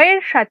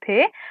ভয়ের সাথে,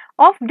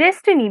 of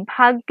destiny,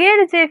 ভাগ্যের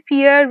যে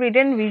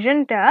fear-ridden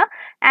visionটা,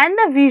 and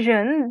the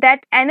vision that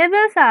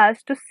enables us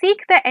to seek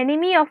the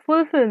enemy of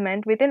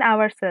fulfillment within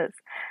ourselves,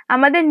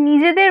 আমাদের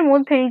নিজেদের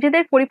মধ্যে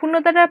নিজেদের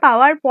পরিপূর্ণতাটা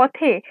পাওয়ার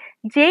পথে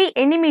যেই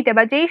এনিমিটা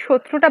বা যেই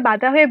শত্রুটা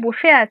বাধা হয়ে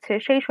বসে আছে,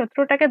 সেই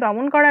শত্রুটাকে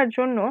দমন করার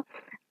জন্য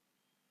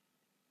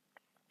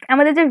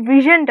আমাদের যে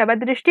ভিশনটা বা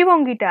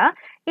দৃষ্টিভঙ্গিটা,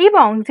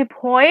 এবং যে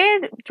ভয়ের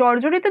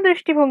জর্জরিত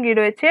দৃষ্টিভঙ্গি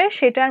রয়েছে,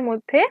 সেটার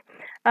মধ্যে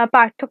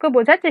পার্থক্য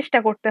বোঝার চেষ্টা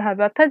করতে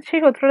হবে। অর্থাৎ সেই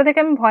শত্রুটা থেকে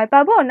আমি ভয়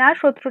পাবো না,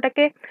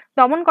 শত্রুটাকে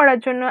দমন করার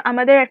জন্য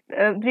আমাদের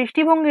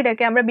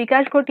দৃষ্টিভঙ্গিটাকে আমরা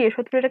বিকাশ ঘটিয়ে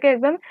শত্রুটাকে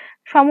একদম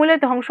সমূলে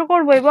ধ্বংস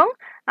করব এবং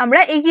আমরা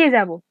এগিয়ে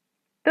যাব।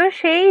 তো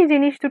সেই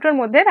জিনিস দুটোর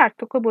মধ্যে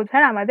পার্থক্য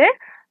বোঝার আমাদের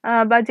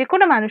বা যে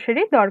কোনো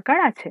মানুষেরই দরকার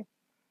আছে।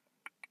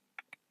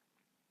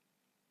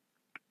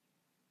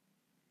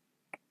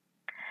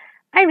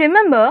 I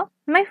remember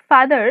my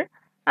father,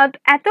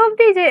 এত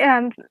অবধি যে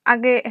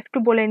আগে একটু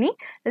বলে নিই,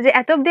 যে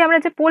এত অবধি আমরা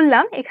যে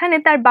পড়লাম, এখানে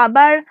তার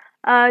বাবার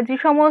যে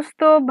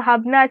সমস্ত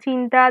ভাবনা,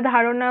 চিন্তা,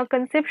 ধারণা,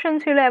 কনসেপশন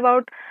ছিল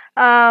অ্যাবাউট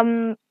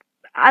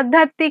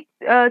আধ্যাত্মিক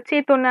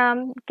চেতনা,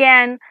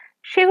 জ্ঞান,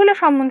 সেগুলো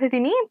সম্বন্ধে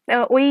তিনি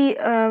ওই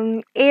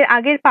এর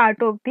আগের পার্ট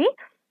অবধি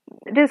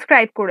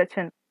ডিসক্রাইব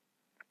করেছেন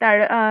তার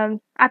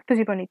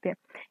আত্মজীবনীতে।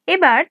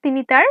 এবার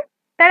তিনি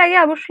তার আগে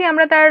অবশ্যই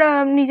আমরা তার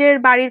নিজের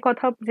বাড়ির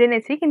কথা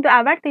জেনেছি, কিন্তু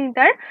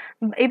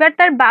এবার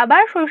তার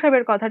বাবার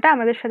শৈশবের কথাটা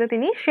আমাদের সাথে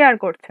তিনি শেয়ার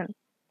করছেন।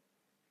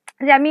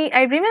 যে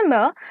I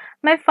remember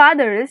my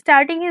father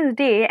starting his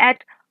day at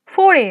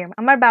 4 AM.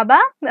 আমার বাবা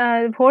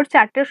ভোর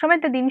 4টের সময়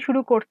তার দিন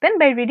শুরু করতেন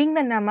by reading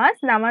the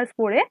নামাজ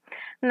পড়ে,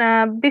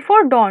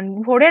 before dawn,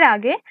 ভোরের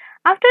আগে।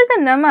 After the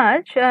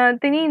নামাজ,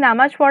 তিনি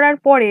নামাজ পড়ার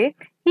পরে,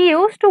 he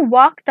used to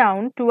walk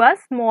down to a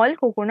small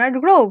coconut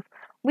grove.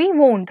 We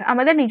owned,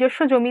 আমাদের নিজস্ব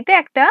জমিতে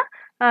একটা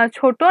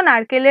ছোট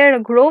নারকেলের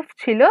গ্রোভ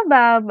ছিল,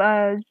 বা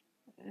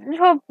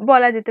ঝোপ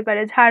বলা যেতে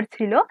পারে, ঝাড়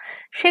ছিল।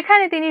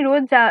 সেখানে তিনি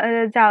রোজ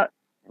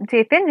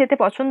যেতে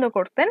পছন্দ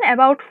করতেন।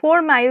 about 4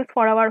 miles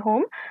for our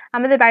home,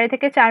 আমাদের বাড়ি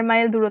থেকে 4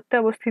 মাইল দূরত্বে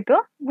অবস্থিত।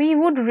 we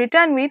would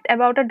return with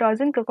about a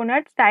dozen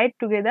coconuts tied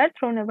together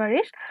thrown over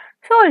his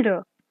shoulder.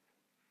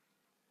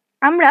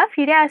 আমরা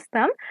ফিরে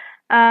আসতাম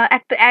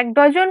এক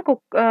ডজন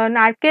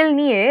নারকেল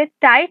নিয়ে,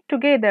 টাইড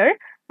টুগেদার,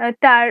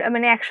 তার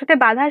মানে একসাথে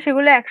বাঁধা,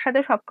 সেগুলো একসাথে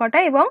সবকটা,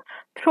 এবং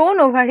থ্রোন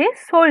ওভার হিজ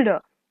শোল্ডার,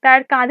 তার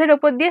কাঁধের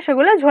ওপর দিয়ে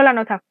সেগুলো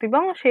ঝোলানো থাকতো,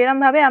 এবং সেরকম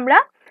ভাবে আমরা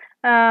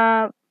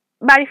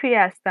বাড়ি ফিরে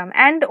আসতাম।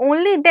 And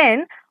only then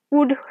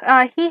would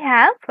he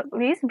have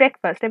his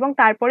breakfast, এবং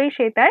তারপরেই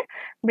সে তার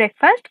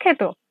ব্রেকফাস্ট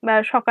খেত বা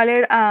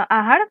সকালের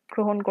আহার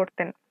গ্রহণ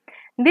করতেন।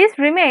 This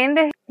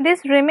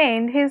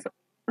remained his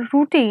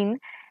routine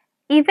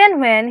even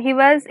when he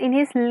was in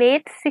his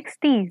late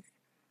 60s.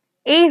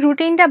 এই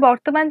রুটিনটা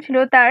বর্তমান ছিল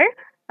তার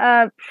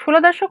 16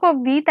 দশক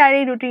অবধি তার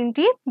এই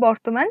রুটিনটি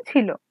বর্তমান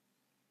ছিল।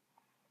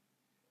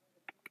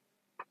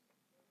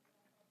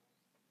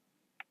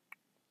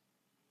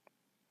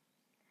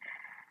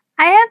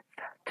 I have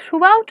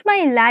throughout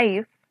my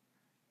life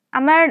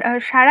আমার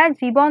সারা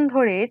জীবন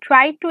ধরে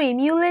try to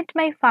emulate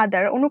my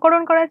father,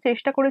 অনুকরণ করার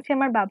চেষ্টা করেছি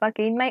আমার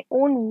বাবাকে in my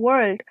own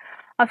world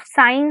of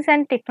science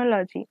and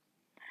technology.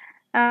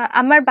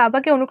 আমার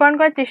বাবাকে অনুকরণ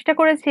করার চেষ্টা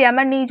করেছি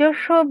আমার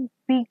নিজস্ব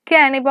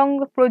বিজ্ঞান এবং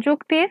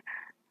প্রযুক্তির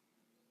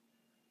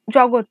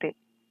জগতে।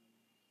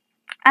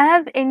 I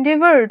have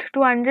endeavored to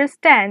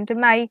understand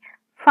my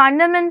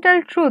fundamental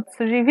truths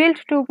revealed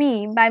to me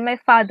by my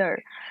father.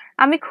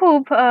 আমি খুব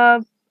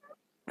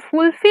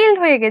ফুলফিলড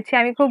হয়ে গেছি,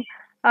 আমি খুব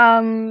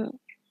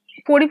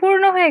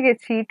পরিপূর্ণ হয়ে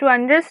গেছি টু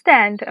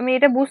আন্ডারস্ট্যান্ড, আমি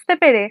এটা বুঝতে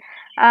পেরে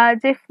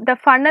যে দ্য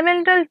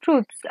ফান্ডামেন্টাল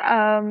ট্রুথস,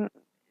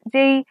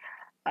 যেই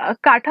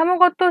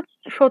কাঠামোগত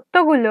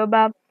সত্যগুলো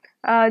বা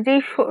যেই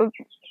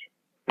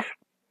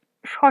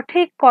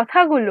সঠিক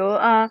কথাগুলো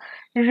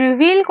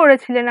রিভিল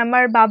করেছিলেন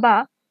আমার বাবা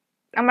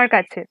আমার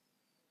কাছে,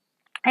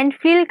 অ্যান্ড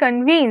ফিল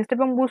কনভিন্সড,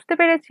 এবং বুঝতে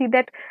পেরেছি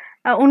দ্যাট,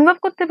 অনুভব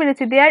করতে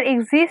পেরেছি দেয়ার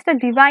এক্সিস্ট আ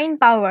ডিভাইন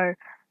পাওয়ার।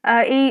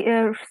 এই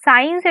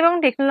সায়েন্স এবং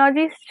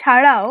টেকনোলজি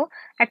ছাড়াও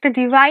একটা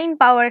ডিভাইন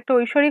পাওয়ার, একটা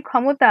ঐশ্বরিক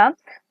ক্ষমতা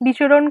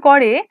বিচরণ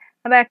করে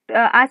বা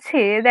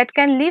আছে, that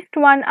can lift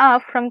one up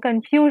from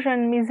confusion,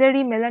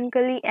 misery,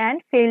 melancholy and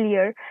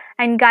failure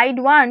and guide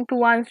one two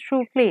one's true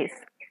place.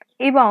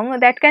 এবং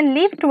দ্যাট ক্যান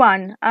লিফট ওয়ান,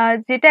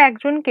 যেটা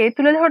একজনকে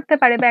তুলে ধরতে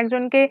পারে বা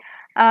একজনকে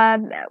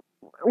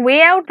ওয়ে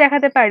আউট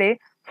দেখাতে পারে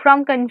ফ্রম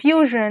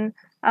কনফিউশন,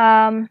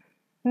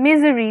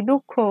 মিজারি,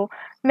 দুঃখ,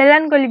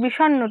 মেলানকলি,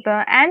 বিষণ্ণতা,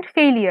 অ্যান্ড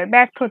ফেলিয়ার,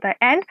 ব্যর্থতা,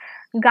 অ্যান্ড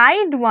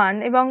গাইড ওয়ান,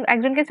 এবং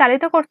একজনকে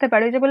চালিত করতে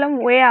পারে, যে বললাম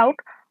way out,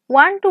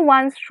 one two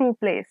one's true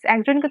place,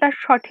 একজনকে তার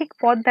সঠিক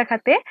পথ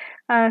দেখাতে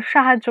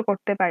সাহায্য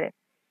করতে পারে।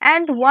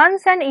 And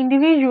once an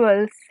individual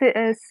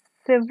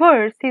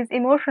severs his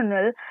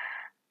emotional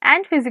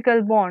and physical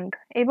bond,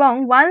 এবং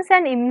ওয়ান্স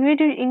অ্যান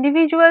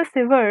ইন্ডিভিজুয়াল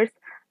severs,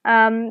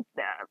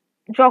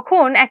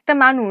 যখন একটা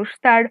মানুষ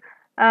তার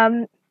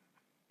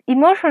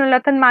ইমোশনাল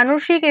অর্থাৎ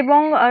মানসিক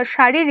এবং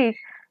শারীরিক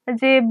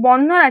যে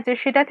বন্ধন আছে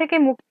সেটা থেকে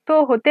মুক্ত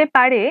হতে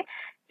পারে,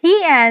 he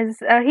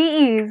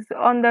is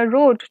on the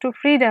road to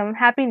freedom,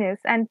 happiness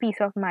and peace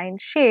of mind.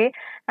 সে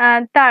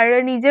তার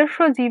নিজস্ব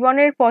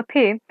জীবনের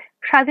পথে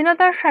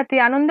স্বাধীনতার সাথে,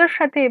 আনন্দের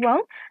সাথে এবং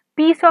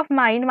পিস অফ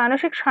মাইন্ড,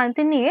 মানসিক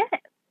শান্তি নিয়ে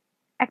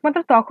একমাত্র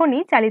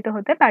তখনই চালিত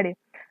হতে পারে,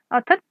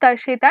 অর্থাৎ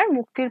সে তার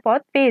মুক্তির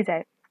পথ পেয়ে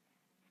যায়।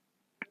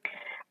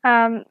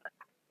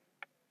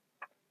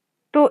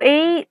 তো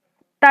এই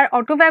তার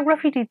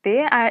অটোবায়োগ্রাফিটিতে,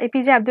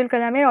 এপিজে আব্দুল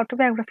কালামের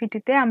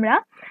অটোবায়োগ্রাফিটিতে আমরা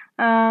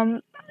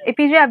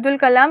এপিজে আব্দুল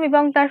কালাম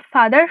এবং তার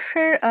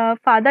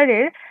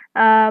ফাদারের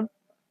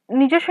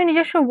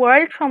নিজস্ব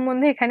ওয়ার্ল্ড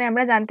সম্বন্ধে এখানে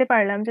আমরা জানতে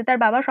পারলাম, যে তার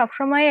বাবা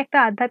সবসময় একটা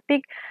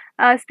আধ্যাত্মিক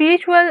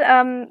স্পিরিচুয়াল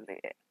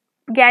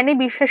জ্ঞানে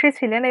বিশ্বাসী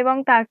ছিলেন, এবং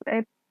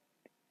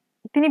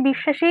তিনি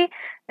বিশ্বাসী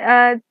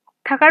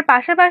থাকার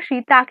পাশাপাশি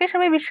তাকে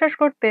সবাই বিশ্বাস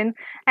করতেন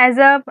অ্যাজ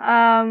আ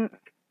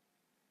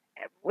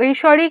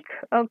ঐশ্বরিক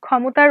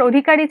ক্ষমতার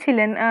অধিকারী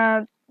ছিলেন,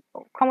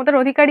 ক্ষমতার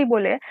অধিকারী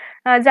বলে,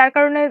 যার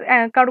কারণে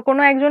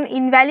কোনো একজন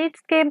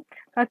ইনভ্যালিডকে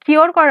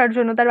কিওর করার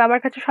জন্য তার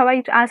বাবার কাছে সবাই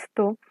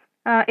আসতো,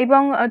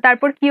 এবং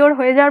তারপর কিওর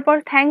হয়ে যাওয়ার পর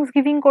থ্যাঙ্কস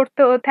গিভিং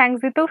করতো, থ্যাঙ্কস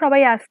দিতেও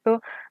সবাই আসতো।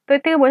 তো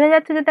এর থেকে বোঝা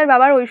যাচ্ছে যে তার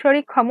বাবার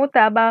ঐশ্বরিক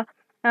ক্ষমতা বা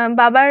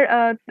বাবার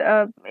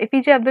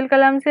এপিজে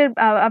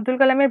আব্দুল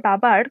কালামের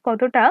বাবার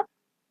কতটা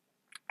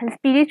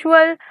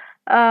স্পিরিচুয়াল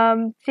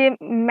যে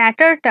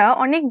ম্যাটারটা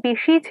অনেক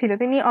বেশি ছিল,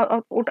 তিনি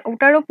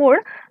ওটার ওপর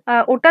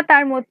ওটা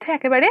তার মধ্যে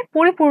একেবারে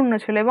পরিপূর্ণ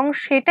ছিল, এবং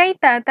সেটাই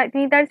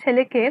তিনি তার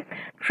ছেলেকে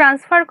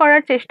ট্রান্সফার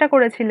করার চেষ্টা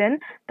করেছিলেন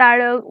তার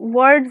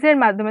ওয়ার্ডস এর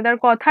মাধ্যমে, তার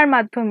কথার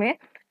মাধ্যমে,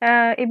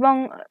 এবং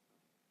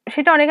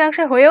সেটা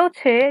অনেকাংশে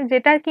হয়েওছে,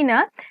 যেটা কিনা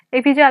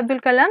এপিজে আব্দুল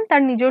কালাম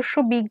তার নিজস্ব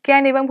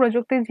বিজ্ঞান এবং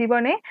প্রযুক্তির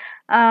জীবনে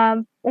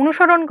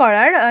অনুসরণ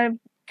করার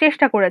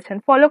চেষ্টা করেছেন,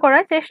 ফলো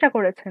করার চেষ্টা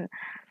করেছেন।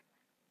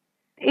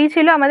 এই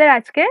ছিল আমাদের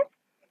আজকের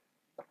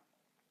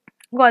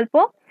গল্প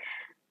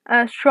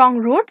স্ট্রং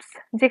রুটস,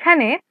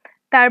 যেখানে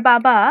তার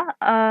বাবা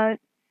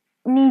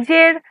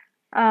নিজের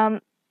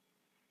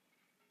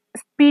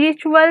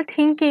স্পিরিচুয়াল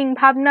থিঙ্কিং,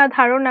 ভাবনা,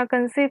 ধারণা,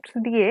 কনসেপ্টস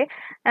দিয়ে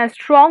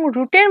স্ট্রং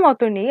রুটের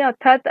মতনই,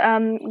 অর্থাৎ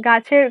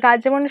গাছ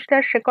যেমন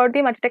তার শেকড়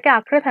দিয়ে মাটিটাকে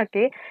আঁকড়ে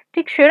থাকে,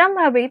 ঠিক সেরম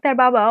ভাবেই তার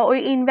বাবা ওই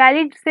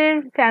ইনভ্যালিডসদের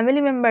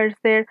ফ্যামিলি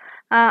মেম্বার্সদের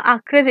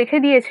আঁকড়ে রেখে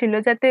দিয়েছিল,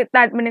 যাতে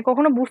তার মানে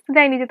কখনো বুঝতে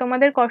দেয়নি যে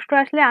তোমাদের কষ্ট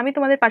আসলে আমি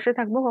তোমাদের পাশে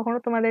থাকবো, কখনো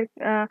তোমাদের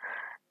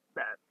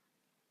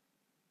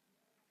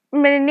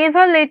মানে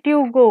নেভার লেট ইউ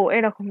গো,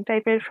 এরকম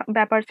টাইপের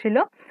ব্যাপার ছিল।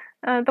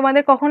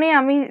 তোমাদের কখনোই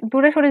আমি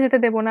দূরে সরে যেতে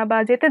দেবো না বা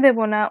যেতে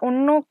দেবো না,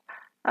 অন্য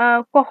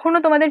কখনো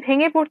তোমাদের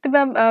ভেঙে পড়তে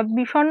বা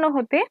বিষণ্ণ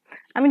হতে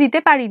আমি দিতে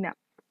পারি না।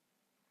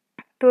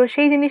 তো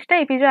সেই জিনিসটা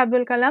এপিজে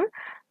আব্দুল কালাম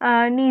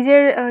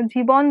নিজের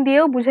জীবন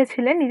দিয়েও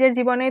বুঝেছিলেন, নিজের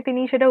জীবনে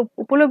তিনি সেটা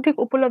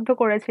উপলব্ধ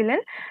করেছিলেন,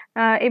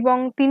 এবং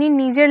তিনি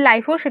নিজের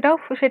লাইফেও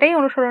সেটাই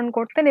অনুসরণ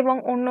করতেন, এবং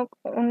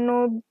অন্য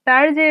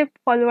তার যে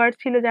ফলোয়ার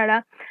ছিল যারা,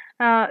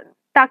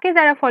 তাকে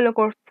যারা ফলো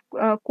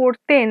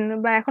করতেন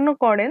বা এখনো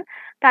করেন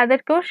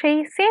তাদেরকেও সেই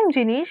সেম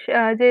জিনিস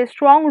যে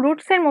স্ট্রং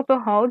রুটস এর মতো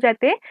হও,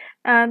 যাতে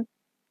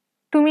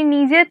তুমি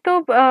নিজে তো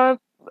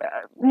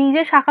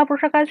নিজে শাখা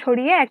প্রশাখা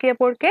ছড়িয়ে একে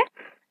অপরকে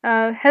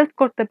হেল্প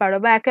করতে পারো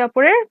বা একে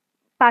অপরের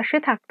পাশে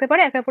থাকতে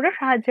পারো, একে অপরের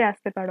সাহায্যে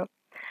আসতে পারো।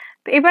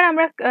 তো এবার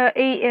আমরা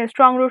এই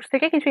স্ট্রং রুটস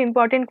থেকে কিছু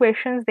ইম্পর্টেন্ট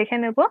কোয়েশ্চেন্স দেখে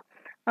নেব।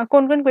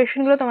 কোন কোন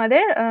কোয়েশ্চেন গুলো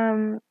তোমাদের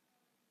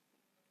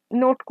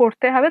নোট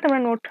করতে হবে, তোমরা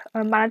নোট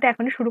বানাতে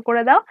এখনই শুরু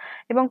করে দাও।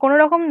 এবং কোনো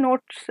রকম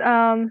নোটস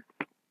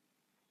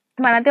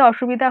বানাতে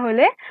অসুবিধা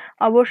হলে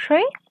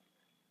অবশ্যই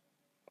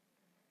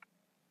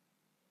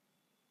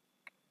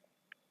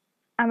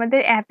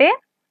আমাদের অ্যাপে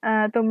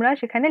তোমরা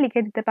সেখানে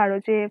লিখে দিতে পারো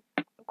যে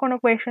কোনো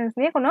কোয়েশ্চেন্স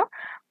নিয়ে কোনো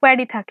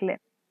কোয়ারি থাকলে।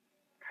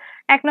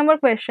 1 number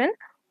question: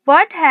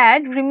 What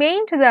had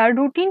remained the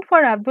routine for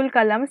Abdul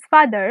Kalam's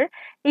father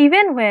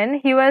even when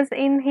he was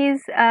in his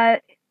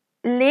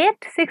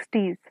late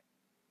 60s?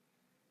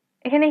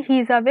 এখানে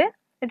হিজ হবে,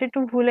 এটা একটু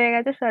ভুল হয়ে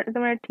গেছে,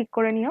 তোমরা ঠিক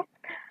করে নিও।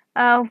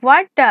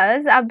 What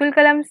does Abdul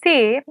Kalam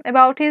say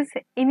about his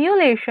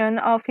emulation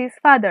of his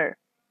father?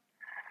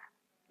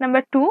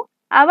 Number 2,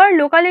 our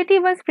locality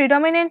was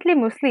predominantly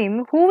Muslim.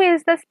 Who is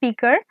the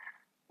speaker?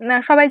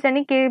 সবাই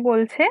জানি কে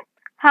বলছে।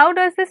 How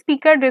does the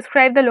speaker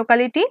describe the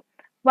locality?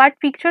 What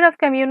picture of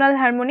communal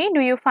harmony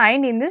do you find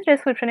in this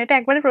description? এটা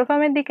একবারে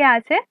প্রথমের দিকে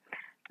আছে,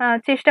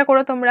 চেষ্টা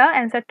করো তোমরা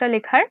অ্যান্সারটা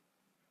লেখার।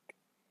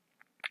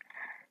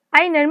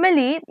 I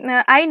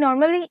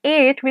normally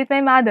ate with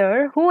my mother.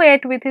 Who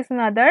ate with his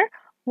mother?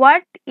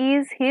 What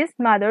is his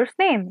mother's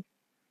name?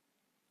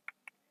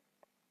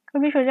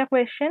 খুবই সোজা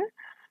question.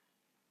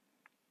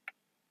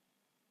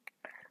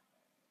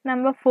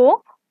 Number 4,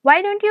 why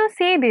don't you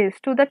say this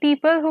to the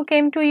people who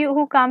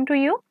come to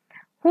you?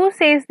 Who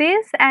says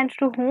this and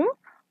to whom?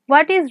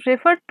 What is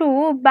referred to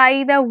by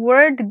the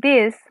word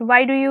this?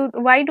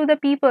 Why do the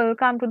people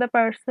come to the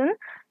person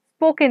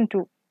spoken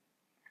to?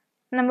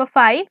 Number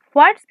 5,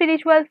 what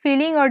spiritual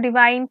feeling or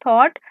divine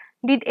thought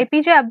did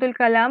APJ Abdul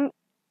Kalam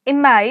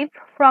imbibe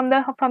from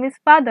his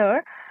father?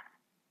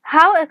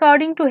 How,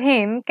 according to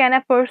him, can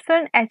a person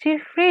achieve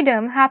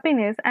freedom,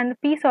 happiness and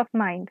peace of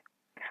mind?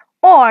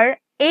 Or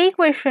এই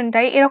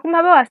কোয়েশ্চেনটাই এরকম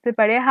ভাবেও আসতে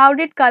পারে, how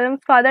did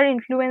Kalam's father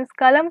influence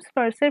Kalam's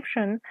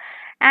perception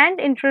and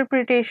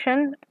interpretation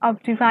of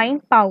divine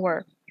power?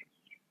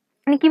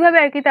 মানে কিভাবে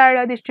আর কি তার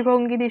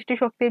দৃষ্টিভঙ্গি,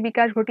 দৃষ্টিশক্তির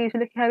বিকাশ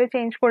ঘটিয়েছিল, কিভাবে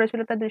চেঞ্জ করেছিল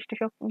তার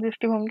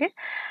দৃষ্টিভঙ্গি।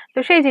 তো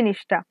সেই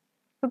জিনিসটা,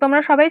 তো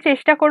তোমরা সবাই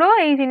চেষ্টা করো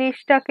এই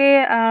জিনিসটাকে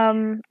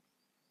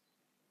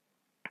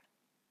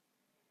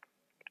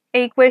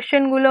এই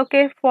কোয়েশ্চেন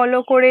গুলোকে ফলো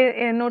করে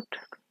নোট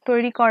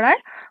তৈরি করার।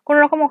 কোনো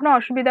রকম কোনো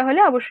অসুবিধা হলে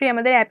অবশ্যই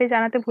আমাদের অ্যাপে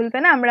জানাতে ভুলবে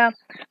না, আমরা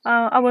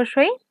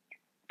অবশ্যই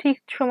ঠিক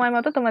সময়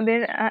মতো তোমাদের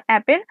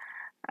অ্যাপের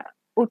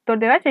উত্তর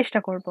দেওয়ার চেষ্টা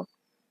করব।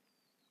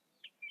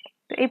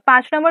 তো এই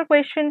 5 নম্বর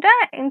কোয়েশ্চেনটা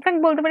ইনফ্যাক্ট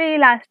বলতে পারি এই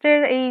লাস্টের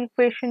এই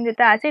কোয়েশ্চেন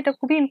যেটা আছে এটা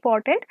খুবই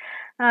ইম্পর্টেন্ট,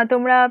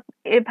 তোমরা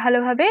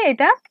ভালোভাবে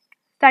এটা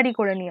স্টাডি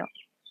করে নিও।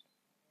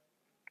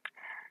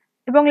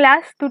 এবং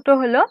লাস্ট দুটো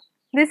হলো,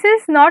 this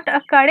is not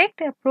a correct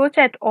approach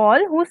at all.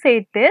 Who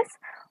said this?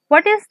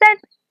 What is that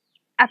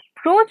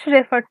approach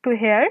referred to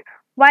here?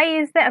 Why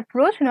is the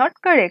approach not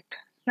correct?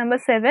 Number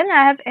 7,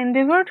 I have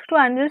endeavored to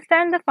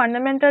understand the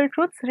fundamental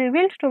truths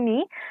revealed to me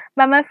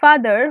by my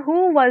father. Who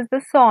was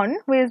the son?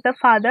 Who is the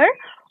father?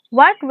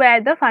 What were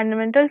the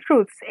fundamental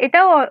truths?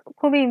 এটাও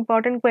খুবই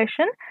important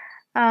question.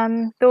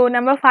 তো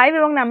number 5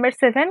 এবং number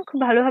 7 খুব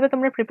ভালোভাবে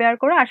তোমরা prepare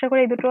করো, আশা করি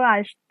এই দুটো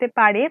আসতে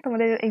পারে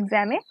তোমাদের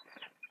এক্সামে।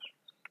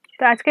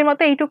 তো আজকের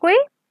মতো এইটুকুই,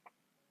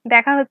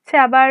 দেখা হচ্ছে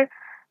আবার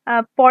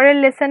পরের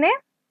লেসনে।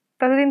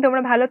 ততদিন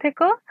তোমরা ভালো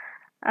থেকো,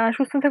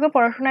 সুস্থ থেকো,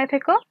 পড়াশোনায়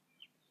থেকো।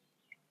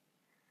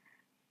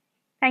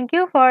 Thank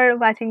you for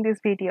watching this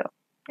video.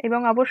 এবং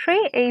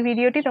অবশ্যই এই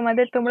ভিডিওটি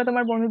তোমরা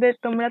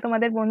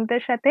তোমাদের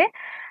বন্ধুদের সাথে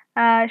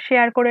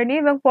শেয়ার করে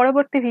নিও এবং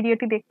পরবর্তী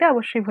ভিডিওটি দেখতে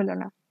অবশ্যই ভুলো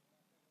না।